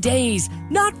kitchen in days,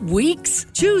 not weeks.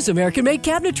 Choose American-made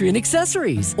cabinetry and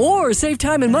accessories, or save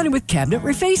time and money with cabinet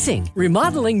refacing,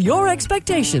 remodeling your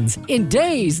expectations in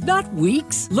days, not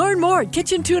weeks. Learn more at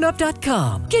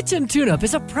kitchentuneup.com. Kitchen Tune-Up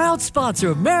is a proud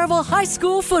sponsor of Maryville High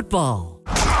School football.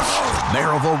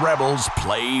 Maryville Rebels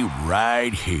play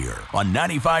right here on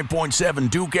 95.7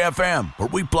 Duke FM, where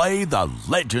we play the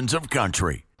legends of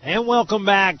country. And welcome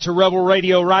back to Rebel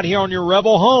Radio right here on your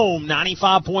Rebel home,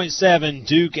 95.7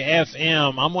 Duke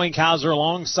FM. I'm Wayne Kiser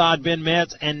alongside Ben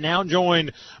Metz, and now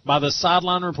joined by the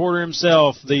sideline reporter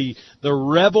himself, the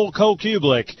Rebel Cole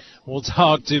Kublik. We'll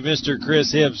talk to Mr.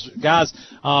 Chris Hibbs. Guys,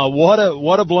 what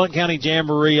a Blount County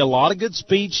Jamboree. A lot of good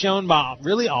speed shown by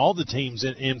really all the teams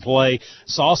in play.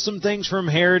 Saw some things from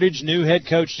Heritage, new head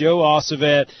coach Joe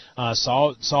Ossovet.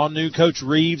 Saw new coach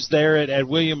Reeves there at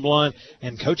William Blount,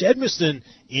 and Coach Edmiston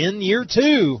in year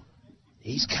 2.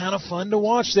 He's kind of fun to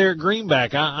watch there at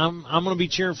Greenback. I'm going to be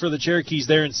cheering for the Cherokees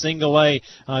there in Single A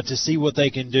to see what they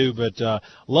can do. But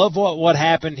love what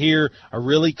happened here. A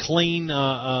really clean,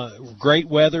 great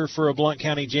weather for a Blount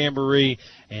County Jamboree.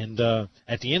 And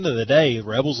at the end of the day, the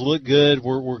Rebels look good.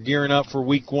 We're gearing up for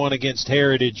week 1 against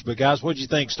Heritage. But, guys, what did you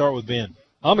think? Start with Ben.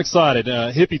 I'm excited.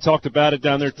 Hippie talked about it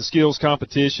down there at the skills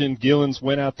competition. Gillens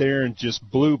went out there and just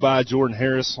blew by Jordan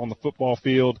Harris on the football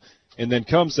field, and then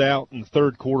comes out in the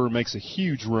third quarter and makes a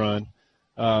huge run.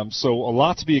 So a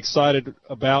lot to be excited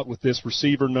about with this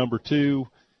receiver number 2,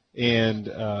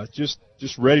 and just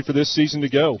ready for this season to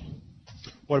go.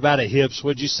 What about it, Hibbs?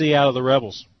 What did you see out of the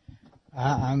Rebels?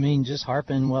 I mean, just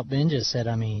harping what Ben just said.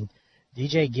 I mean,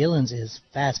 DJ Gillens is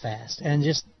fast, and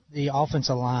just the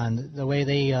offensive line, the way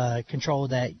they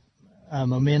controlled that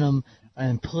momentum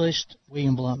and pushed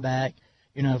William Blount back.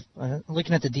 You know,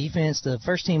 looking at the defense, the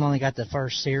first team only got the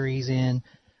first series in.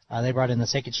 They brought in the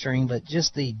second string, but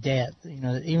just the depth, you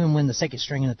know, even when the second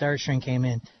string and the third string came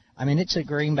in, I mean, it took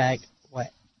Greenback,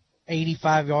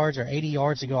 85 yards or 80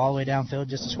 yards to go all the way downfield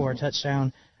just to score a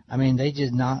touchdown. I mean, they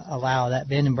did not allow that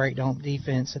bend and break don't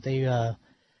defense that they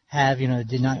have, you know,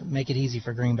 did not make it easy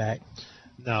for Greenback.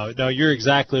 No, you're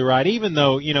exactly right. Even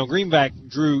though, you know, Greenback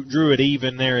drew it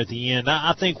even there at the end,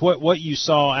 I think what you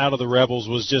saw out of the Rebels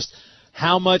was just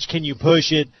how much can you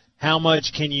push it, how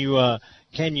much can you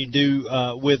do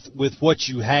with what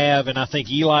you have, and I think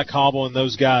Eli Cobble and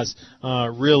those guys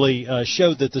really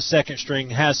showed that the second string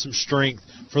has some strength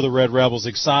for the Red Rebels.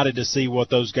 Excited to see what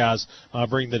those guys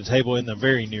bring to the table in the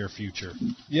very near future.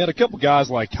 You had a couple guys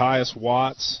like Caius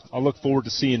Watts. I look forward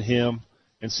to seeing him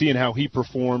and seeing how he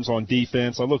performs on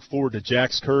defense. I look forward to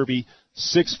Jax Kirby,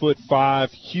 6'5",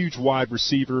 huge wide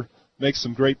receiver, makes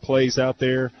some great plays out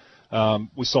there.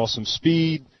 We saw some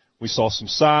speed. We saw some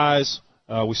size.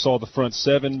 We saw the front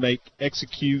seven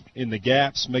execute in the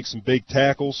gaps, make some big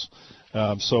tackles.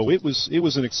 So it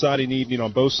was an exciting evening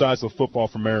on both sides of the football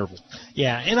for Maryville.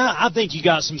 Yeah, and I think you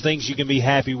got some things you can be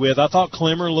happy with. I thought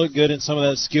Clemmer looked good in some of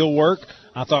that skill work.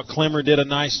 I thought Clemmer did a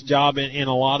nice job in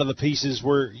a lot of the pieces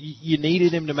where you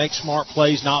needed him to make smart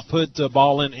plays, not put the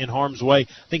ball in harm's way.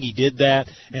 I think he did that,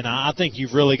 and I think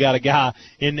you've really got a guy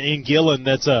in Gillen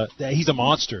he's a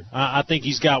monster. I think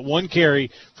he's got one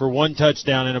carry for one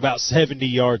touchdown and about 70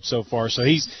 yards so far. So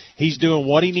he's doing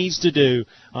what he needs to do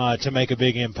to make a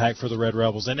big impact for the Red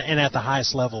Rebels and at the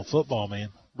highest level of football,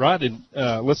 man. Right, and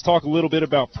let's talk a little bit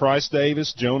about Price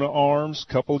Davis, Jonah Arms,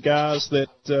 a couple of guys that,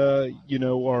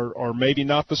 are maybe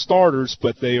not the starters,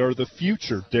 but they are the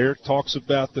future. Derek talks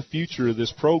about the future of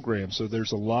this program, so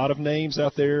there's a lot of names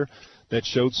out there that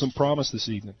showed some promise this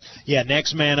evening. Yeah,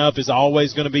 next man up is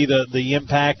always going to be the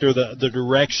impact or the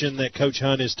direction that Coach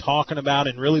Hunt is talking about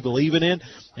and really believing in,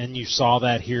 and you saw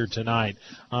that here tonight.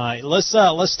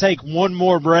 Let's take one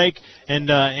more break and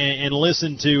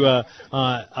listen to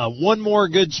one more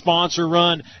good sponsor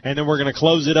run, and then we're going to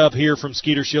close it up here from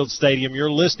Skeeter Shield Stadium. You're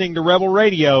listening to Rebel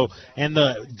Radio and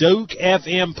the Duke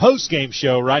FM postgame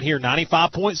show right here,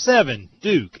 95.7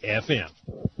 Duke FM.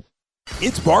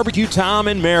 It's barbecue time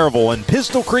in Maryville, and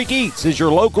Pistol Creek Eats is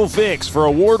your local fix for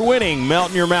award-winning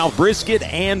melt-in-your-mouth brisket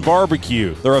and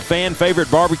barbecue. They're a fan-favorite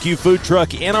barbecue food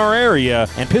truck in our area,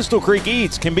 and Pistol Creek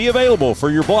Eats can be available for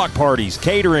your block parties,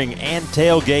 catering, and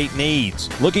tailgate needs.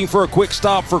 Looking for a quick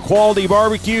stop for quality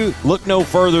barbecue? Look no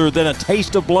further than a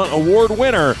Taste of Blunt Award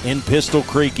winner in Pistol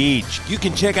Creek Eats. You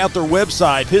can check out their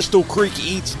website,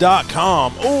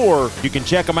 pistolcreekeats.com, or you can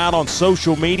check them out on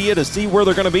social media to see where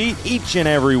they're going to be each and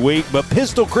every week. But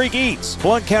Pistol Creek Eats,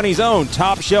 Blount County's own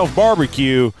top-shelf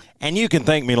barbecue, and you can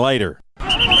thank me later.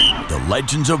 The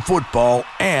legends of football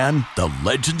and the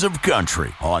legends of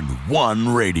country on one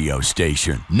radio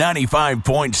station,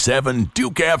 95.7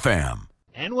 Duke FM.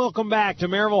 And welcome back to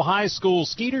Maryville High School,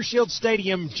 Skeeter Shield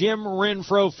Stadium, Jim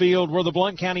Renfro Field, where the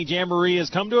Blount County Jamboree has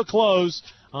come to a close.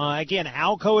 Again,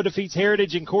 Alcoa defeats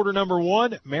Heritage in quarter number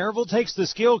 1. Maryville takes the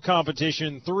skill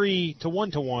competition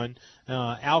 3-1.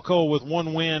 Alcoa with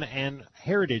 1 win and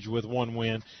Heritage with 1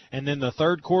 win. And then the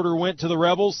third quarter went to the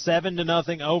Rebels,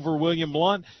 7-0 over William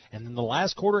Blount. And then the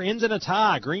last quarter ends in a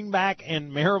tie. Greenback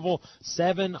and Maryville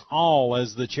 7-all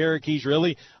as the Cherokees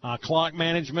really clock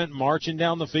management marching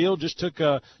down the field just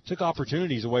took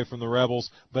opportunities away from the Rebels,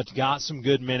 but got some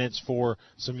good minutes for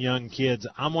some young kids.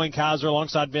 I'm Wayne Kiser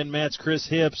alongside Ben Metz, Chris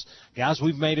Hips. Guys,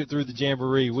 we've made it through the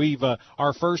Jamboree. We've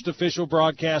our first official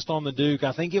broadcast on the Duke.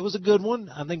 I think it was a good one.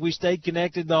 I think we stayed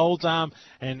connected the whole time.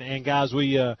 And guys,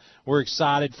 we're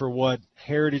excited for what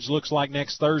Heritage looks like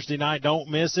next Thursday night. Don't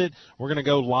miss it. We're going to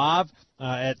go live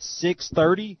at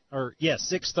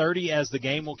 6:30 as the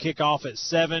game will kick off at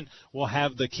 7. We'll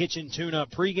have the Kitchen Tune-Up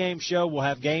pregame show. We'll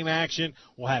have game action.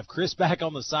 We'll have Chris back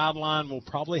on the sideline. We'll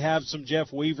probably have some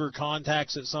Jeff Weaver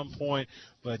contacts at some point.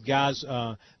 But, guys,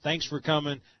 thanks for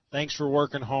coming. Thanks for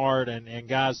working hard. And,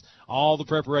 guys, all the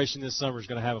preparation this summer is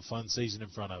going to have a fun season in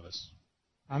front of us.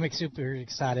 I'm super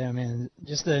excited. I mean,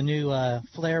 just the new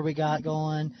flair we got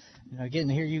going, getting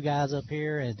to hear you guys up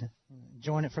here and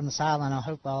join it from the sideline. I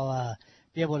hope I'll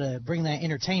be able to bring that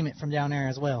entertainment from down there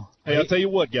as well. Hey, I'll tell you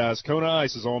what, guys, Kona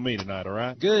Ice is on me tonight, all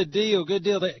right? Good deal. Can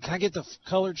I get the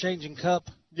color-changing cup?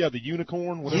 Yeah, the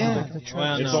unicorn. Whatever. Yeah, the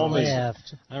truck it's all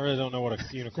left. I really don't know what a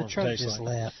unicorn the truck tastes just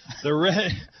like.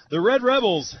 Left. The Red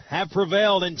Rebels have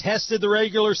prevailed and tested the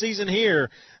regular season here.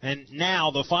 And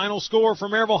now the final score for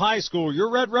Maryville High School.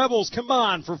 Your Red Rebels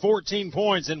combined for 14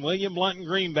 points, and William Blount and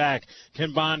Greenback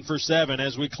combined for 7.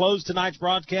 As we close tonight's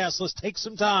broadcast, let's take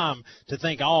some time to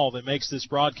thank all that makes this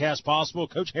broadcast possible.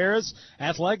 Coach Harris,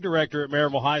 athletic director at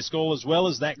Maryville High School, as well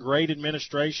as that great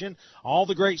administration, all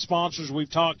the great sponsors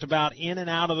we've talked about in and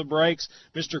out of the breaks,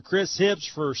 Mr. Chris Hips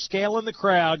for scaling the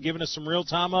crowd, giving us some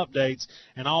real-time updates,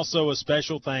 and also a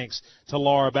special thanks to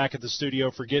Laura back at the studio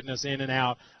for getting us in and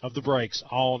out of the breaks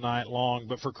all night long.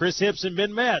 But for Chris Hips and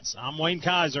Ben Metz, I'm Wayne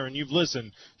Kiser, and you've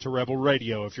listened to Rebel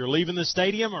Radio. If you're leaving the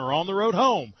stadium or on the road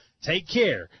home, take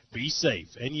care, be safe,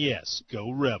 and yes,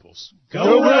 go Rebels.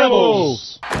 Go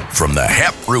Rebels! From the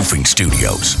HEP Roofing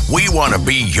Studios, we want to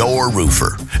be your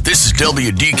roofer. This is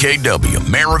WDKW,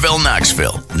 Maryville,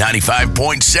 Knoxville,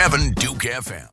 95.7 Duke FM.